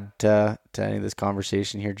to add to any of this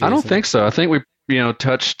conversation here, Jason? I don't think so. I think we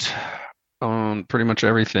touched on pretty much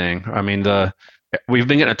everything. I mean, we've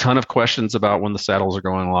been getting a ton of questions about when the saddles are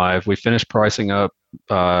going live. We finished pricing up.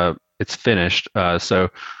 It's finished. So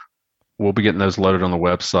we'll be getting those loaded on the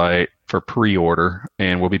website for pre-order,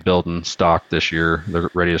 and we'll be building stock this year. They're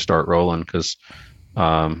ready to start rolling because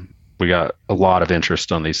we got a lot of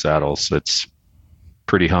interest on these saddles. It's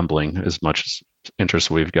pretty humbling as much as interest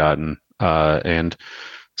we've gotten. And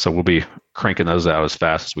so we'll be cranking those out as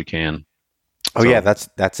fast as we can. Oh, so, yeah,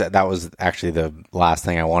 that was actually the last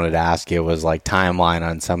thing I wanted to ask you, was like timeline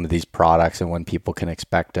on some of these products and when people can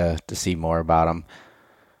expect to see more about them.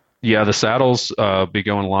 Yeah, the saddles be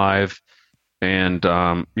going live, and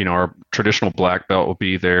our traditional black belt will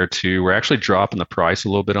be there too. We're actually dropping the price a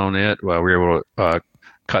little bit on it. We were able to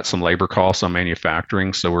cut some labor costs on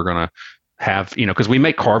manufacturing, so we're going to have, because we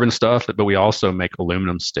make carbon stuff, but we also make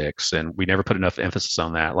aluminum sticks, and we never put enough emphasis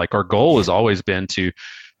on that. Like our goal has always been to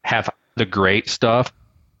have the great stuff,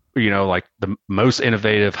 like the most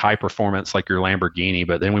innovative, high performance, like your Lamborghini,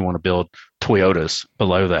 but then we want to build Toyotas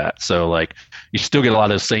below that. So like you still get a lot of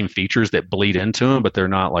those same features that bleed into them, but they're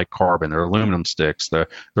not like carbon. They're aluminum sticks. They're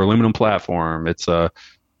aluminum platform. It's a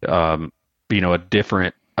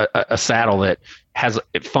different saddle that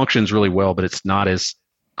it functions really well, but it's not as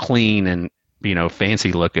clean and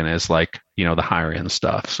fancy looking as like the higher end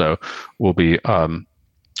stuff. So we'll be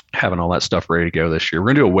having all that stuff ready to go this year. We're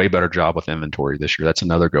gonna do a way better job with inventory this year. That's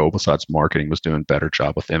another goal besides marketing, was doing a better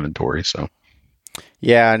job with inventory. So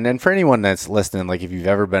Yeah, and then for anyone that's listening, like if you've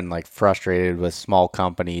ever been like frustrated with small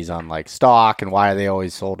companies on like stock and why are they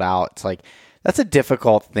always sold out, it's like that's a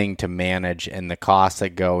difficult thing to manage and the costs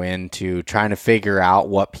that go into trying to figure out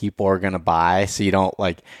what people are going to buy so you don't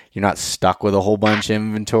like you're not stuck with a whole bunch of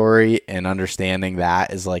inventory, and understanding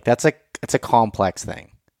that is like it's a complex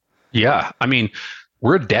thing. Yeah. I mean,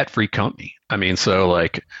 we're a debt-free company. I mean, so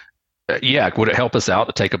like, yeah, would it help us out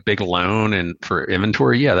to take a big loan and for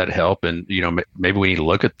inventory? Yeah, that'd help. And, maybe we need to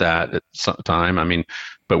look at that at some time. I mean,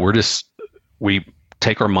 but we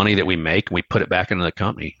take our money that we make and we put it back into the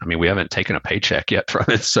company. I mean, we haven't taken a paycheck yet from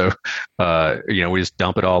it. So, we just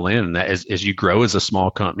dump it all in. And that as you grow as a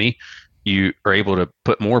small company, you are able to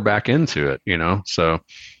put more back into it, So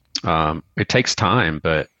it takes time,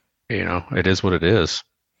 but, it is what it is.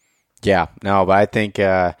 Yeah, no, but I think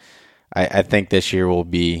I think this year will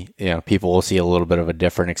be, people will see a little bit of a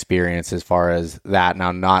different experience as far as that.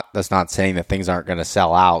 Now, that's not saying that things aren't going to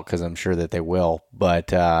sell out, because I'm sure that they will. But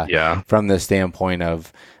from the standpoint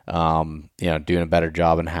of, doing a better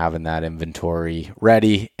job and having that inventory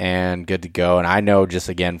ready and good to go. And I know just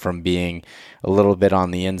again from being a little bit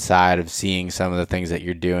on the inside of seeing some of the things that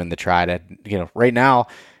you're doing to try to, right now,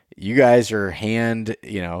 you guys are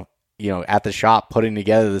at the shop putting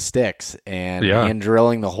together the sticks and hand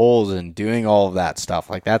drilling the holes and doing all of that stuff.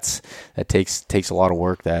 Like that takes a lot of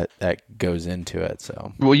work that goes into it.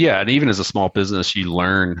 So, well, yeah. And even as a small business, you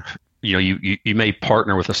learn, you may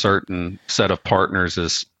partner with a certain set of partners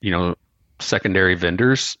as, secondary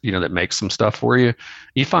vendors, that make some stuff for you.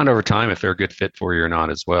 You find over time if they're a good fit for you or not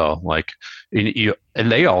as well. Like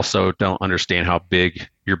and they also don't understand how big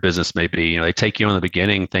your business may be. They take you in the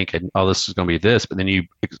beginning thinking, oh, this is going to be this, but then you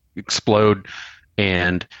explode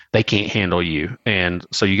and they can't handle you. And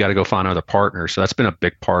so you got to go find other partners. So that's been a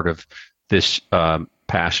big part of this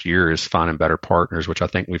past year, is finding better partners, which I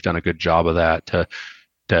think we've done a good job of that to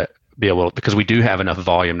be able to, because we do have enough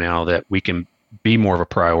volume now that we can be more of a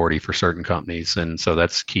priority for certain companies. And so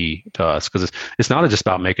that's key to us, because it's not just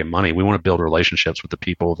about making money. We want to build relationships with the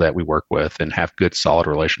people that we work with and have good, solid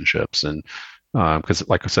relationships. And because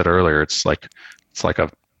like I said earlier, it's like a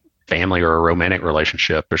family or a romantic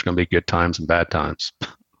relationship. There's going to be good times and bad times.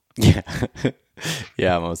 Yeah.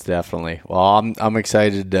 Yeah, most definitely. Well, I'm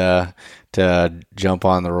excited to jump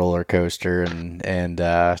on the roller coaster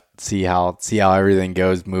and see how everything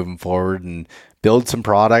goes moving forward, and build some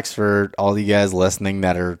products for all you guys listening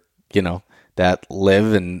that are, that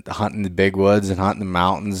live and hunt in the big woods and hunt in the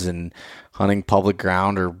mountains and hunting public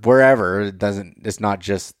ground or wherever. It's not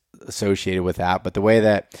just associated with that, but the way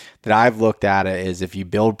that I've looked at it is, if you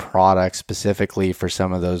build products specifically for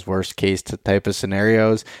some of those worst case type of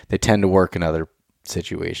scenarios, they tend to work in other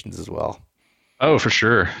situations as well. Oh, for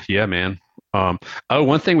sure. Yeah, man.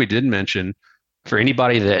 One thing we didn't mention, for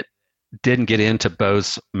anybody that didn't get into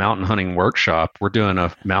Bo's mountain hunting workshop, we're doing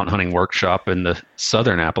a mountain hunting workshop in the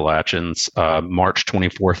Southern Appalachians, March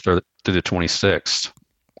 24th through the 26th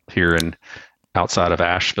here outside of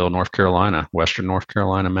Asheville, North Carolina, Western North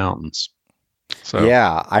Carolina mountains. So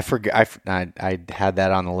yeah, I forgot. I had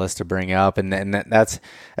that on the list to bring up, and that's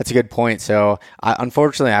a good point. So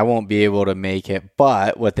unfortunately, I won't be able to make it.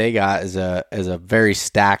 But what they got is a very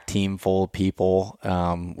stacked team full of people,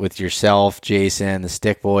 with yourself, Jason, the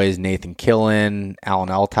Stick Boys, Nathan Killen, Alan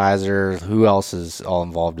Altizer. Who else is all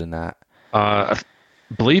involved in that? I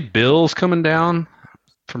believe Bill's coming down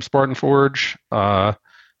from Spartan Forge,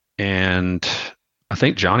 and I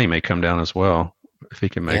think Johnny may come down as well if he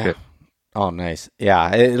can make it. Oh, nice.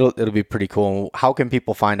 Yeah, it'll be pretty cool. How can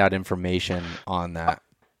people find out information on that?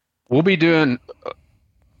 We'll be doing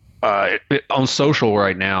on social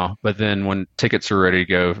right now, but then when tickets are ready to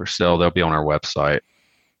go for sale, they'll be on our website,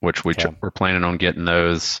 which we're planning on getting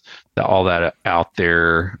all that out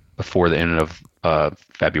there before the end of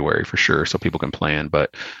February for sure, so people can plan.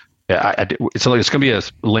 But it's going to be a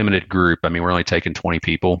limited group. I mean, we're only taking 20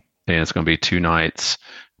 people, and it's going to be 2 nights.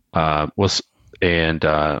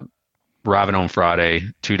 Arriving on Friday,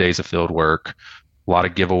 2 days of field work, a lot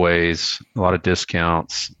of giveaways, a lot of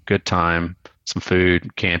discounts, good time, some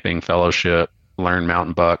food, camping, fellowship, learn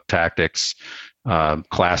mountain buck tactics,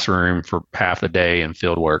 classroom for half the day, and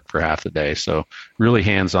field work for half the day. So really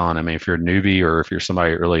hands-on. I mean, if you're a newbie or if you're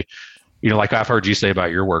somebody really, like I've heard you say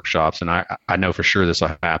about your workshops, and I know for sure this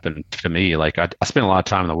will happen to me. Like I spend a lot of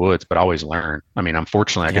time in the woods, but I always learn. I mean,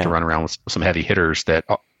 unfortunately, I get to run around with some heavy hitters that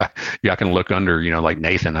I can look under, like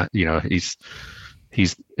Nathan, he's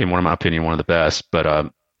in my opinion, one of the best,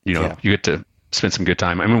 but you get to spend some good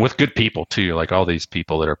time. I mean, with good people too, like all these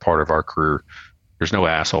people that are part of our crew There's no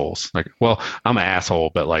assholes. Like, well, I'm an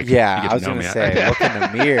asshole, but like, yeah, I was going to say, look in the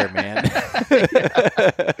mirror, man.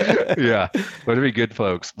 Yeah, but it'd be good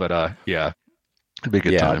folks. But yeah, it'd be a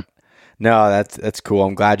good time. No, that's cool.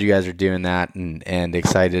 I'm glad you guys are doing that and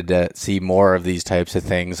excited to see more of these types of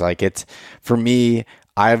things. Like, it's, for me,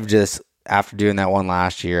 I've just, after doing that one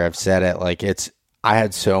last year, I've said it, like, I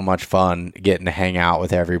had so much fun getting to hang out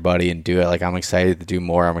with everybody and do it. Like, I'm excited to do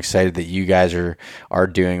more. I'm excited that you guys are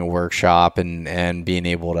doing a workshop and being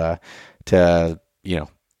able to you know,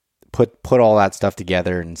 put all that stuff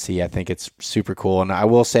together and see. I think it's super cool. And I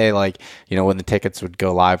will say, like, you know, when the tickets would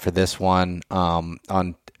go live for this one on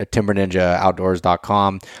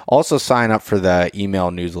TimberNinjaOutdoors.com, also sign up for the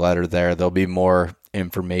email newsletter there. There'll be more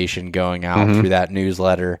information going out through that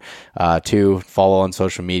newsletter too. Follow on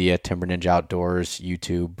social media, Timber Ninja Outdoors,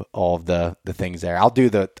 YouTube, all of the things there. I'll do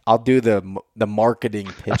the marketing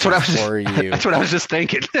pitch for you. That's what I was just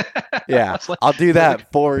thinking. Yeah, I'll do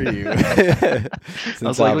that for you. I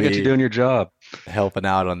was like, look at you doing your job, helping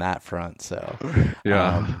out on that front. So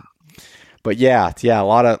yeah. But yeah, a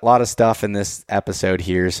lot of stuff in this episode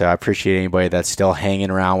here. So I appreciate anybody that's still hanging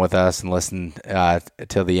around with us and listening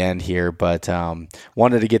till the end here. But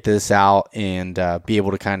wanted to get this out and be able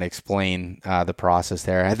to kind of explain the process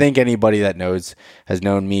there. I think anybody that has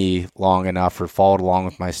known me long enough or followed along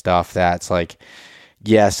with my stuff, that's like,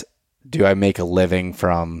 yes, do I make a living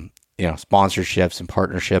from, you know, sponsorships and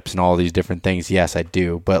partnerships and all these different things? Yes, I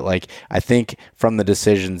do. But like, I think from the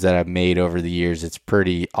decisions that I've made over the years, it's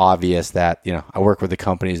pretty obvious that, you know, I work with the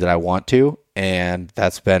companies that I want to, and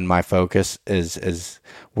that's been my focus is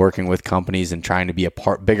working with companies and trying to be a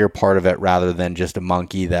bigger part of it rather than just a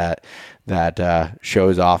monkey that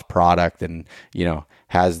shows off product and, you know,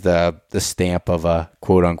 has the stamp of a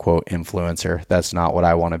quote unquote influencer. That's not what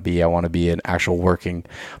I want to be. I want to be an actual working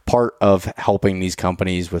part of helping these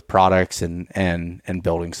companies with products and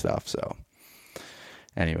building stuff. So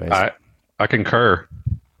anyways, I concur.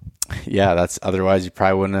 Yeah, that's, otherwise you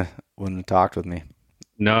probably wouldn't have talked with me.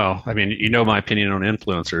 No, I mean, you know my opinion on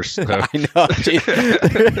influencers. So. I know.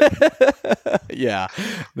 Yeah,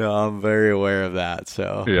 no, I'm very aware of that.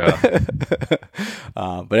 So yeah.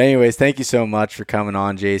 But anyways, thank you so much for coming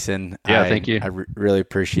on, Jason. Yeah, thank you. I really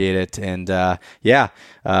appreciate it. And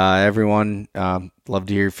everyone, love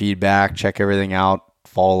to hear your feedback. Check everything out.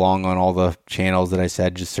 Follow along on all the channels that I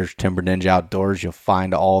said. Just search Timber Ninja Outdoors. You'll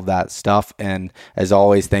find all of that stuff. And as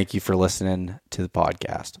always, thank you for listening to the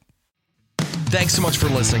podcast. Thanks so much for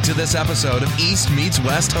listening to this episode of East Meets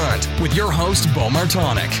West Hunt with your host, Bo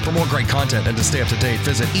Martonic. For more great content and to stay up to date,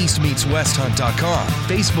 visit eastmeetswesthunt.com,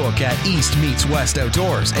 Facebook at East Meets West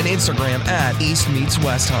Outdoors, and Instagram at East Meets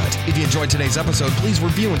West Hunt. If you enjoyed today's episode, please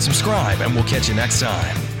review and subscribe, and we'll catch you next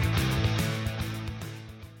time.